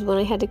tear was when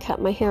I had to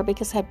cut my hair,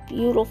 because I had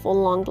beautiful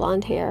long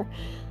blonde hair,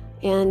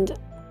 and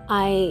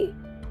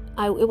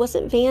it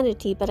wasn't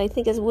vanity, but I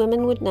think as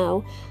women would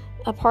know,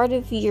 a part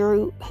of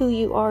who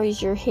you are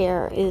is your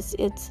hair. It's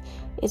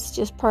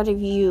just part of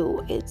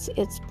you.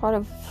 It's part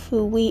of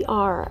who we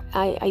are.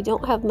 I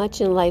don't have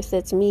much in life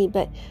that's me,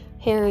 but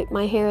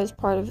my hair is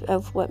part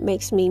of what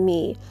makes me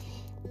me.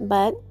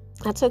 But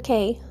that's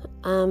okay.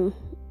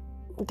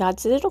 God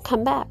said it'll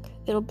come back.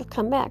 It'll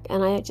come back.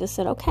 And I just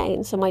said, okay.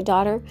 And so my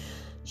daughter,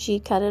 she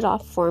cut it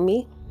off for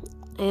me.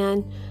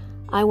 And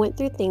I went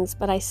through things,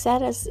 but I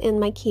sat in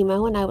my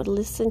chemo and I would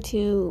listen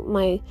to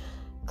my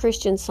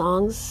Christian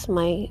songs,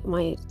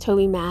 my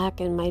Toby Mac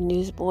and my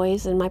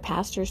Newsboys and my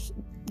pastor's,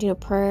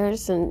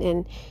 prayers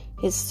and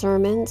his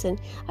sermons. And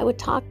I would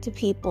talk to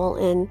people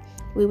and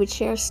we would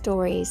share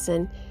stories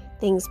and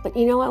things. But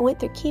I went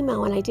through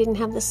chemo and I didn't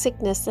have the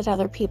sickness that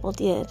other people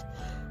did.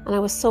 And I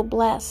was so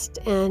blessed.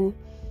 And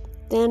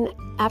then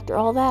after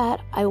all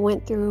that, I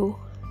went through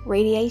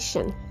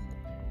radiation.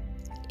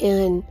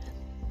 And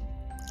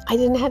I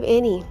didn't have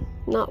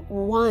not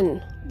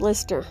one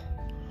blister,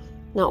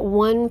 not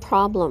one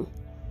problem.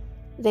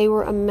 They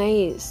were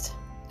amazed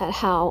at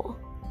how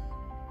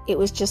it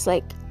was just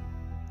like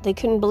they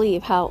couldn't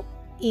believe how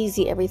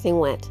easy everything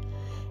went.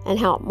 And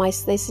how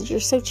they said, you're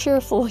so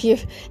cheerful.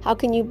 How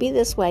can you be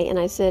this way? And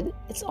I said,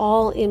 it's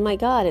all in my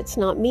God. It's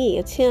not me.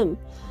 It's Him.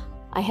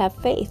 I have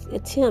faith.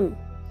 It's Him.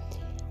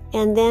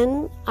 And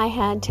then I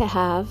had to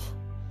have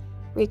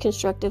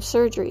reconstructive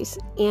surgeries.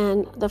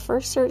 And the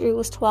first surgery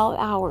was 12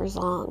 hours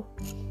long.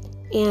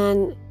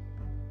 And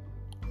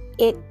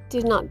it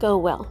did not go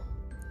well.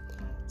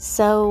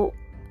 So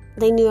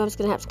they knew I was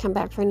going to have to come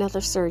back for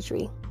another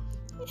surgery.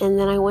 And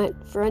then I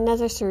went for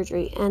another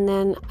surgery. And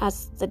then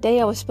as the day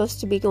I was supposed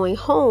to be going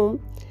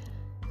home,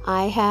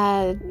 I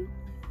had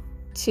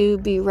to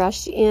be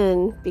rushed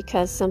in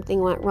because something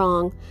went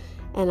wrong.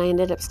 And I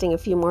ended up staying a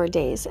few more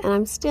days. And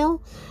I'm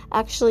still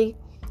actually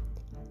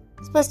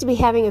supposed to be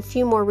having a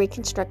few more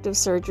reconstructive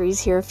surgeries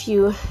here a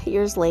few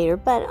years later.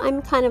 But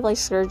I'm kind of like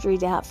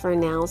surgeryed out for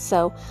now.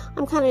 So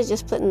I'm kind of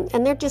just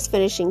and they're just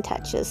finishing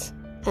touches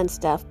and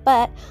stuff.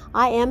 But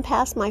I am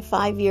past my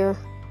 5-year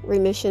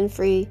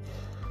remission-free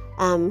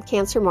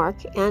cancer mark,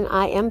 and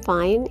I am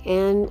fine,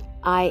 and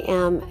I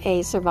am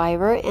a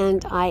survivor,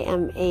 and I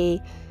am a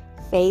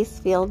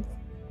faith-filled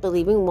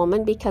believing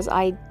woman because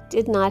I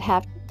did not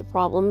have the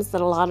problems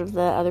that a lot of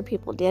the other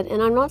people did.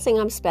 And I'm not saying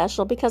I'm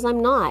special, because I'm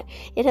not.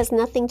 It has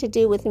nothing to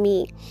do with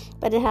me,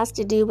 but it has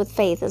to do with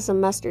faith as a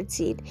mustard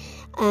seed.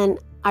 And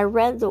I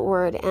read the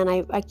word, and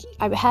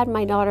I had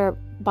my daughter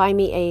buy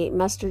me a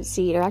mustard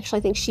seed, or actually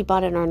I think she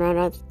bought it on her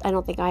own. I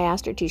don't think I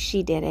asked her to.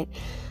 She did it.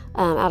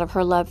 Out of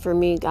her love for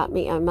me, got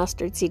me a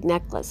mustard seed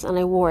necklace, and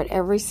I wore it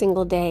every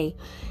single day,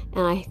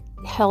 and I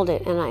held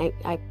it, and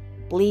I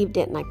believed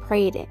it, and I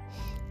prayed it,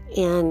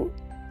 and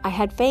I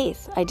had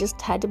faith. I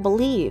just had to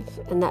believe,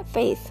 and that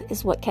faith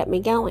is what kept me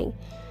going.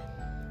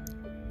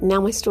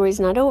 Now my story's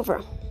not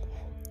over.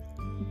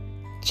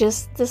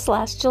 Just this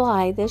last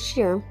July, this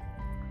year,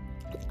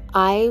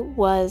 I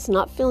was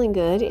not feeling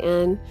good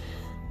and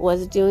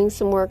was doing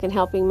some work and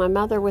helping my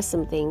mother with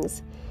some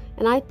things.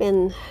 And I'd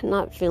been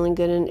not feeling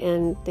good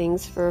and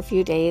things for a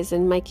few days.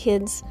 And my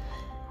kids,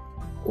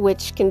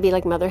 which can be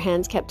like mother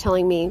hens, kept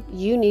telling me,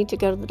 you need to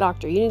go to the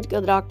doctor. You need to go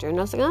to the doctor. And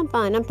I was like, I'm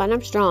fine.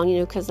 I'm strong,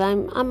 because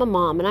I'm a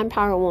mom and I'm a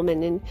power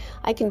woman and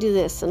I can do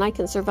this and I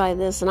can survive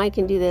this and I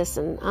can do this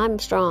and I'm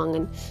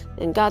strong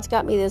and God's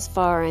got me this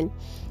far.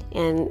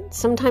 And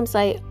sometimes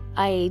I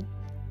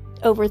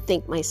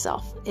overthink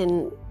myself,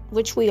 and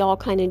which we all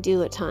kind of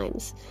do at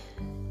times,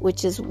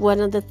 which is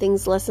one of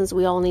the lessons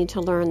we all need to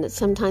learn, that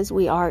sometimes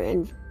we are,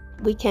 and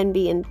we can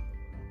be, and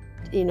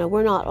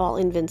we're not all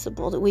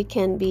invincible, that we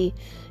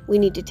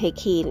need to take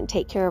heed and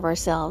take care of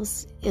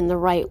ourselves in the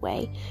right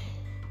way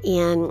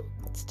and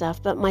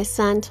stuff. But my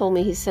son told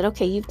me, he said,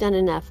 okay, you've done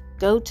enough.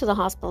 Go to the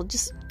hospital.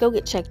 Just go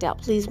get checked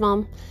out, please,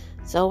 Mom.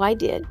 So I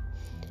did.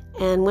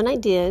 And when I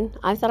did,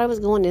 I thought I was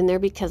going in there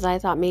because I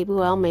thought maybe,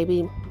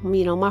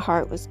 my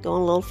heart was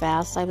going a little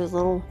fast. I was a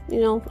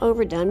little,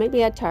 overdone.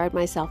 Maybe I'd tired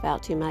myself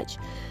out too much.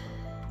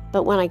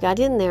 But when I got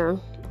in there,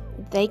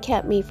 they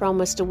kept me for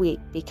almost a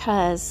week,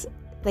 because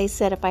they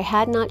said if I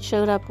had not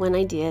showed up when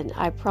I did,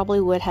 I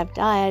probably would have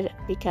died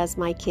because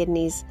my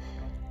kidneys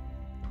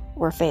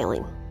were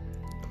failing.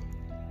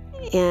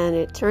 And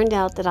it turned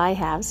out that I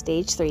have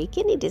stage 3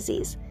 kidney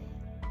disease.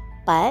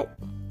 But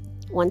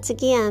once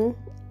again,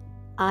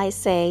 I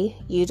say,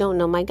 you don't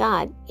know my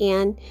God.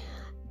 And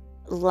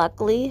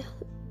luckily,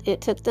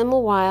 it took them a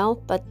while,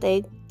 but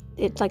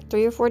it's like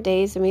 3 or 4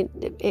 days.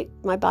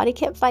 My body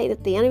kept fighting.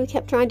 The enemy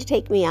kept trying to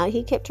take me out.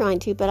 He kept trying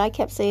to, but I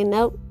kept saying,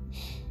 nope,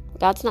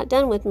 God's not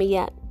done with me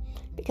yet,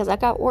 because I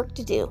got work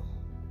to do.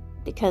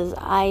 Because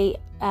I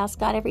ask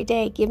God every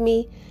day, give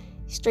me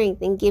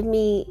strength and give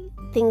me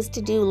things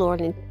to do,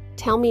 Lord, and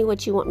tell me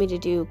what you want me to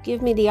do.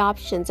 Give me the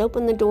options.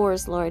 Open the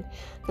doors, Lord,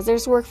 because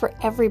there's work for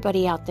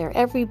everybody out there.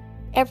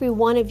 Every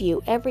one of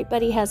you,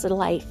 everybody has a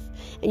life,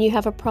 and you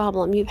have a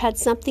problem. You've had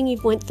something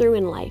you've went through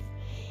in life,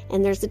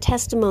 and there's a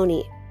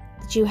testimony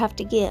that you have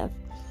to give.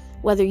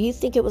 Whether you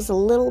think it was a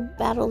little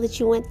battle that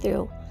you went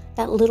through,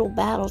 that little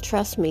battle,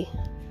 trust me,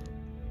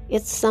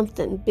 It's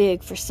something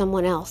big for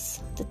someone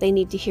else that they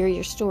need to hear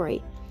your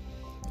story.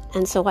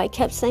 And so I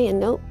kept saying,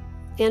 nope,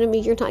 enemy,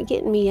 you're not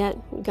getting me yet.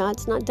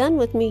 God's not done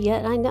with me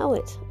yet. I know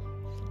it.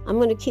 I'm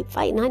going to keep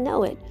fighting. I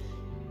know it.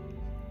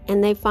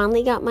 And they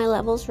finally got my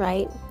levels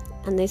right.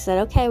 And they said,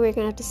 okay, we're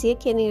going to have to see a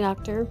kidney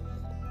doctor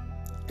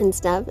and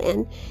stuff.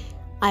 And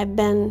I've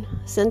been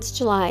since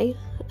July.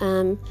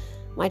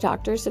 My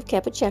doctors have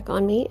kept a check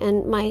on me,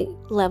 and my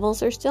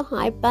levels are still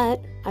high,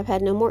 but I've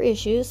had no more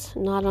issues,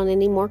 not on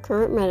any more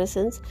current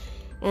medicines,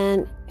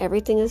 and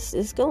everything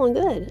is going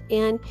good.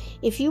 And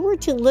if you were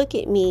to look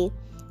at me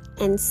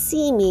and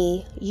see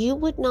me, you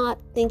would not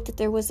think that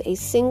there was a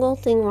single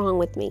thing wrong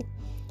with me.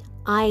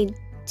 I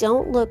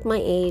don't look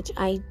my age.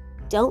 I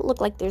don't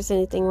look like there's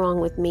anything wrong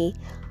with me.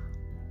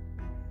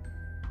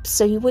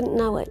 So you wouldn't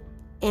know it.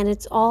 And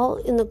it's all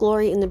in the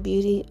glory and the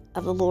beauty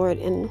of the Lord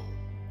and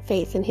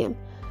faith in Him.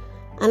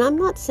 And I'm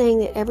not saying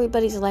that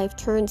everybody's life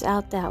turns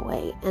out that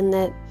way and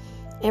that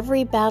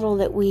every battle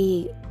that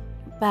we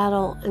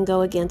battle and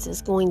go against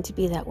is going to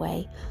be that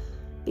way.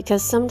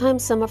 Because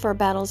sometimes some of our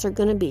battles are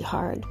going to be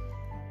hard.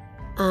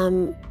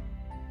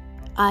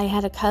 I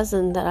had a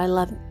cousin that I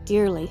loved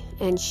dearly,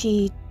 and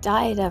she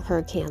died of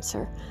her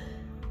cancer.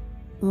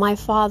 My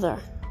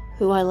father,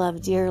 who I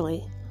love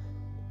dearly,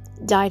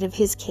 died of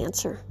his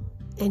cancer.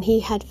 And he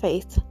had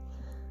faith.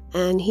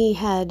 And he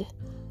had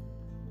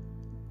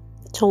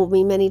told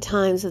me many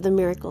times of the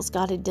miracles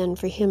God had done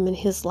for him in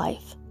his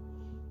life.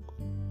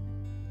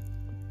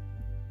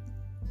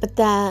 But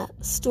the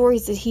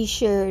stories that he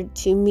shared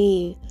to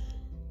me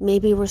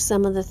maybe were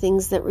some of the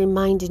things that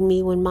reminded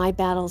me when my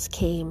battles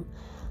came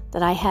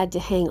that I had to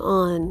hang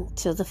on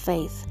to the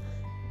faith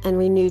and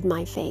renewed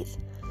my faith.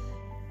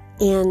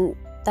 And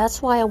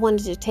that's why I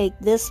wanted to take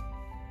this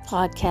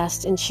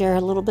podcast and share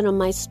a little bit of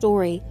my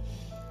story,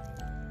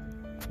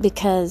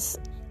 because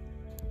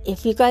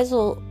if you guys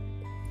will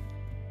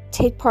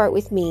take part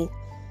with me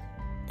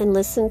and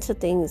listen to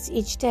things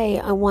each day,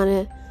 I want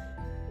to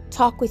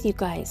talk with you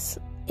guys,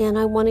 and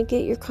I want to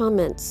get your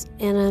comments,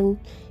 and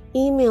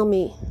email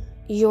me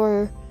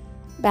your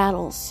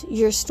battles,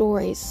 your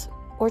stories,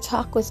 or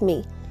talk with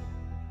me,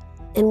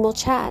 and we'll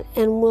chat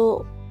and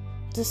we'll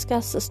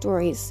discuss the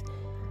stories,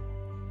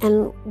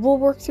 and we'll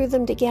work through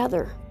them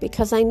together,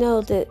 because I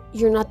know that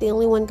you're not the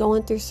only one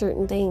going through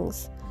certain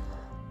things.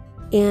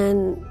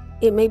 And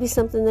it may be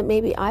something that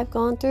maybe I've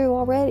gone through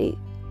already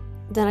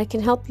that I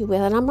can help you with.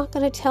 And I'm not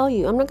going to tell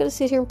you, I'm not going to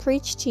sit here and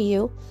preach to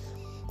you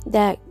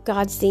that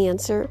God's the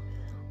answer,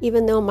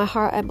 even though in my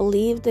heart I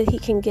believe that He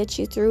can get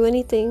you through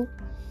anything,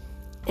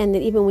 and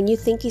that even when you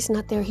think He's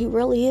not there, He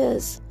really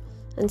is.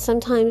 And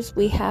sometimes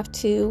we have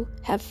to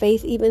have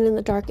faith even in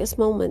the darkest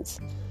moments.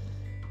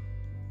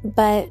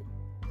 But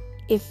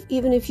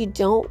even if you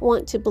don't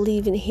want to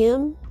believe in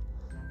Him,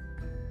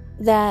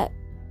 that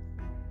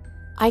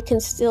I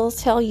can still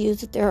tell you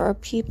that there are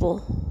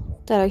people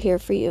that are here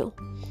for you.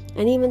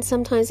 And even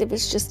sometimes if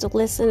it's just to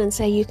listen and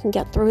say you can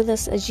get through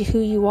this as who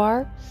you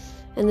are,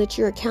 and that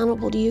you're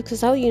accountable to you.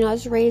 Because, I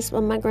was raised by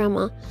my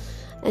grandma,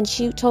 and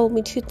she told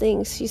me two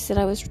things. She said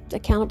I was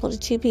accountable to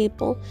two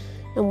people,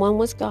 and one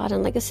was God.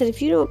 And like I said,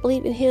 if you don't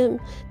believe in Him,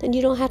 then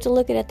you don't have to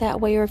look at it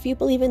that way. Or if you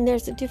believe in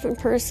there's a different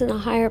person, a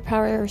higher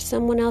power, or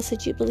someone else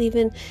that you believe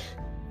in,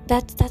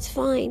 that's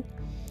fine.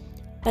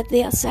 But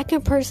the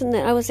second person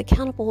that I was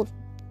accountable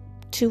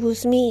to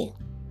was me.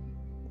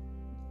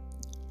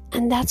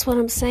 And that's what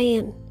I'm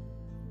saying.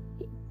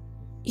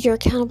 You're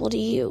accountable to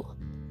you.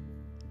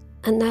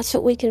 And that's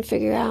what we can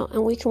figure out,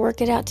 and we can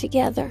work it out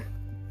together.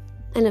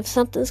 And if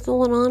something's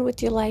going on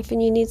with your life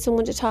and you need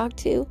someone to talk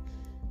to,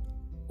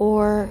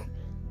 or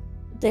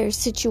there's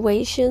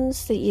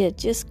situations that you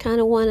just kind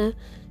of want to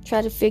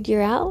try to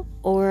figure out,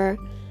 or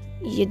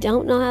you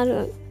don't know how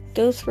to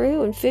go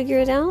through and figure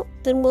it out,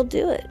 then we'll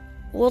do it.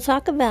 We'll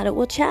talk about it.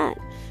 We'll chat.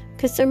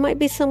 Because there might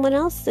be someone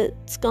else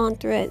that's gone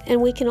through it,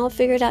 and we can all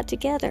figure it out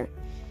together.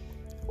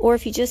 Or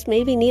if you just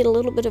maybe need a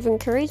little bit of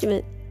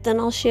encouragement, then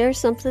I'll share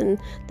something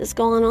that's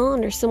going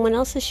on or someone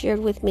else has shared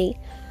with me,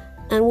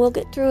 and we'll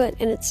get through it.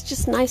 And it's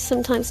just nice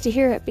sometimes to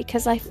hear it,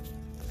 because I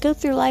go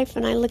through life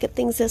and I look at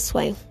things this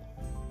way.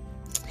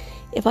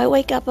 If I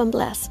wake up, I'm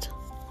blessed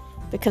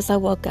because I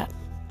woke up.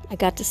 I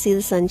got to see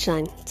the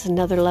sunshine. It's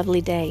another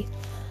lovely day.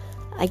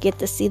 I get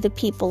to see the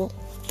people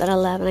that I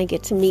love, and I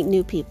get to meet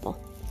new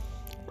people.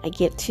 I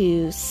get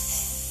to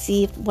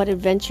see what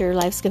adventure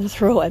life's going to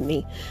throw at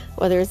me,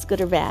 whether it's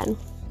good or bad.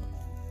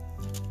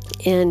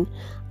 And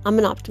I'm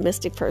an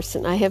optimistic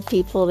person. I have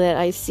people that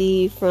I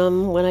see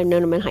from when I've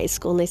known them in high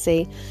school, and they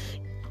say,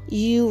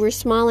 you were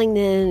smiling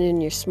then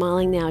and you're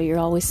smiling now. You're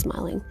always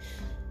smiling.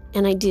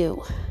 And I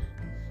do.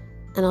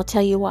 And I'll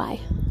tell you why.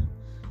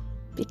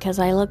 Because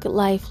I look at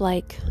life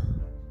like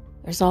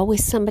there's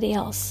always somebody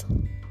else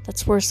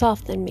that's worse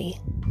off than me.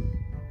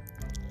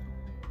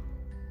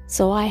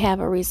 So I have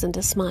a reason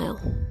to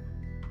smile,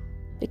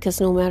 because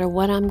no matter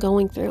what I'm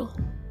going through,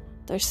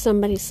 there's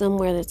somebody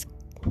somewhere that's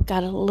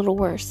got it a little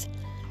worse.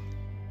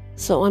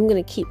 So I'm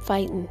going to keep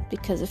fighting,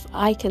 because if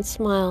I can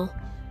smile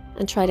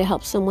and try to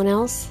help someone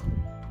else,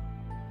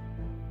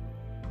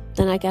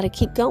 then I got to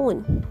keep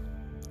going,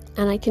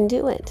 and I can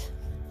do it.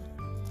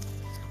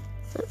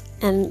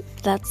 And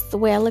that's the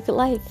way I look at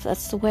life.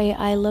 That's the way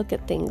I look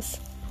at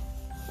things.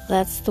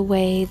 That's the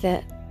way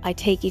that I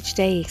take each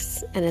day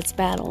and its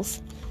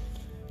battles.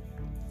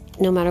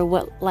 No matter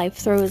what life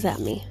throws at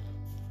me,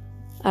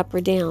 up or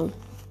down.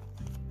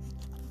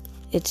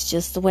 It's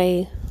just the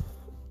way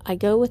I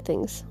go with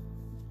things.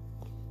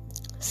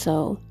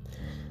 So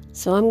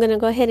I'm going to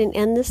go ahead and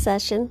end this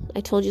session.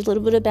 I told you a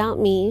little bit about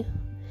me.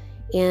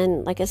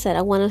 And like I said,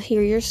 I want to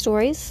hear your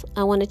stories.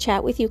 I want to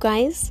chat with you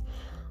guys.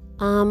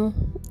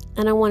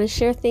 And I want to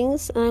share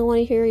things, and I want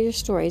to hear your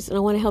stories, and I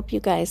want to help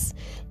you guys,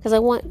 because I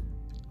want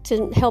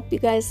to help you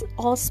guys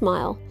all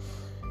smile.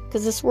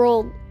 Because this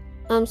world,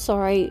 I'm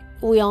sorry,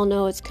 we all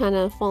know it's kind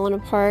of falling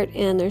apart,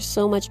 and there's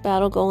so much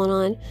battle going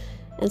on,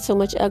 and so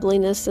much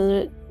ugliness in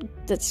it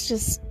that's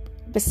just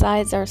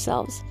besides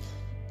ourselves.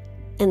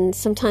 And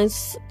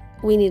sometimes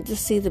we need to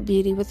see the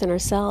beauty within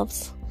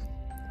ourselves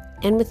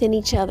and within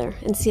each other,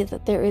 and see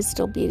that there is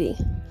still beauty.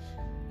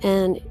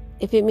 And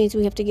if it means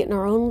we have to get in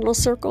our own little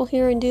circle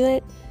here and do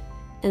it,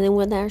 and then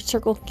when our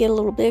circle get a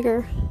little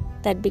bigger,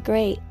 that'd be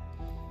great.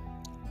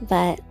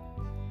 But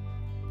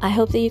I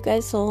hope that you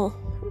guys will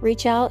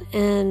reach out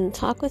and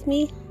talk with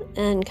me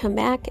and come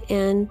back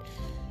and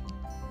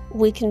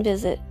we can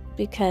visit,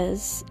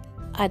 because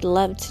I'd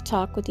love to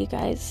talk with you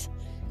guys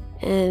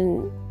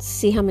and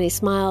see how many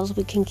smiles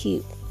we can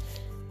keep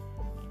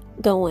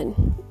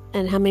going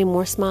and how many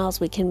more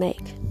smiles we can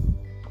make.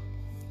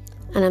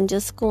 And I'm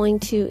just going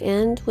to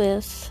end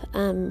with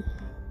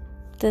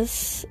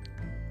this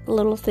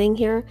little thing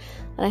here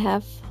that I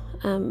have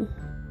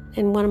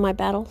in one of my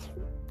battle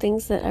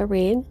things that I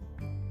read,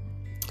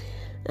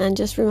 and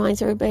just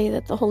reminds everybody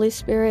that the Holy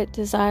Spirit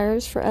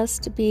desires for us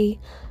to be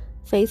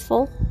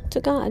faithful to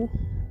God.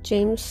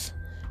 James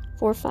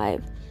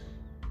 4:5.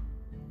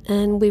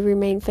 And we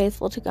remain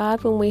faithful to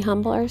God when we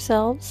humble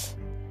ourselves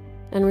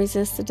and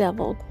resist the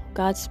devil.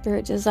 God's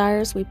Spirit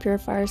desires we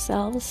purify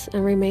ourselves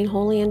and remain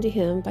holy unto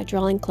Him by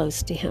drawing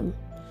close to Him.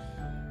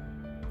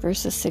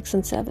 Verses 6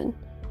 and 7.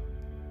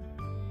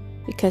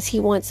 Because He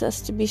wants us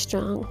to be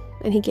strong,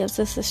 and He gives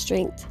us the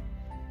strength.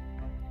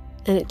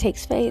 And it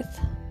takes faith.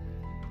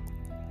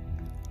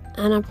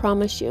 And I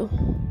promise you,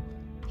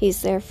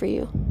 He's there for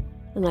you.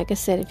 And like I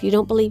said, if you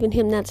don't believe in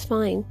Him, that's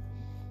fine.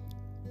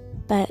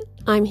 But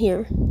I'm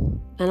here,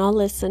 and I'll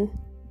listen,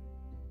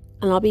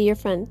 and I'll be your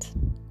friend,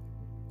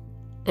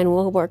 and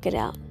we'll work it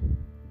out.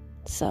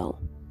 So,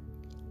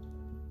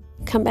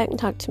 come back and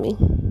talk to me.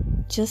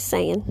 Just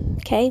saying,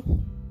 okay?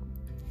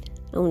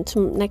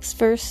 Until next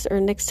verse, or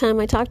next time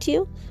I talk to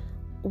you,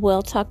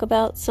 we'll talk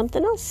about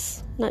something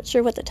else. Not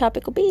sure what the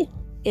topic will be.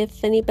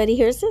 If anybody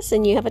hears this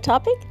and you have a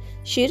topic,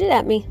 shoot it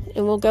at me,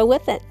 and we'll go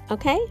with it,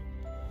 okay?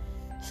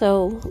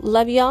 So,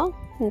 love y'all.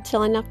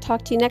 Until I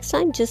talk to you next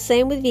time, just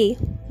saying with V.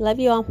 Love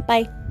you all.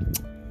 Bye.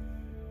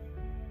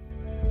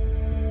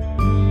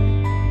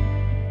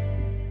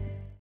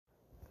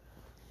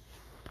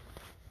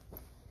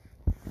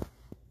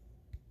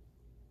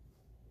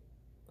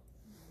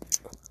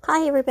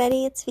 Hi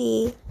everybody, it's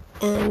V,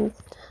 and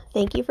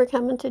thank you for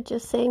coming to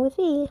Just Saying with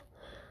V.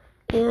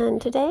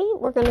 And today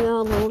we're going to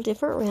go a little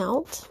different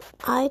route.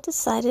 I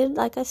decided,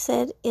 like I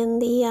said in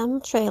the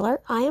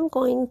trailer, I am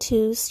going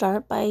to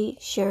start by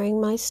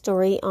sharing my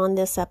story on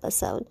this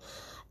episode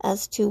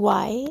as to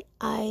why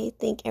I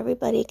think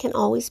everybody can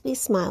always be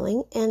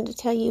smiling, and to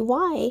tell you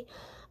why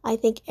I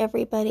think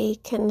everybody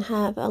can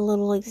have a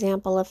little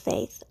example of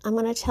faith. I'm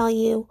going to tell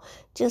you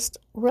just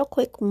real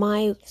quick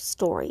my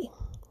story.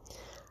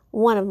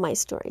 One of my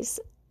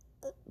stories,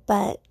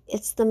 but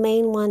it's the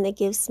main one that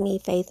gives me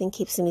faith and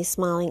keeps me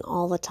smiling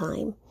all the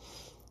time.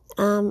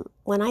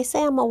 When I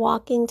say I'm a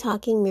walking,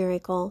 talking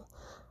miracle,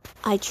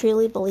 I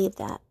truly believe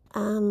that.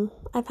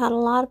 I've had a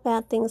lot of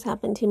bad things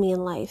happen to me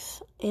in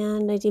life,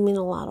 and I do mean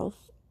a lot of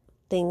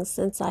things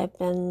since I've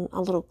been a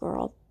little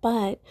girl,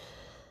 but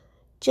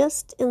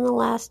just in the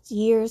last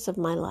years of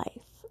my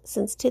life,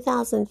 since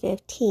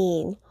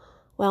 2015,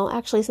 well,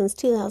 actually since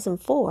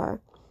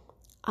 2004,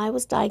 I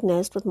was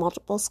diagnosed with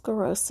multiple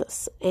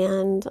sclerosis,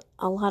 and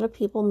a lot of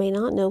people may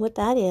not know what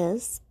that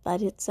is,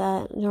 but it's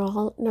a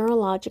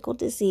neurological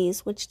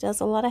disease which does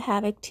a lot of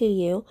havoc to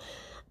you,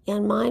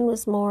 and mine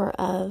was more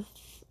of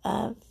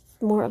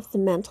the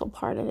mental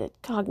part of it,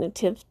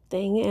 cognitive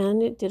thing,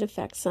 and it did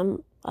affect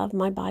some of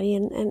my body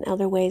in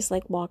other ways,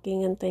 like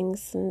walking and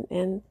things,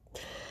 and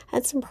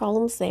had some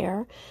problems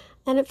there.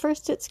 And at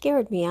first it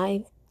scared me.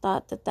 I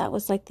thought that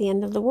was like the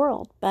end of the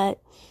world, but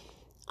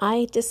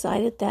I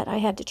decided that I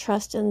had to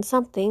trust in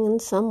something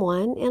and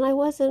someone, and I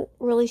wasn't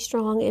really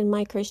strong in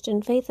my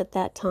Christian faith at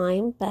that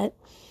time, but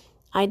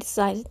I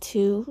decided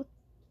to,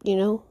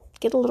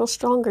 get a little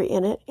stronger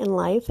in it in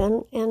life,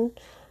 and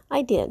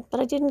I did, but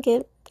I didn't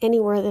get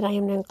anywhere that I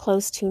am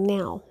close to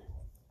now.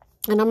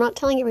 And I'm not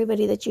telling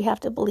everybody that you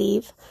have to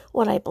believe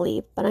what I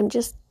believe, but I'm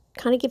just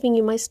kind of giving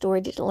you my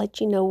story to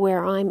let you know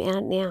where I'm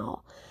at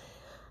now.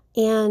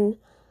 And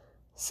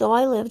so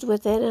I lived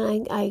with it,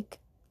 and I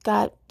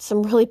got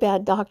some really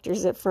bad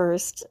doctors at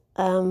first,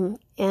 And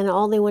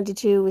all they wanted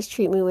to do was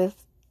treat me with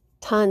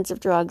tons of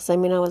drugs. I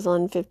mean, I was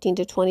on 15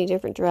 to 20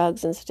 different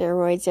drugs and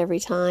steroids every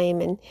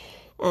time,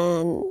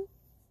 and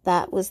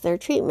that was their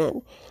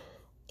treatment.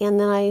 And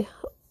then I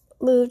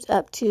moved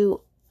up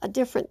to a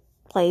different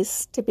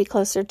place to be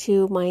closer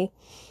to my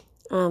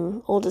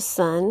oldest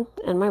son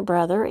and my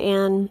brother,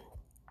 and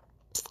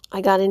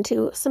I got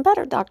into some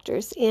better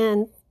doctors,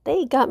 and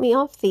they got me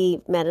off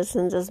the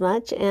medicines as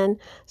much and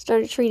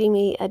started treating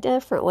me a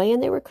different way,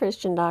 and they were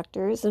Christian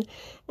doctors, and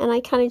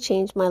I kind of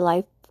changed my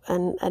life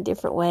in a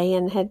different way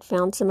and had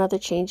found some other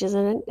changes,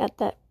 and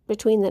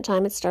between that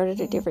time it started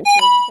a different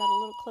church. I got a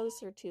little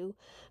closer to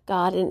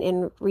God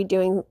and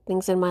redoing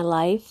things in my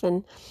life,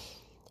 and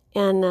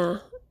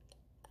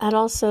I'd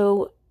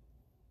also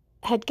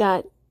had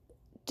got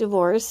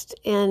divorced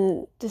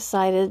and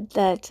decided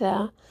that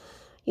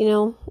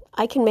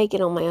I can make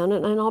it on my own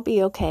and I'll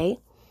be okay,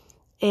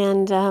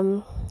 and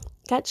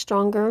got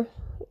stronger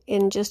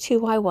in just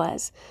who I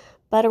was.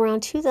 But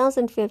around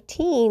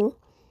 2015,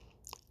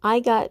 I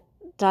got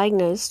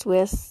diagnosed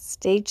with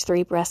stage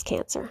 3 breast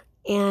cancer,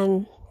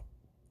 and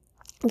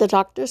the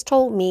doctors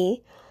told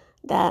me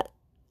that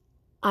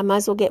I might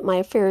as well get my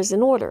affairs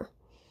in order.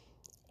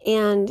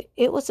 And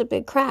it was a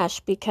big crash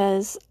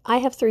because I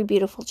have 3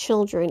 beautiful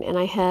children and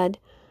I had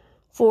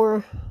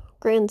 4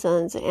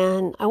 grandsons,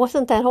 and I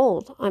wasn't that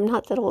old. I'm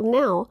not that old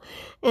now.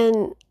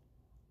 And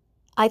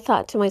I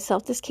thought to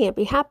myself, this can't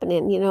be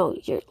happening.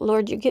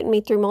 Lord, you're getting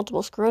me through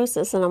multiple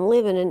sclerosis and I'm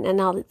living, and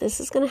now that this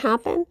is going to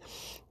happen,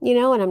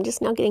 and I'm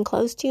just now getting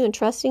close to you and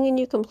trusting in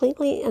you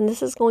completely, and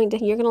you're going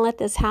to let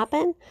this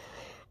happen.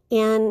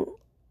 And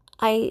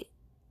I,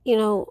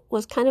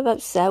 was kind of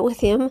upset with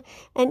him,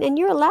 and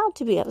you're allowed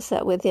to be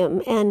upset with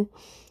him. And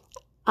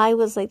I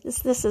was like,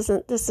 this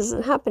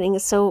isn't happening.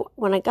 So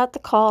when I got the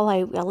call,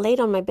 I laid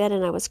on my bed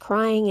and I was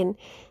crying, and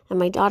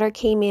my daughter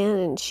came in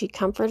and she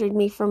comforted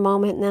me for a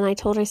moment. And then I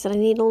told her, I said, I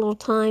need a little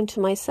time to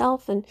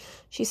myself. And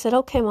she said,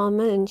 okay,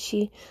 Mama. And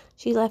she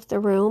left the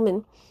room,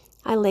 and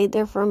I laid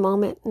there for a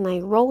moment, and I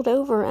rolled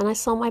over and I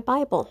saw my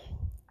Bible.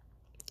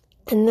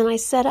 And then I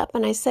sat up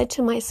and I said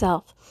to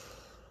myself,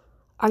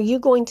 are you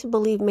going to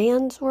believe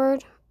man's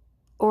word,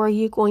 or are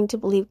you going to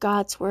believe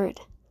God's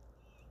word?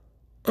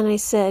 And I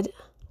said,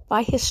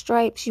 by his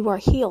stripes you are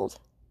healed.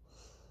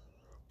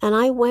 And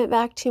I went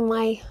back to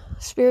my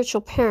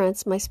spiritual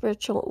parents,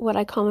 what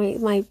I call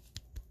my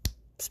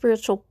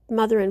spiritual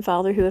mother and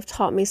father, who have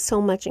taught me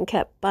so much and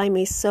kept by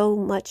me so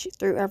much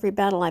through every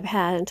battle I've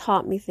had and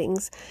taught me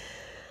things,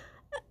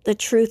 the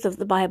truth of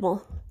the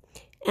Bible.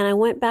 And I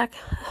went back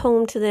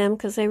home to them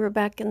because they were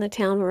back in the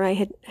town where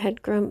I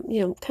had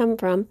come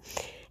from,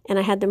 and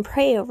I had them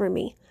pray over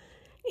me.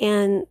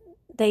 And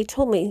they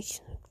told me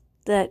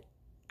that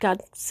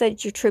God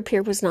said your trip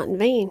here was not in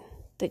vain,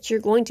 that you're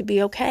going to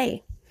be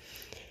okay.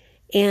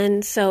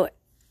 And so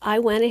I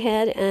went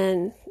ahead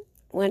and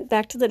went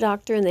back to the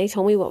doctor, and they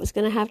told me what was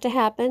going to have to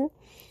happen.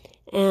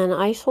 And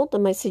I told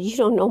them, I said, you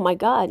don't know my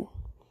God.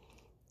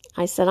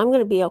 I said, I'm going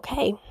to be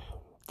okay.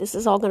 This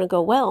is all going to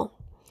go well.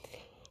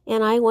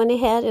 And I went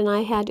ahead and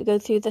I had to go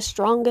through the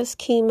strongest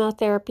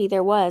chemotherapy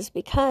there was,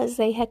 because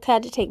they had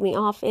to take me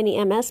off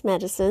any MS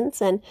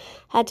medicines and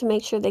had to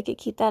make sure they could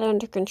keep that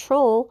under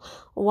control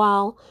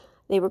while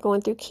they were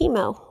going through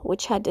chemo,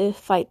 which had to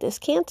fight this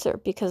cancer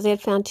because they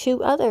had found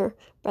 2 other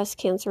breast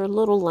cancer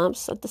little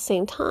lumps at the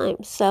same time.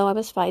 So I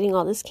was fighting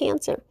all this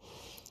cancer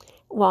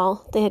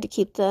while they had to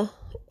keep the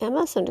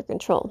MS under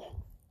control.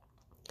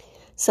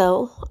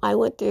 So I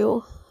went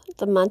through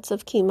the months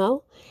of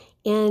chemo,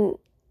 and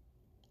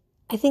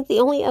I think the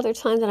only other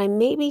time that I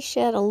maybe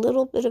shed a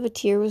little bit of a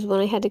tear was when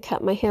I had to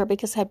cut my hair,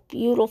 because I had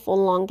beautiful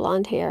long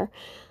blonde hair.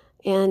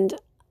 And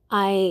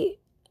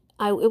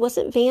it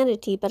wasn't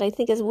vanity, but I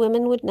think as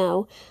women would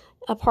know,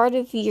 a part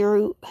of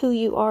who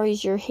you are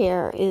is your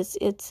hair.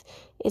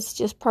 It's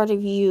just part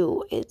of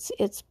you.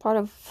 It's part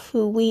of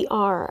who we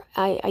are.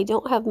 I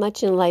don't have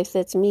much in life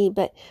that's me,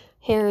 but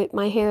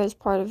my hair is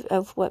part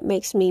of what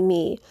makes me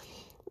me.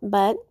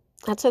 But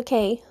that's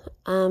okay.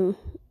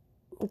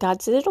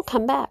 God said it'll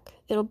come back.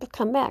 It'll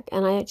come back.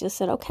 And I just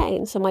said, okay.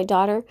 And so my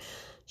daughter,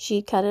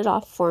 she cut it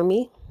off for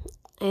me.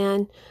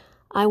 And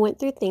I went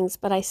through things,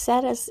 but I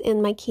sat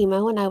in my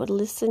chemo and I would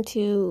listen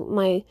to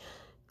my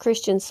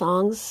Christian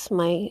songs,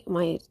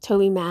 my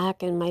Toby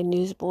Mac and my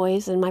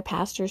Newsboys and my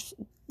pastor's,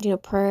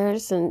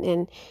 prayers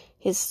and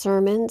his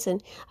sermons.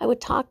 And I would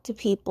talk to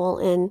people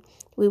and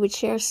we would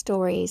share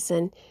stories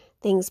and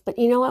things. But,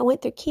 I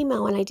went through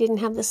chemo and I didn't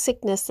have the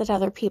sickness that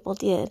other people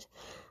did.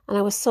 And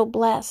I was so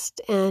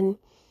blessed. And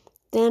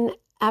then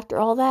after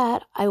all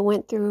that, I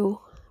went through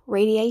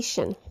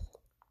radiation.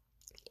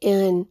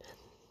 And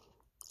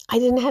I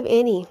didn't have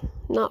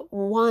not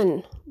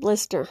one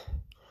blister,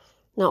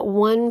 not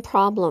one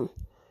problem.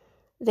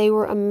 They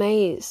were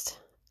amazed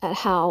at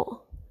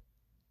how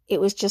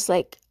it was just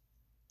like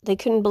they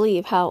couldn't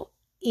believe how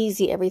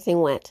easy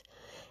everything went.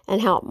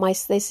 And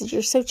they said,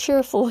 you're so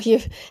cheerful.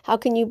 How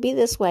can you be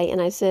this way?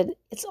 And I said,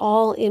 it's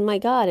all in my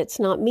God. It's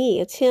not me.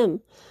 It's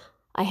him.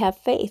 I have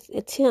faith.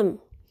 It's him.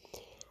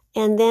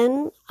 And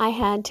then I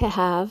had to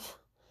have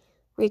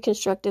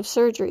reconstructive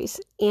surgeries.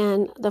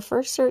 And the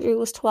first surgery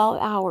was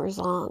 12 hours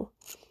long.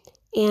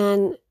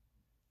 And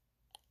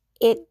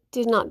it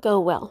did not go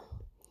well.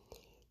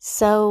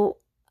 So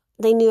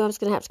they knew I was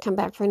going to have to come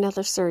back for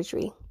another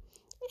surgery.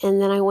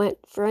 And then I went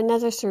for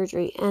another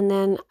surgery. And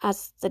then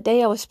as the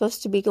day I was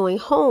supposed to be going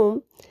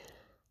home,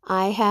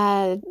 I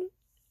had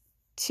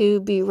to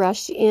be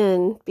rushed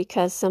in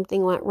because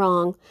something went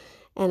wrong.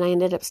 And I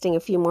ended up staying a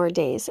few more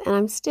days. And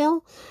I'm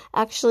still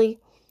actually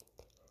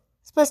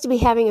supposed to be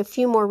having a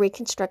few more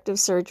reconstructive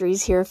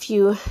surgeries here a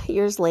few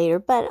years later.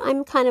 But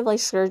I'm kind of like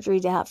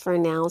surgery out for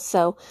now.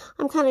 So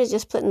I'm kind of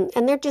just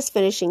and they're just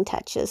finishing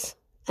touches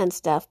and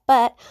stuff.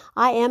 But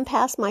I am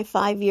past my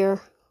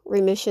 5-year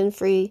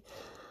remission-free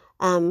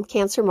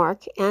cancer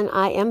mark, and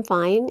I am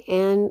fine,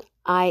 and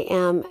I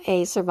am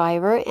a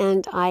survivor,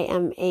 and I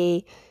am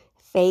a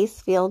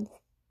faith-filled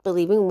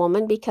believing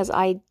woman because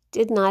I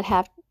did not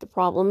have the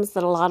problems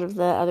that a lot of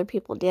the other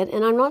people did.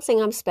 And I'm not saying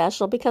I'm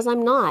special, because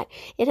I'm not.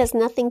 It has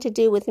nothing to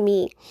do with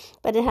me,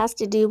 but it has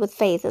to do with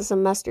faith as a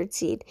mustard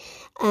seed.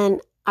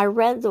 And I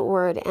read the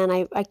word, and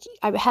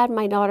I had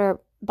my daughter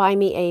buy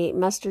me a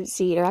mustard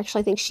seed, or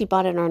actually I think she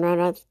bought it on her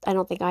own. I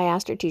don't think I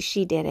asked her to.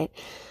 She did it.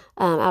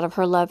 Out of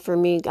her love for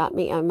me, got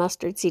me a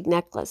mustard seed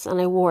necklace, and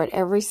I wore it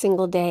every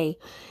single day,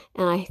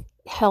 and I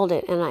held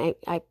it, and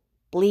I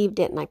believed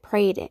it, and I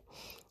prayed it,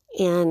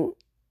 and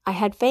I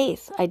had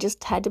faith. I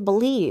just had to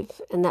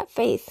believe, and that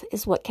faith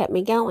is what kept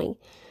me going.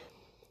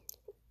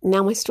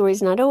 Now my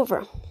story's not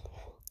over.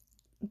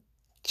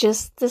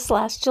 Just this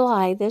last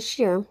July, this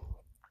year,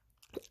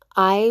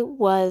 I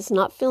was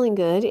not feeling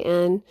good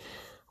and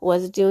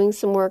was doing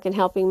some work and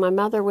helping my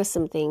mother with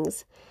some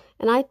things.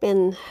 And I'd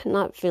been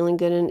not feeling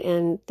good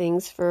and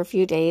things for a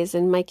few days.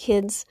 And my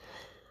kids,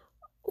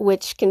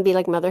 which can be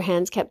like mother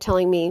hens, kept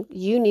telling me,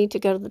 you need to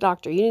go to the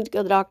doctor. You need to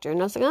go to the doctor.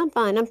 And I was like, I'm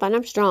fine.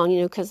 I'm strong,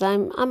 because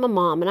I'm a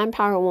mom, and I'm a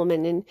power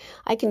woman, and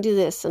I can do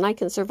this, and I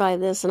can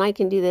survive this, and I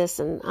can do this,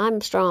 and I'm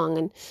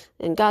strong,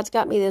 and God's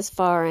got me this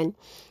far.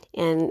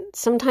 And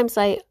sometimes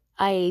I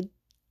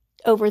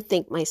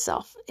overthink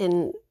myself,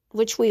 and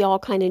which we all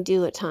kind of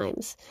do at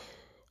times,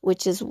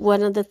 which is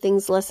one of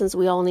the lessons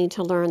we all need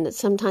to learn, that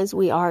sometimes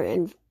we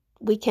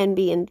can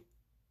be, and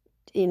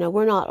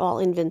we're not all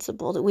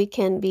invincible, that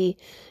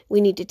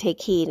we need to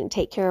take heed and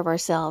take care of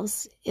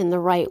ourselves in the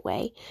right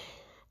way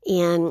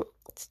and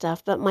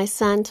stuff. But my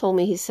son told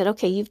me, he said,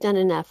 okay, you've done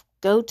enough.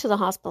 Go to the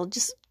hospital.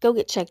 Just go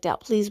get checked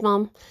out, please,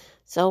 Mom.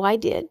 So I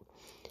did.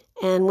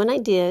 And when I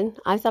did,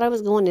 I thought I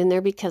was going in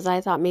there because I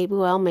thought maybe,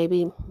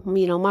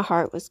 my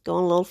heart was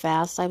going a little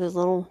fast. I was a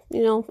little,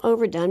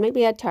 overdone.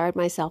 Maybe I tired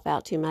myself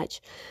out too much.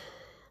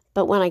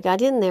 But when I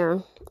got in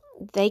there,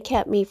 they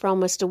kept me for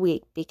almost a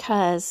week,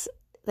 because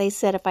they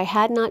said if I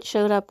had not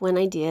showed up when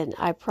I did,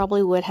 I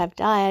probably would have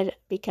died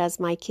because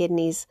my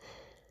kidneys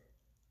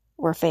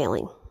were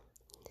failing.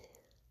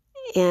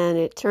 And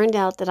it turned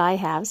out that I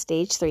have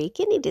stage 3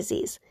 kidney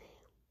disease.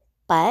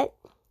 But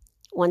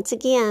once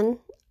again,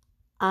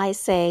 I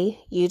say,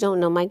 you don't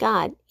know my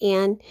God.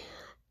 And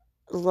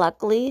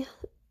luckily,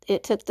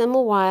 it took them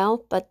a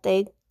while, but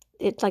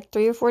it's like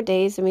 3 or 4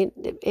 days. I mean,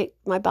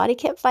 my body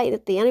kept fighting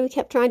it. The enemy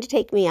kept trying to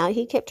take me out.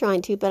 He kept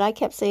trying to, but I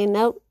kept saying,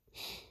 nope,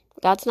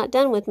 God's not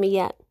done with me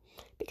yet,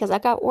 because I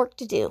got work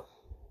to do.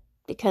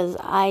 Because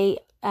I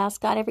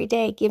ask God every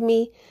day, give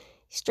me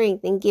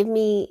strength and give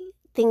me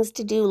things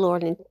to do,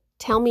 Lord, and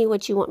tell me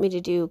what you want me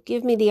to do.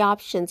 Give me the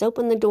options.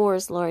 Open the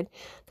doors, Lord,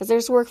 because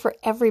there's work for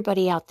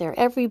everybody out there.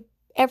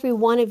 Every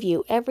one of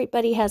you,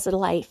 everybody has a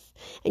life,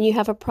 and you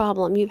have a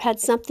problem. You've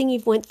had something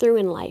you've went through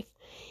in life,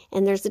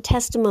 and there's a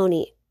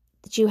testimony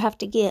that you have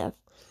to give.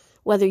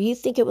 Whether you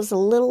think it was a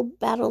little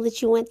battle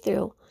that you went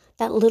through,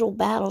 that little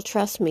battle,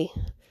 trust me,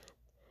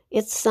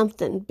 it's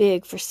something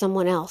big for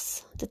someone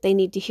else that they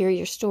need to hear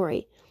your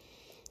story.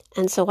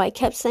 And so I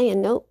kept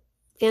saying, nope,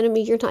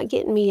 enemy, you're not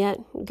getting me yet.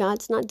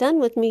 God's not done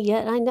with me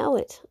yet. I know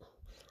it.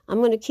 I'm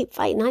going to keep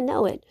fighting. I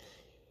know it.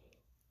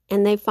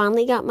 And they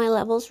finally got my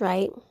levels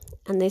right.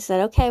 And they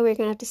said, okay, we're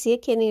going to have to see a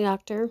kidney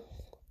doctor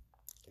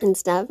and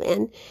stuff.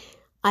 And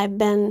I've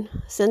been,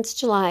 since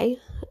July,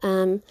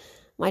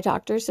 my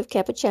doctors have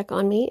kept a check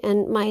on me,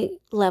 and my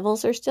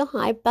levels are still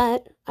high,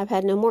 but I've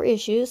had no more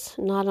issues,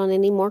 not on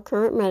any more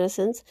current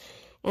medicines,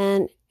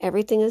 and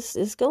everything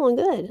is going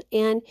good.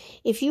 And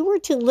if you were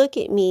to look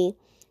at me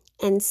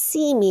and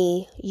see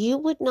me, you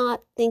would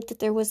not think that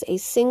there was a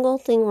single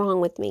thing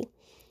wrong with me.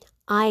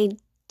 I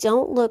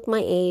don't look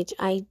my age.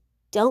 I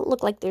don't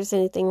look like there's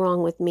anything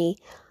wrong with me.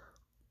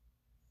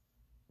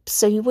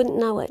 So you wouldn't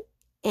know it.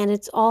 And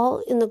it's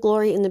all in the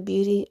glory and the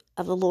beauty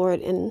of the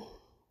Lord and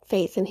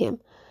faith in Him.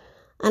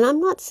 And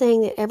I'm not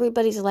saying that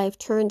everybody's life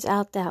turns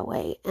out that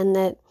way, and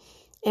that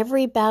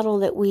every battle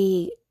that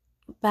we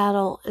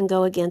battle and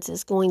go against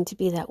is going to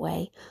be that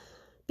way,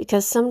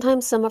 because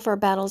sometimes some of our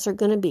battles are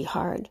going to be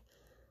hard.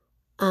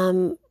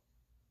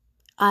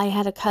 I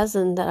had a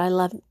cousin that I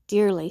loved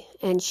dearly,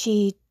 and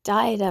she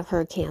died of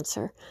her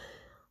cancer.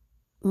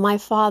 My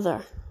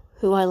father,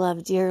 who I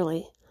love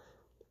dearly,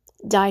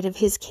 died of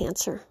his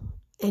cancer,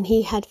 and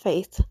he had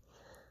faith,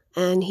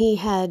 and he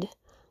had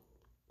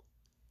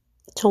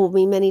told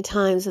me many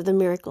times of the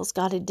miracles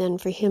God had done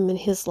for him in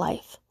his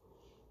life.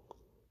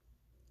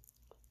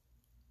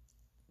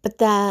 But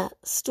the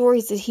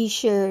stories that he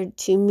shared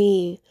to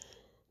me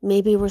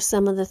maybe were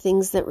some of the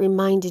things that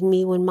reminded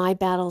me when my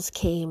battles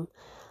came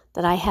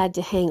that I had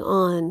to hang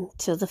on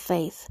to the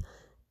faith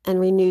and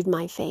renewed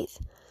my faith.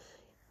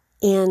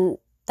 And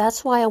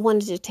that's why I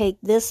wanted to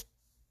take this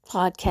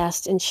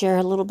podcast and share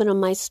a little bit of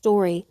my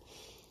story,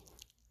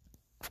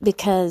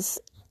 because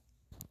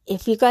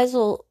if you guys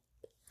will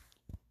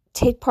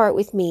take part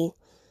with me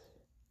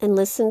and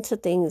listen to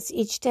things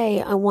each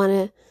day, I want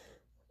to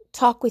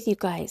talk with you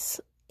guys,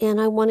 and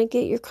I want to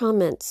get your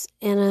comments,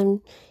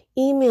 and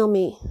email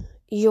me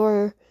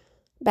your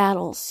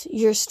battles,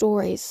 your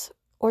stories,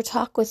 or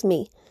talk with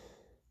me,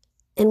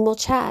 and we'll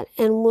chat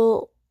and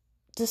we'll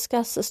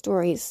discuss the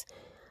stories,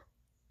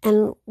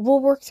 and we'll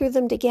work through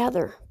them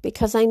together,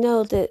 because I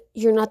know that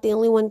you're not the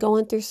only one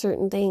going through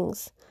certain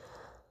things,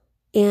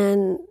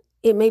 and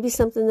it may be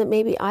something that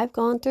maybe I've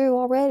gone through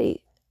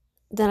already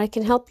that I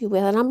can help you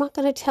with. And I'm not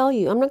going to tell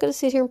you, I'm not going to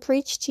sit here and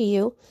preach to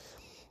you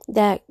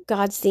that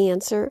God's the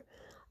answer,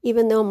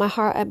 even though in my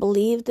heart I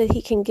believe that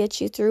he can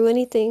get you through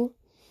anything,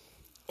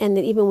 and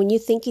that even when you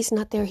think he's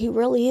not there, he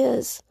really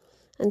is.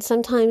 And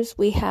sometimes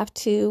we have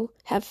to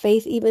have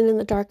faith even in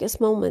the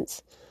darkest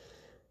moments.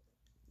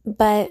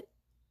 But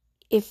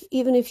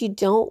even if you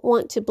don't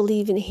want to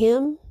believe in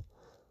him,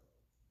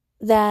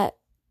 that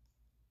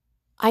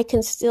I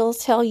can still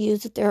tell you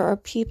that there are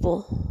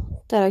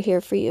people that are here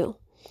for you.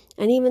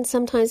 And even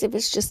sometimes if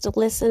it's just to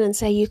listen and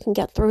say you can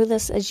get through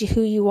this as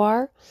who you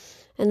are,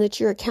 and that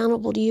you're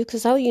accountable to you.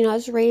 Because, I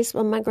was raised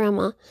by my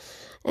grandma,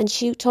 and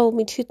she told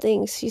me two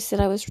things. She said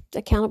I was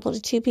accountable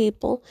to two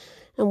people,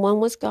 and one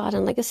was God.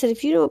 And like I said,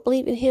 if you don't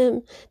believe in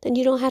him, then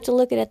you don't have to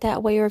look at it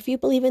that way. Or if you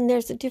believe in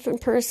there's a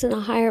different person, a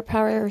higher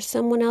power, or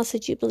someone else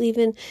that you believe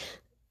in,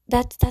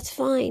 that's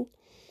fine.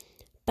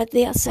 But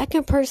the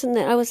second person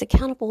that I was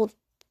accountable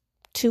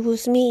to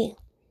was me.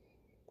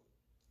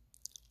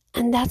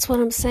 And that's what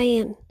I'm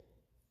saying.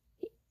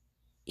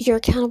 You're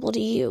accountable to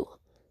you.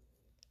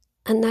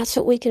 And that's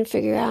what we can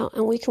figure out,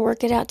 and we can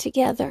work it out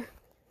together.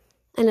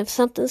 And if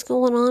something's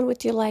going on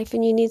with your life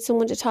and you need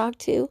someone to talk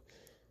to,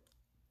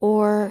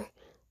 or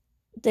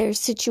there's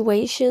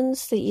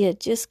situations that you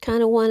just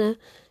kind of want to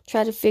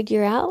try to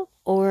figure out,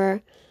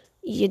 or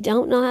you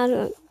don't know how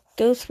to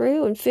go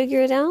through and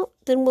figure it out,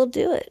 then we'll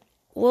do it.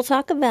 We'll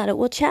talk about it.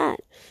 We'll chat.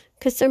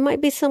 Because there might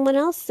be someone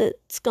else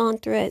that's gone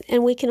through it,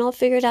 and we can all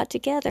figure it out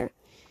together.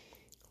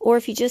 Or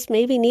if you just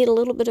maybe need a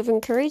little bit of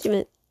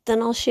encouragement, then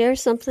I'll share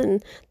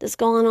something that's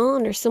going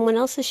on, or someone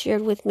else has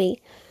shared with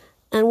me,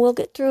 and we'll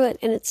get through it.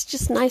 And it's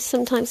just nice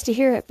sometimes to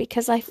hear it,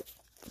 because I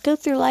go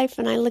through life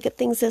and I look at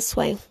things this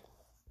way.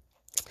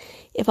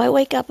 If I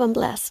wake up, I'm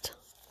blessed,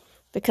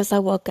 because I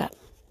woke up.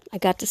 I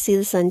got to see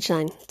the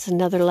sunshine. It's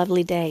another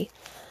lovely day.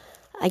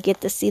 I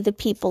get to see the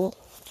people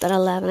that I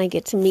love, and I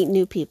get to meet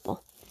new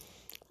people.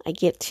 I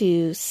get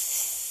to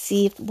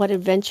see what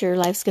adventure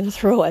life's going to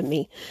throw at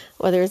me,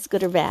 whether it's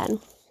good or bad.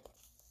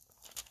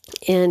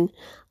 And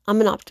I'm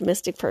an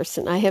optimistic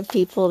person. I have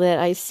people that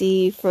I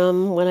see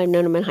from when I've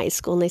known them in high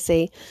school, and they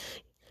say,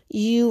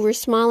 you were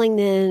smiling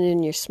then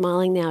and you're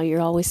smiling now. You're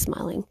always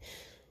smiling.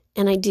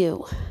 And I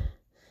do.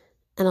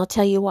 And I'll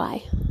tell you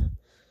why.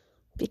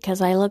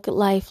 Because I look at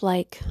life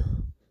like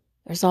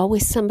there's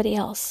always somebody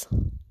else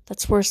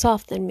that's worse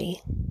off than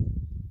me.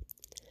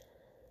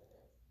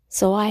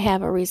 So I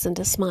have a reason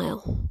to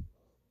smile.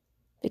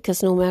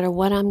 Because no matter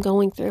what I'm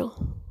going through,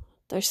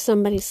 there's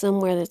somebody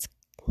somewhere that's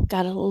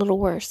got it a little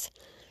worse.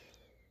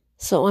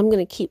 So I'm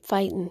going to keep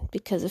fighting,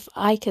 because if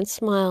I can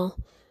smile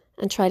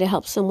and try to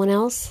help someone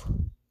else,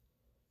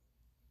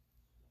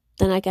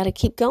 then I got to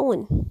keep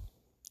going,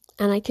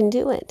 and I can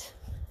do it.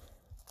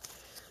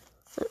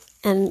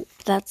 And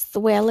that's the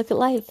way I look at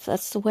life.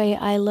 That's the way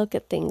I look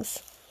at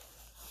things.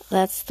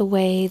 That's the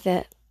way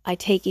that I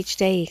take each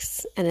day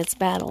and its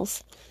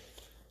battles,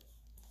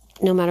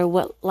 no matter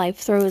what life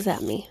throws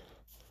at me,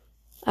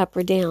 up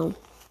or down.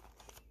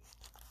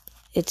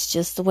 It's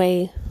just the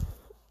way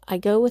I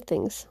go with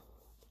things.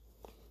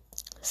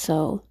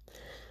 So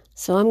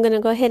I'm going to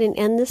go ahead and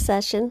end this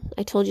session.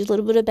 I told you a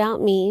little bit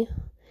about me.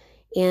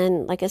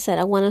 And like I said,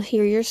 I want to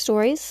hear your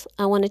stories.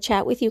 I want to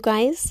chat with you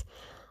guys.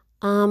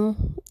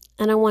 And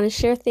I want to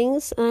share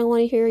things. And I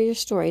want to hear your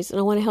stories. And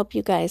I want to help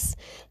you guys.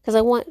 Because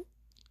I want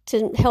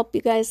to help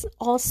you guys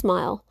all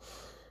smile.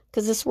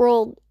 Because this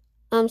world,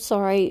 I'm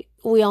sorry,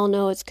 we all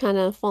know it's kind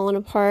of falling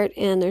apart.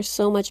 And there's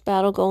so much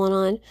battle going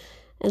on.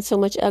 And so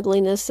much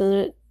ugliness in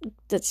it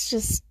that's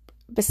just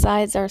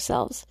besides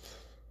ourselves.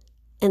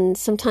 And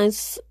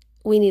sometimes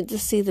we need to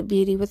see the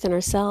beauty within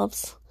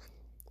ourselves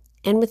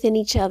and within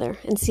each other,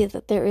 and see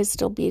that there is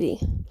still beauty.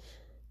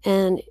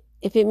 And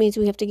if it means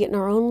we have to get in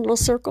our own little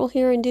circle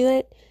here and do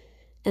it,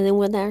 and then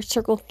when our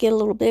circle get a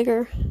little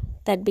bigger,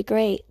 that'd be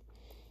great.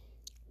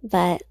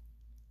 But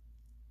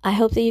I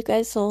hope that you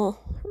guys will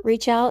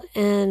reach out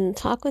and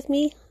talk with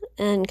me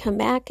and come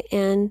back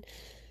and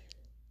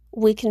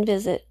we can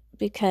visit,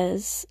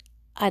 because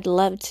I'd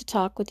love to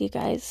talk with you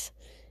guys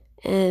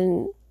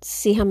and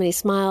see how many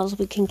smiles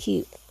we can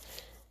keep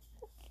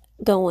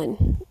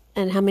going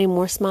and how many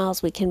more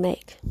smiles we can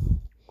make.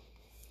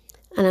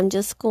 And I'm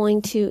just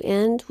going to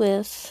end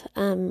with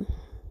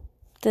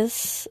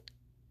this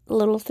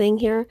little thing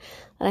here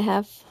that I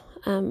have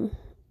in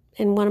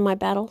one of my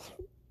battle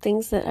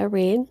things that I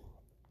read.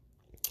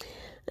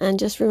 And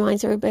just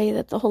reminds everybody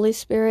that the Holy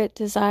Spirit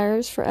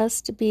desires for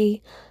us to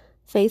be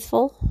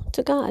faithful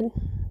to God.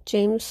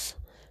 James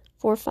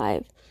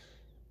 4:5.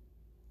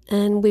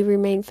 And we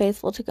remain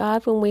faithful to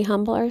God when we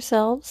humble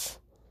ourselves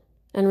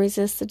and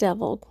resist the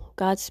devil.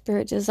 God's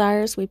Spirit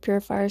desires we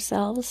purify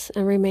ourselves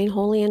and remain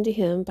holy unto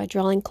Him by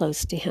drawing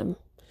close to Him.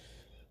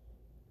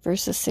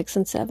 Verses 6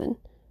 and 7.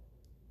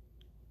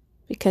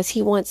 Because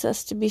He wants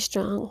us to be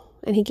strong,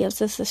 and He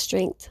gives us the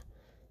strength.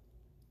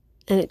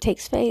 And it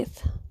takes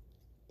faith.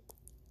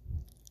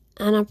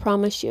 And I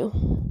promise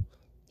you,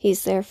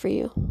 He's there for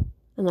you.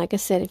 And like I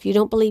said, if you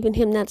don't believe in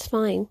Him, that's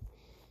fine.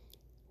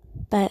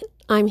 But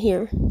I'm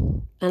here,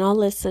 and I'll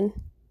listen,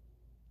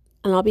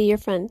 and I'll be your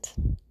friend,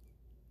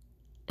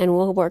 and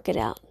we'll work it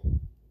out.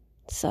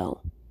 So,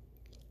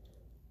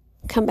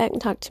 come back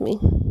and talk to me.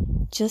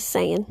 Just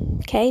saying,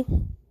 okay?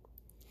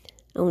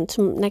 On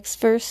to next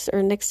verse,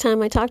 or next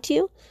time I talk to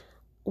you,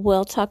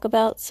 we'll talk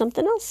about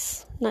something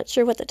else. Not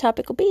sure what the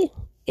topic will be.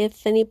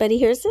 If anybody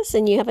hears this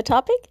and you have a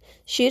topic,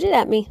 shoot it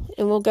at me,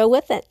 and we'll go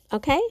with it,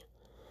 okay?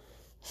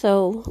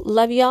 So,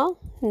 love y'all.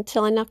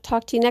 Until I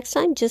talk to you next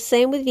time, just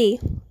saying with V.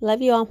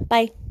 Love you all.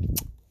 Bye.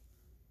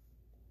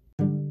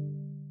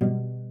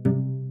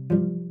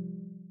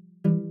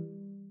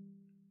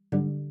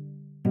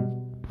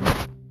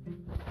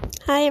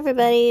 Hi,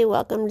 everybody.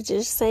 Welcome to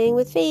Just Saying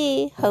with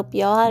V. Hope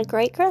y'all had a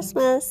great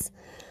Christmas.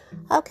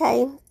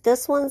 Okay,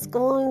 this one's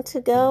going to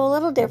go a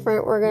little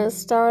different. We're going to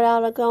start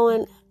out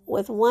going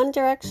with one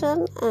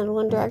direction and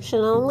one direction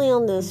only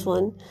on this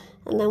one.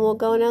 And then we'll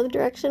go another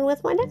direction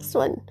with my next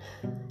one.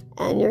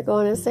 And you're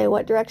going to say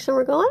what direction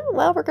we're going?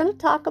 Well, we're going to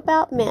talk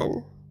about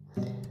men.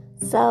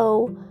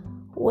 So,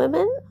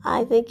 women,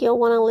 I think you'll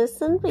want to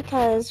listen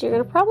because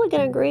you're probably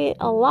going to agree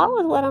a lot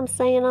with what I'm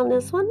saying on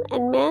this one.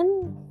 And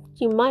men,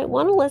 you might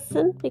want to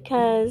listen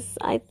because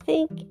I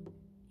think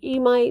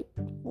you might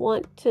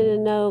want to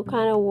know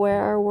kind of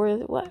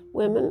what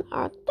women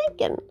are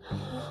thinking.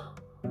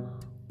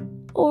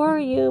 Or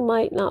you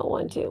might not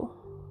want to,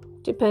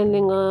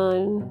 depending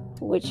on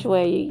which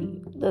way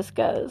this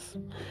goes.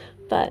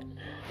 But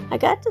I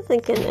got to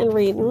thinking and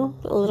reading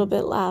a little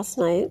bit last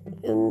night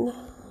in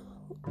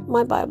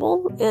my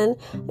Bible, and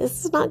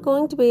this is not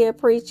going to be a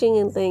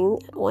preaching thing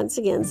once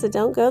again, so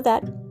don't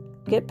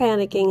get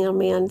panicking on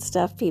me and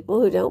stuff, people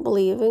who don't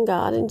believe in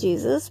God and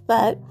Jesus.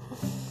 But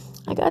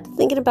I got to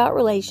thinking about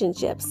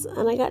relationships,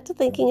 and I got to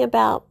thinking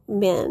about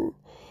men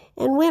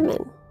and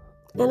women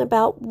and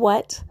about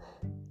what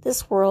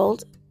this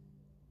world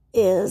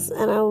is,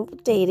 and I'm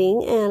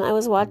dating, and I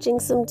was watching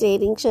some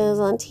dating shows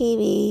on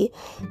TV,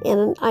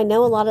 and I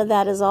know a lot of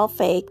that is all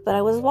fake, but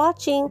I was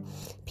watching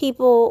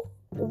people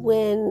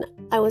when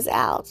I was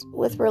out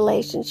with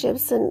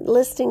relationships and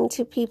listening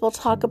to people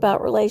talk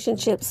about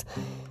relationships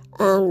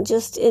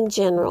just in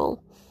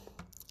general.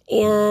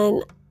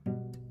 And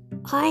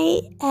I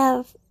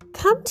have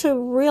come to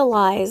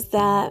realize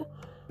that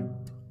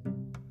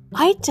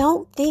I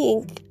don't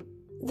think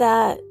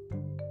that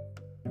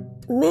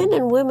men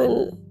and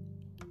women,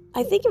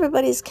 I think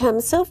everybody's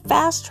come so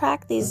fast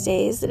track these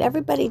days that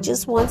everybody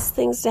just wants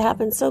things to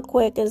happen so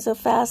quick and so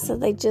fast that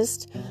they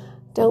just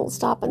don't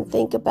stop and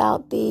think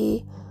about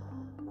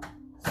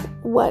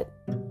what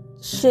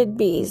should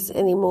be's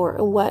anymore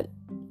and what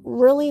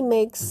really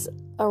makes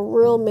a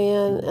real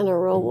man and a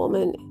real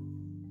woman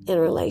in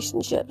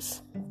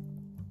relationships.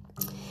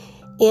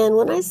 And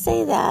when I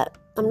say that,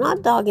 I'm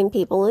not dogging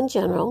people in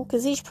general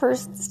because each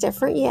person's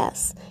different,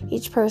 yes.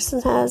 Each person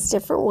has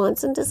different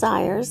wants and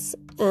desires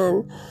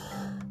and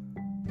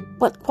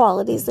what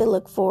qualities they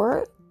look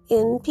for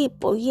in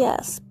people,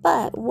 yes.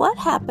 But what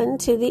happened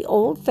to the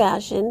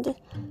old-fashioned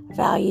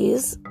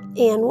values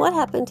and what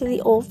happened to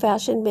the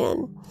old-fashioned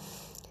men?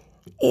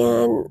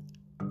 And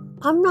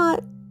I'm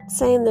not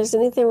saying there's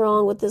anything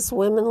wrong with this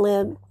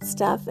women-lib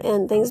stuff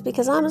and things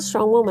because I'm a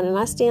strong woman and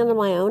I stand on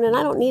my own and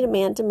I don't need a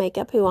man to make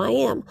up who I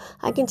am.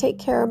 I can take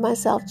care of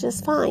myself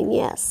just fine,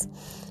 yes.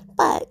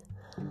 But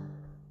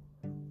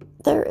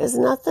there is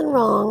nothing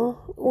wrong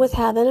with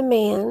having a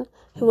man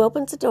who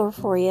opens the door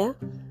for you,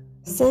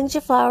 sends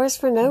you flowers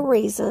for no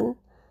reason,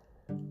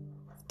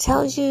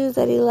 tells you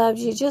that he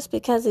loves you just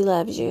because he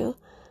loves you,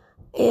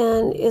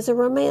 and is a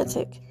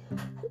romantic.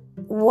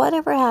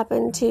 Whatever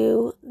happened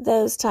to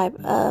those type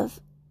of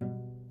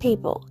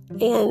people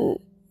and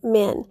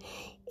men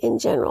in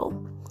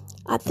general?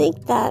 I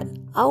think that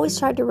I always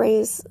tried to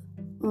raise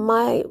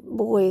my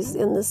boys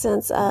in the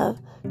sense of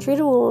treat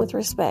a woman with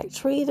respect.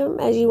 Treat them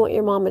as you want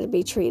your mama to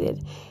be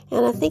treated.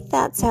 And I think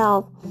that's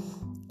how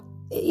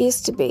it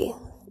used to be,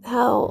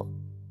 how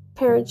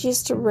parents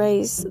used to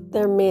raise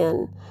their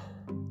men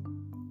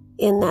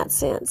in that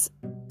sense.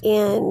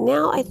 And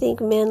now I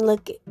think men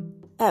look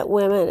at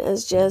women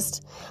as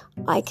just,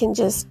 I can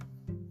just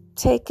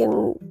take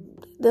and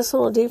this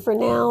one will do for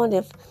now, and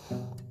if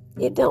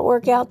it don't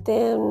work out,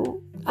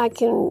 then I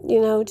can,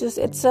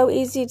 it's so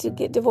easy to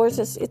get divorced.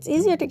 It's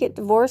easier to get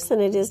divorced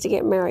than it is to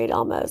get married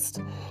almost.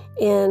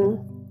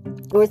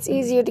 Or it's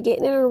easier to get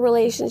in a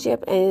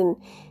relationship and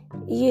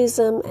use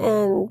them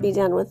and be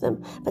done with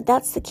them. But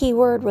that's the key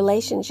word,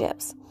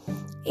 relationships.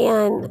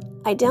 And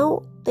I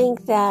don't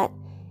think that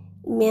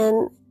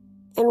men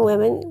and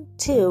women,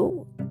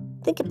 too,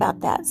 think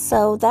about that.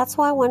 So that's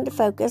why I wanted to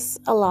focus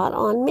a lot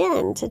on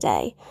men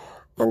today,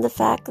 and the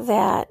fact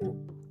that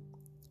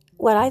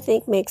what I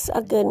think makes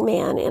a good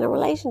man in a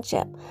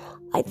relationship.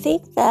 I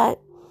think that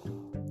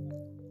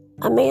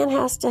a man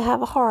has to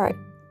have a heart.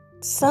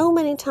 So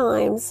many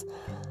times,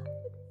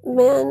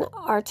 men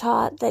are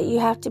taught that you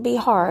have to be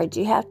hard,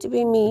 you have to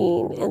be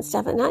mean and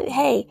stuff. And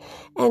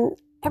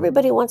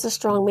everybody wants a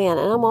strong man,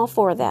 and I'm all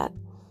for that.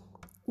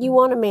 You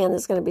want a man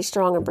that's going to be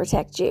strong and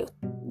protect you.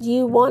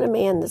 You want a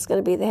man that's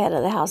going to be the head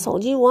of the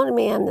household. You want a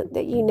man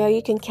that you know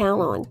you can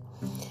count on.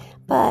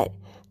 But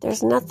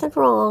there's nothing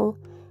wrong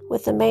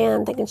with a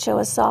man that can show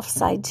a soft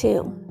side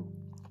too.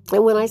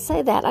 And when I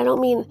say that, I don't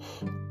mean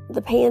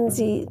the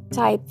pansy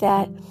type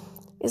that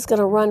is going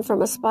to run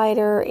from a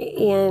spider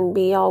and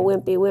be all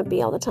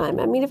wimpy all the time.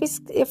 I mean, if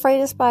he's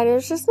afraid of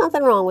spiders, there's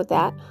nothing wrong with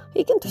that.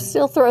 He can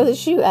still throw the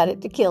shoe at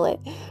it to kill it.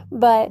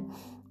 But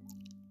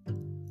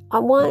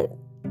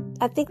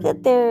I think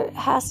that there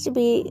has to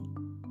be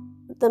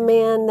the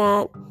man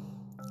that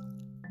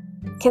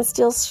can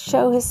still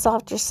show his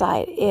softer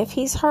side. If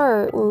he's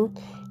hurt, and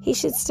he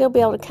should still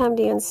be able to come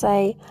to you and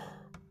say,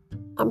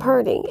 I'm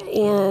hurting,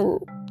 and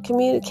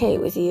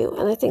communicate with you.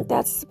 And I think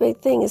that's the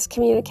big thing, is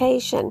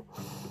communication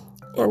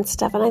and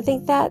stuff. And I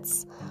think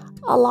that's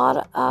a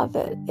lot of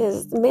it,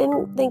 is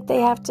men think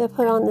they have to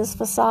put on this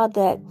facade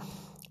that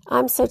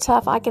I'm so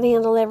tough, I can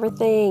handle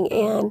everything,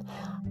 and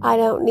I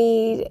don't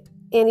need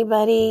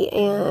anybody,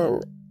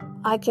 and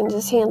I can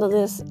just handle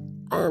this,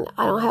 and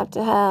I don't have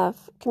to have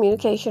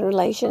communication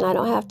relation, I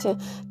don't have to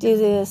do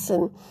this,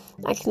 and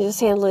I can just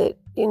handle it,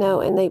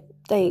 and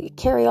they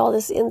carry all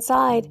this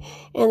inside,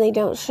 and they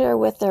don't share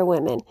with their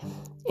women,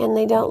 and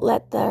they don't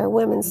let their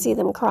women see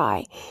them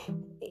cry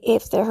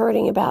if they're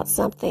hurting about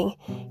something,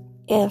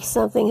 if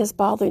something has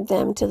bothered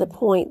them to the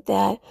point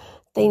that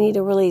they need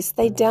a release.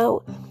 They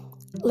don't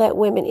let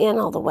women in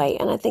all the way,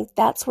 and I think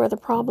that's where the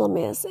problem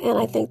is, and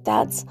I think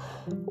that's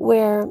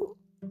where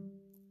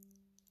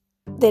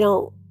they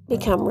don't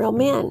become real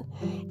men.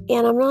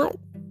 And I'm not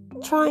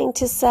trying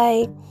to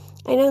say,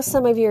 I know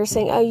some of you are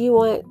saying, oh, you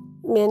want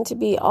men to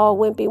be all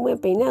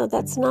wimpy. No,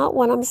 that's not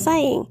what I'm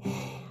saying.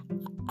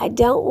 I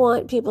don't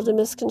want people to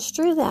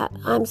misconstrue that.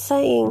 I'm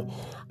saying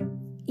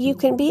you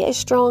can be a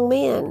strong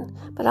man,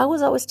 but I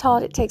was always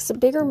taught it takes a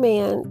bigger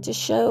man to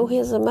show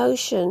his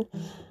emotion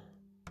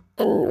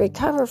and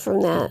recover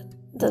from that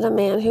than a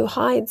man who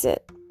hides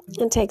it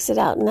and takes it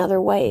out in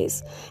other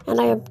ways. And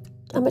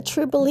I'm a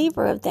true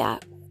believer of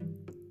that,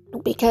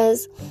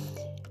 because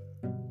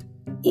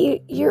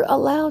you're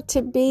allowed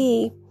to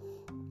be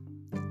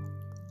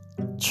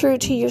true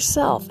to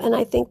yourself, and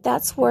I think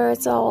that's where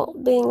it's all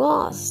being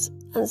lost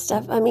and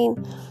stuff. I mean,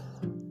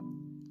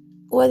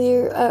 whether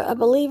you're a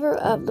believer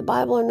of the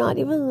Bible or not,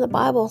 even in the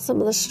Bible, some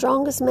of the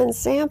strongest men,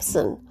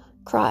 Samson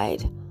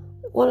cried.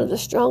 One of the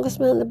strongest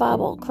men in the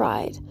Bible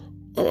cried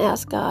and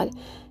asked God,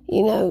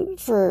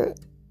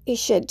 he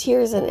shed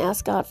tears and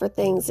asked God for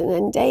things, and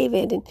then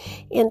David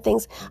and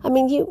things. I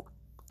mean,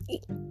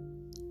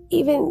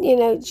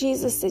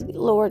 Jesus said,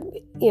 Lord,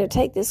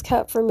 take this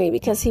cup from me,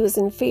 because he was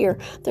in fear.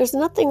 There's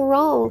nothing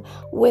wrong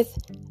with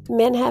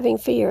men having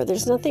fear.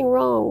 There's nothing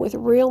wrong with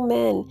real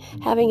men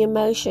having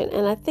emotion.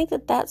 And I think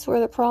that that's where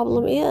the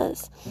problem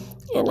is.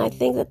 And I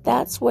think that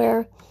that's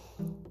where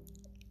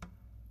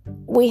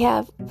we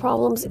have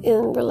problems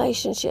in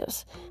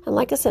relationships. And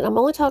like I said, I'm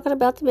only talking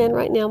about the men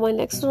right now. My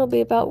next one will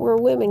be about we're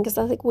women, because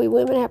I think we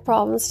women have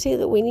problems too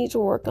that we need to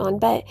work on.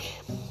 But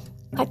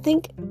I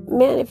think,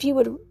 men, if you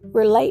would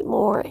relate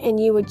more and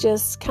you would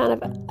just kind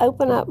of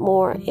open up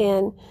more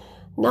and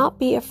not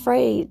be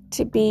afraid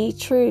to be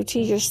true to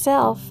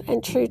yourself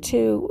and true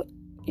to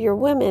your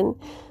women,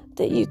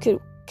 that you could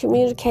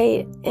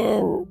communicate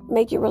and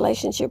make your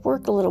relationship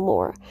work a little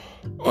more.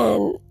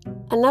 And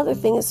another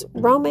thing is,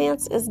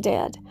 romance is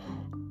dead.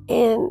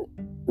 And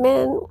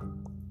men,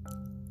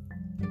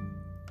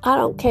 I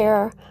don't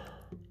care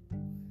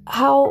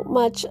how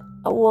much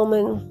a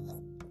woman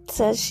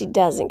says she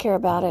doesn't care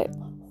about it.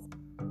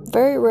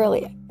 Very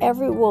rarely,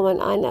 every woman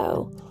I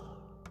know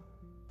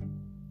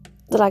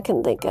that I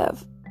can think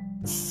of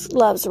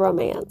loves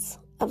romance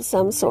of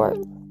some sort.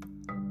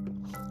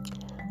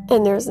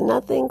 And there's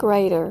nothing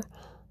greater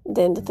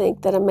than to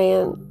think that a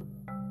man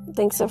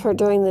thinks of her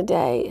during the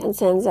day and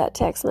sends that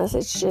text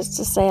message just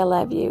to say I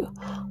love you,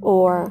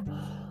 or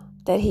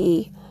that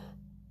he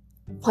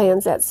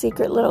plans that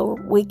secret little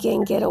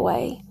weekend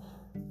getaway,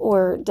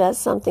 or does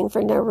something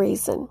for no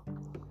reason.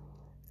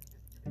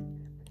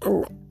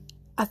 And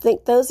I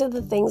think those are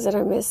the things that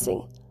are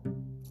missing.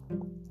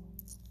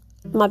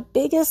 My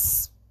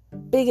biggest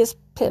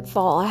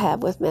pitfall I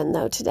have with men,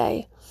 though,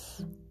 today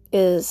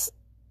is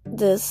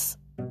this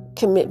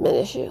commitment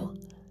issue.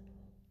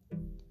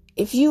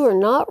 If you are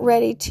not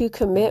ready to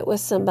commit with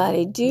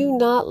somebody, do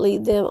not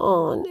lead them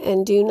on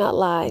and do not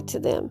lie to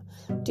them.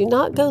 Do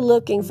not go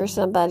looking for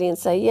somebody and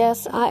say,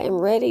 yes, I am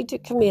ready to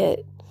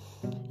commit.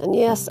 And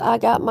yes, I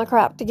got my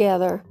crap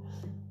together.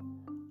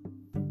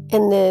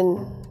 And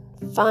then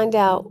find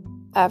out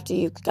after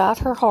you got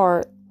her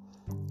heart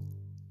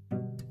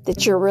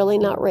that you're really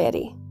not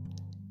ready.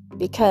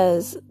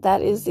 Because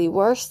that is the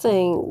worst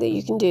thing that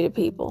you can do to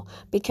people.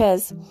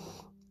 Because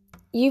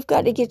you've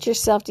got to get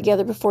yourself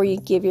together before you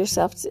give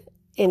yourself to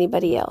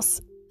anybody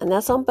else. And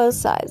that's on both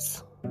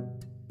sides.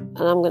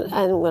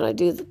 And when I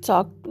do the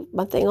talk,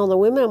 my thing on the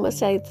women, I'm going to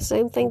say the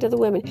same thing to the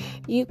women.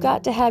 You've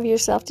got to have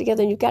yourself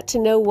together and you've got to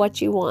know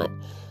what you want.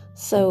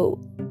 So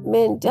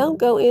men, don't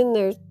go in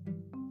there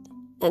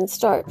and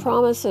start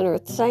promising or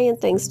saying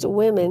things to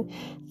women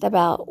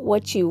about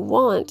what you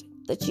want.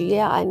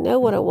 I know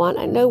what I want.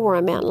 I know where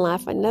I'm at in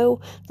life. I know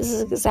this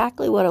is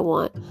exactly what I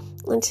want.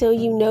 Until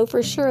you know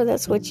for sure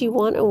that's what you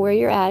want and where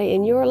you're at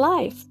in your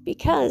life.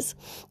 Because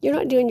you're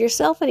not doing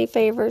yourself any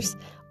favors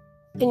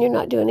and you're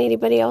not doing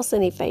anybody else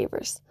any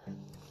favors.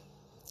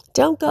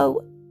 Don't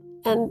go,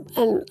 and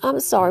I'm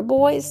sorry,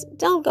 boys,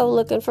 don't go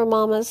looking for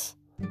mamas.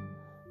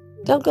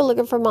 Don't go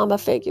looking for mama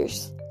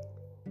figures.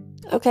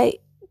 Okay?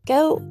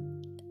 Go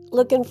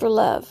looking for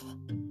love.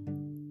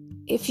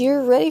 If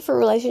you're ready for a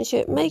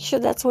relationship, make sure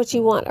that's what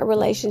you want, a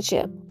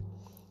relationship.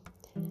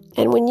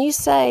 And when you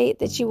say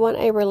that you want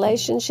a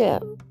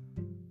relationship,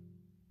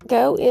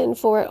 go in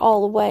for it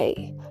all the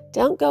way.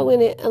 Don't go in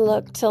it and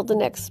look till the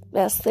next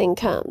best thing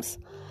comes.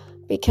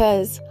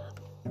 Because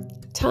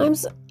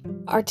times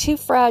are too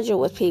fragile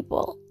with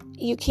people.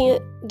 You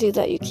can't do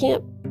that. You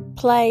can't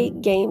play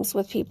games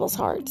with people's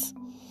hearts.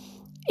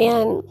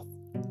 And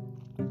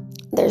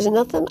there's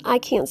nothing I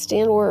can't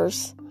stand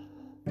worse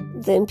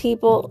than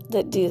people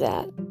that do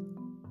that.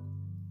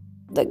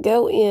 That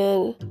go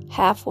in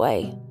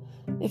halfway.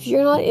 If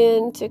you're not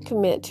in to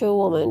commit to a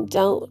woman,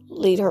 don't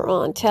lead her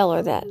on. Tell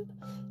her that.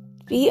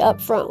 Be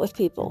upfront with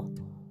people.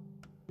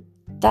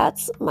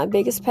 That's my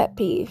biggest pet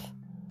peeve.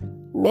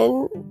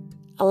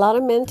 A lot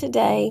of men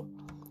today,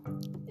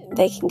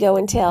 they can go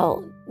and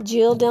tell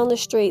Jill down the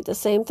street the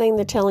same thing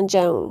they're telling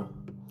Joan.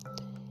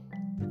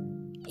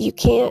 You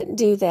can't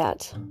do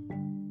that.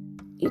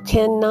 You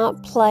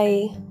cannot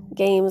play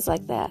games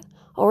like that.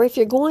 Or if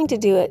you're going to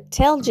do it,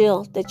 tell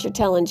Jill that you're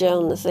telling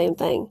Joan the same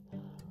thing.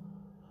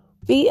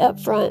 Be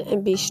upfront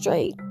and be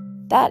straight.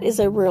 That is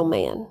a real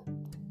man.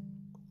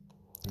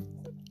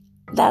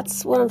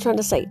 That's what I'm trying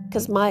to say.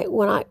 Because my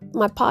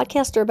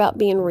podcasts are about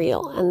being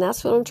real, and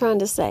that's what I'm trying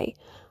to say.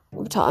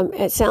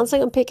 It sounds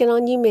like I'm picking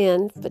on you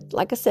men, but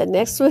like I said,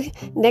 next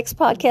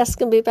podcast is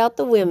going to be about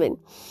the women,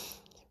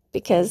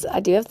 because I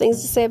do have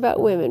things to say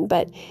about women.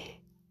 But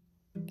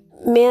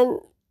men,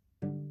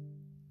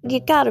 you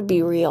got to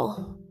be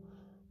real.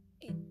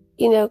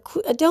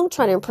 Don't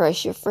try to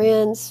impress your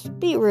friends.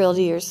 Be real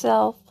to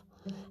yourself.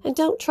 And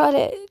don't try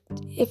to,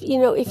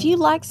 if you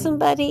like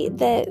somebody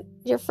that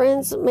your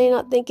friends may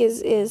not think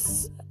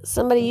is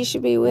somebody you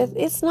should be with,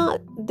 it's not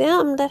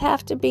them that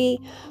have to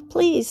be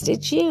pleased.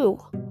 It's you.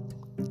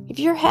 If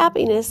your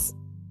happiness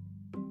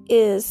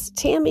is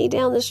Tammy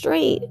down the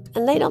street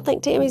and they don't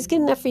think Tammy's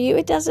good enough for you,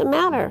 it doesn't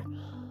matter.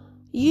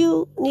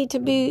 You need to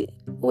be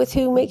with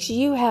who makes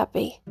you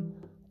happy.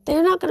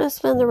 They're not going to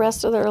spend the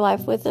rest of their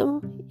life with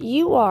them.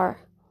 You are.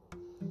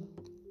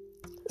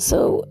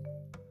 So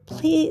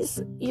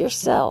please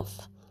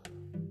yourself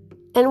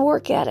and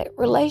work at it.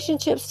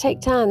 Relationships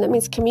take time. That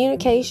means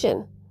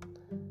communication.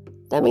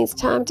 That means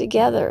time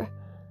together.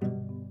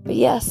 But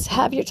yes,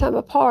 have your time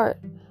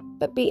apart,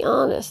 but be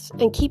honest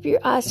and keep your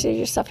eyes to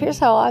yourself. Here's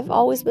how I've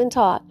always been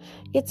taught.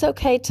 It's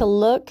okay to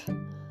look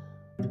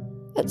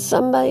at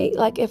somebody,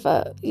 like if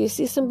you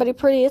see somebody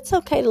pretty, it's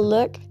okay to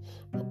look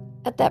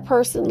at that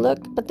person,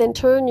 but then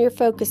turn your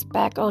focus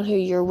back on who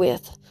you're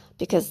with,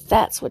 because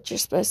that's what you're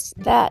supposed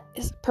to, that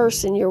is the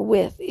person you're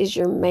with is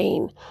your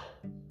main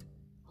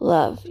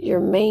love, your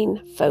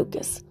main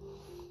focus.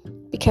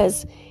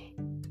 Because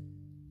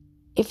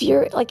if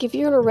you're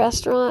in a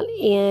restaurant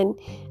and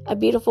a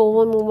beautiful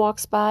woman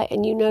walks by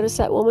and you notice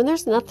that woman,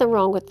 there's nothing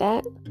wrong with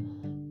that.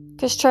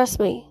 Because trust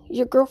me,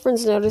 your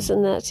girlfriend's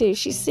noticing that too.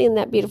 She's seeing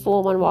that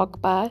beautiful woman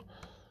walk by.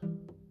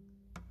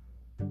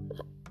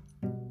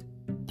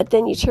 But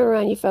then you turn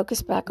around and you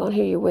focus back on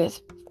who you're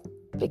with.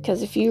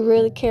 Because if you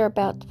really care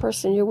about the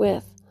person you're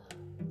with,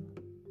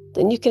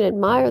 then you can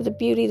admire the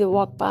beauty that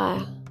walked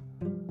by.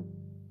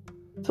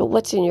 But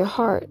what's in your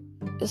heart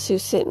is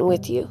who's sitting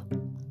with you.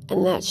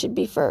 And that should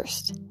be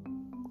first.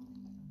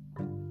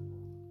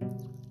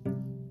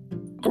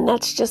 And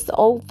that's just the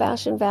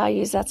old-fashioned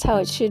values. That's how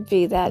it should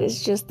be. That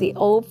is just the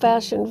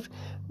old-fashioned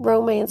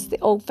romance, the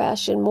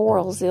old-fashioned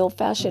morals, the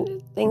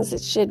old-fashioned things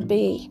it should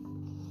be.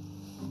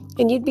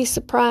 And you'd be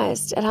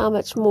surprised at how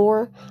much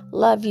more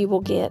love you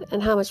will get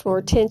and how much more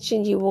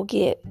attention you will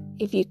get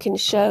if you can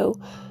show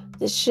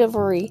the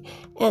chivalry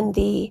and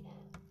the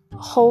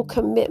whole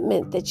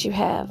commitment that you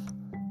have.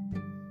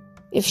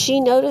 If she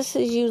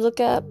notices you look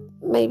up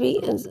maybe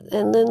and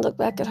then look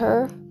back at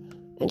her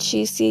and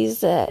she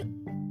sees that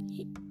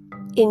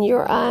in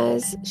your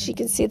eyes, she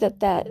can see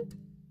that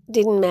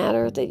didn't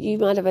matter, that you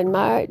might have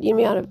admired, you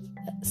might have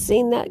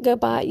seen that go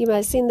by, you might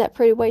have seen that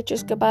pretty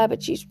waitress go by,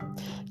 but you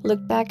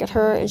look back at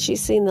her and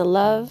she's seen the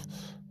love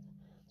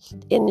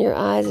in your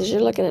eyes as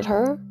you're looking at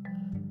her.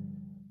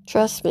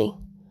 Trust me,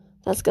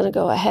 that's going to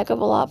go a heck of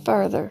a lot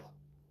further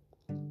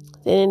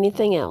than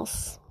anything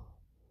else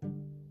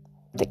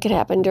that could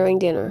happen during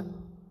dinner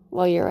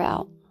while you're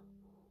out.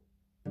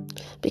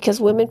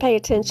 Because women pay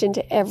attention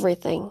to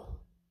everything.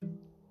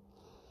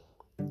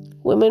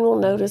 Women will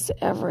notice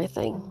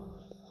everything.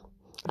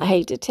 I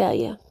hate to tell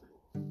you.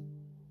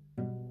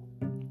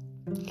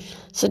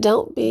 So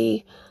don't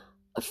be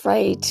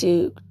afraid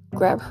to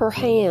grab her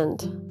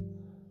hand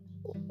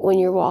when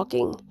you're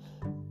walking,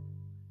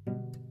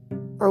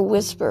 or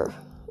whisper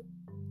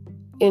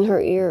in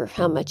her ear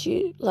how much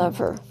you love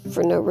her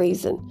for no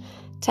reason.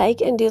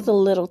 Take and do the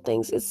little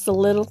things. It's the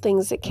little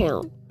things that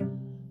count.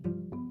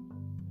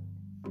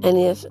 And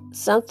if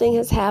something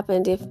has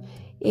happened,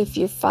 if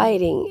you're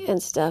fighting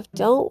and stuff,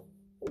 don't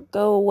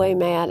go away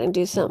mad and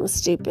do something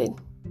stupid.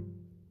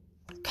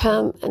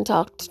 Come and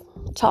talk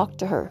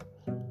to her.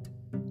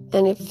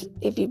 And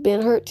if you've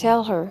been hurt,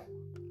 tell her.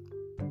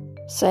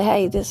 Say,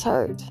 hey, this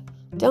hurt.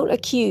 Don't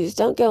accuse.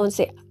 Don't go and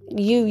say,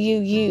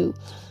 you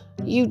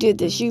did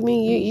this. You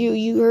mean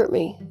you hurt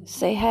me.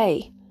 Say,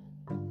 hey,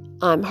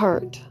 I'm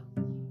hurt.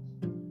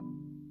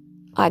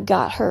 I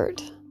got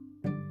hurt.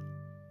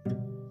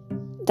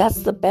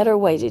 That's the better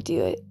way to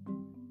do it,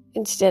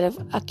 instead of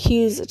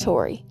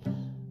accusatory.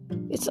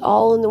 It's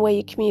all in the way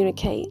you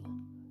communicate.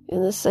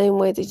 In the same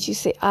way that you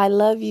say, I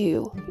love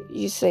you,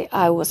 you say,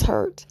 I was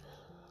hurt.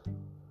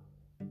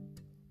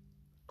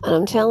 And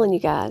I'm telling you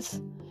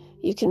guys,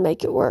 you can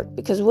make it work.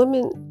 Because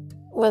women,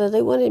 whether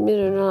they want to admit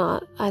it or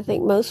not, I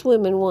think most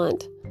women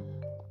want,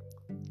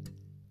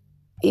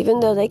 even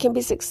though they can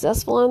be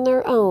successful on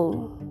their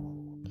own,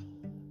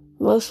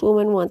 most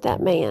women want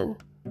that man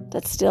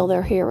that's still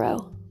their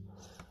hero.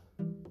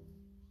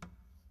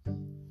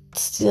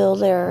 Still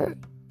their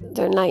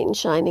knight in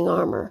shining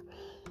armor.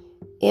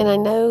 And I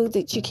know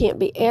that you can't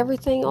be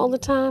everything all the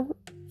time.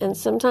 And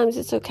sometimes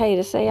it's okay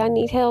to say, I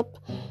need help.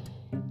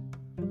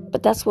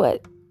 But that's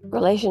what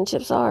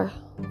relationships are.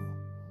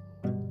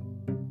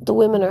 The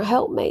women are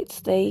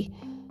helpmates. They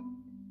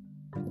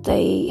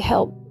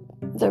help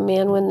their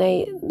man when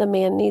the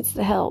man needs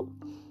the help.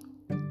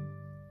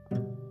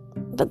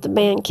 But the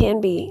man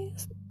can be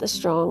the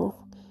strong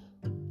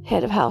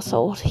head of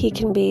household. He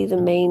can be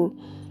the main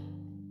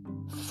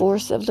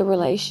force of the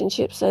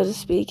relationship, so to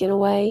speak, in a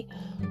way.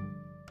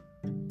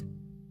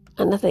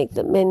 And I think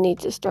that men need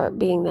to start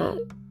being that.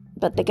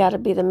 But they got to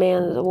be the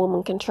man that a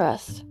woman can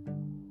trust,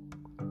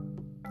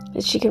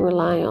 that she can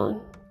rely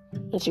on,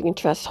 and she can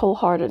trust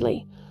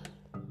wholeheartedly.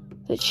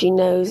 That she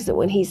knows that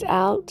when he's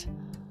out,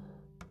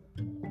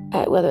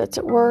 whether it's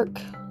at work,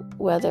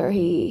 whether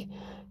he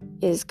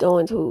is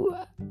going to,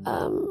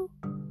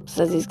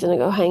 says he's going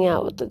to go hang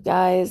out with the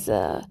guys,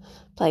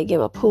 play a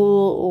game of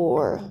pool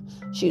or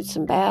shoot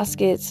some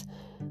baskets,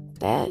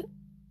 that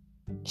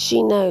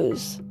she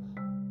knows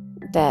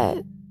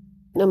that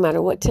no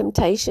matter what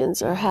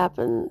temptations or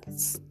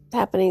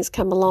happenings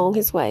come along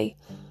his way,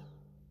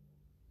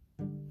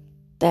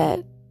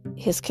 that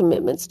his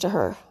commitments to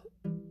her,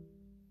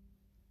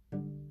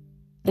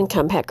 and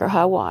come heck or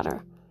high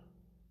water,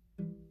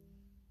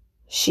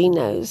 she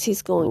knows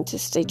he's going to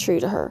stay true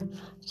to her.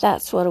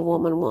 That's what a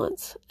woman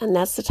wants. And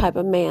that's the type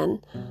of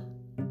man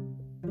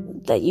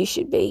that you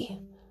should be.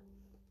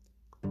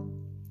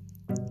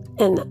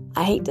 And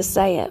I hate to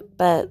say it,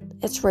 but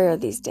it's rare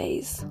these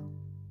days.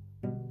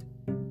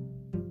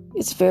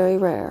 It's very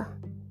rare.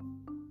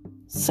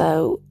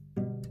 So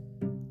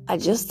I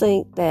just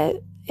think that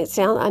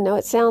I know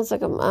it sounds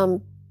like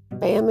I'm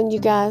bamming you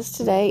guys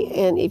today.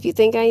 And if you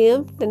think I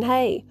am, then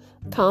hey,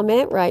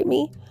 comment, write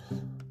me.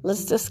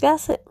 Let's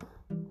discuss it.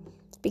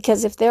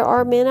 Because if there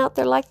are men out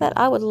there like that,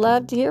 I would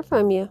love to hear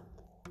from you.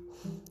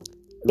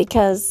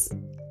 Because,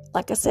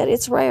 like I said,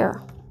 it's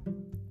rare.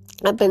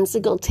 I've been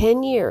single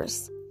 10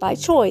 years by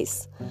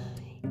choice.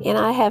 And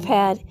I have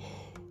had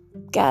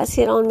guys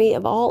hit on me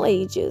of all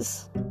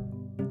ages,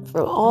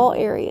 from all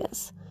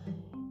areas.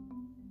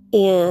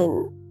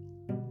 And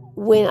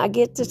when I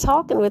get to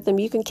talking with them,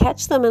 you can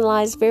catch them in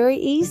lies very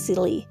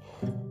easily.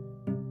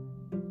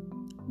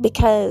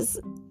 Because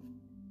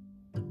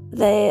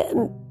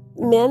the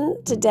men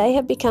today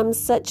have become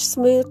such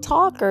smooth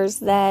talkers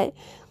that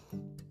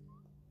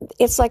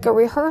it's like a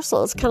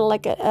rehearsal. It's kind of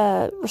like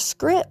a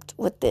script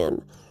with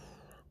them.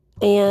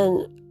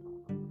 And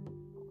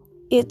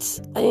it's,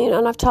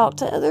 and I've talked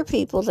to other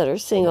people that are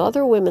single,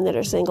 other women that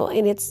are single,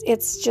 and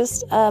it's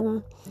just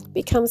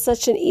become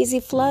such an easy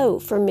flow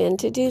for men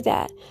to do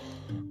that.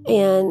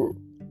 And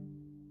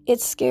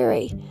it's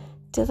scary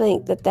to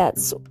think that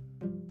that's,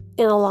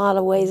 in a lot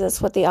of ways,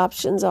 that's what the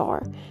options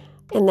are.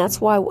 And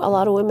that's why a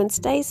lot of women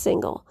stay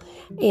single.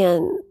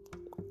 And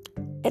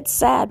it's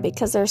sad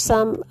because there's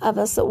some of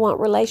us that want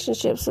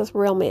relationships with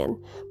real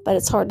men, but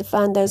it's hard to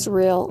find those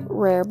real,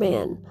 rare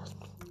men.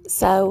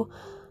 So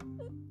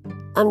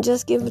I'm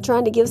just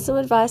trying to give some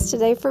advice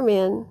today for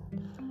men.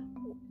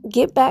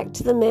 Get back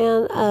to the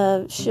man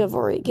of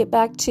chivalry. Get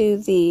back to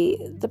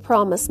the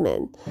promised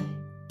man.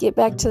 Get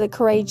back to the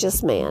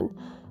courageous man.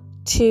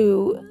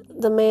 To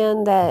the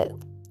man that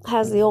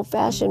has the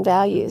old-fashioned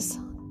values,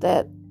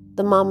 that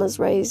the mama's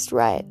raised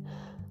right.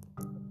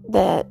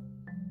 That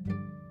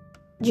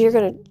you're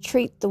going to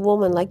treat the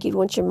woman like you'd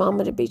want your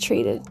mama to be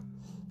treated.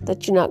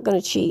 That you're not going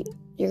to cheat.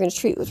 You're going to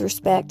treat with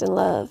respect and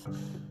love,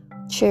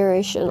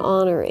 cherish and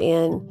honor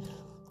and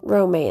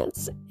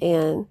romance.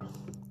 And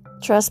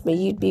trust me,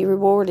 you'd be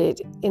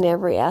rewarded in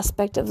every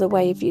aspect of the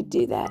way if you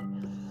do that.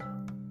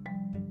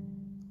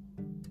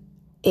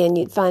 And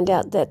you'd find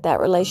out that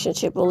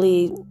relationship will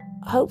lead,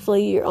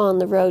 hopefully you're on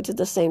the road to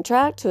the same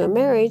track, to a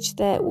marriage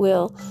that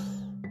will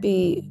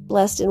be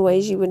blessed in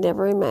ways you would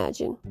never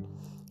imagine.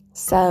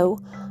 So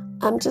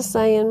I'm just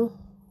saying,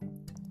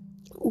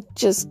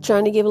 just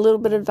trying to give a little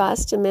bit of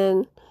advice to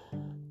men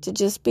to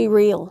just be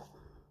real.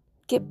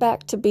 Get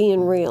back to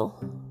being real,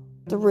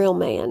 the real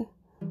man.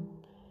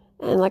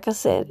 And like I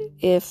said,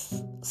 if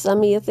some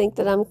of you think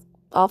that I'm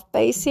off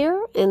base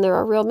here and there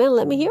are real men,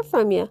 let me hear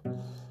from you.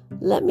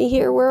 Let me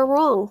hear where I'm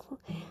wrong,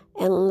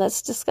 and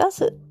let's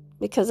discuss it,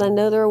 because I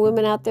know there are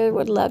women out there who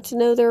would love to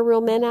know there are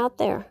real men out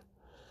there.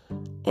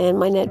 And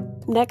my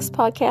next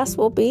podcast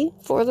will be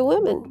for the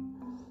women.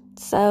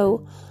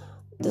 So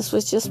this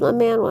was just my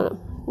man one.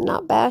 I'm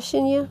not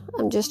bashing you.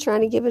 I'm just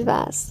trying to give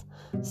advice.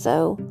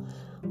 So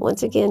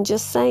once again,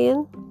 just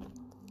saying,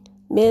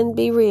 men,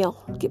 be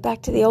real. Get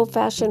back to the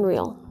old-fashioned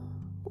real.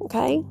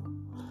 Okay?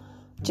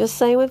 Just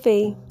saying with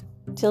V.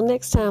 Till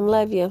next time,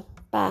 love you.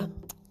 Bye.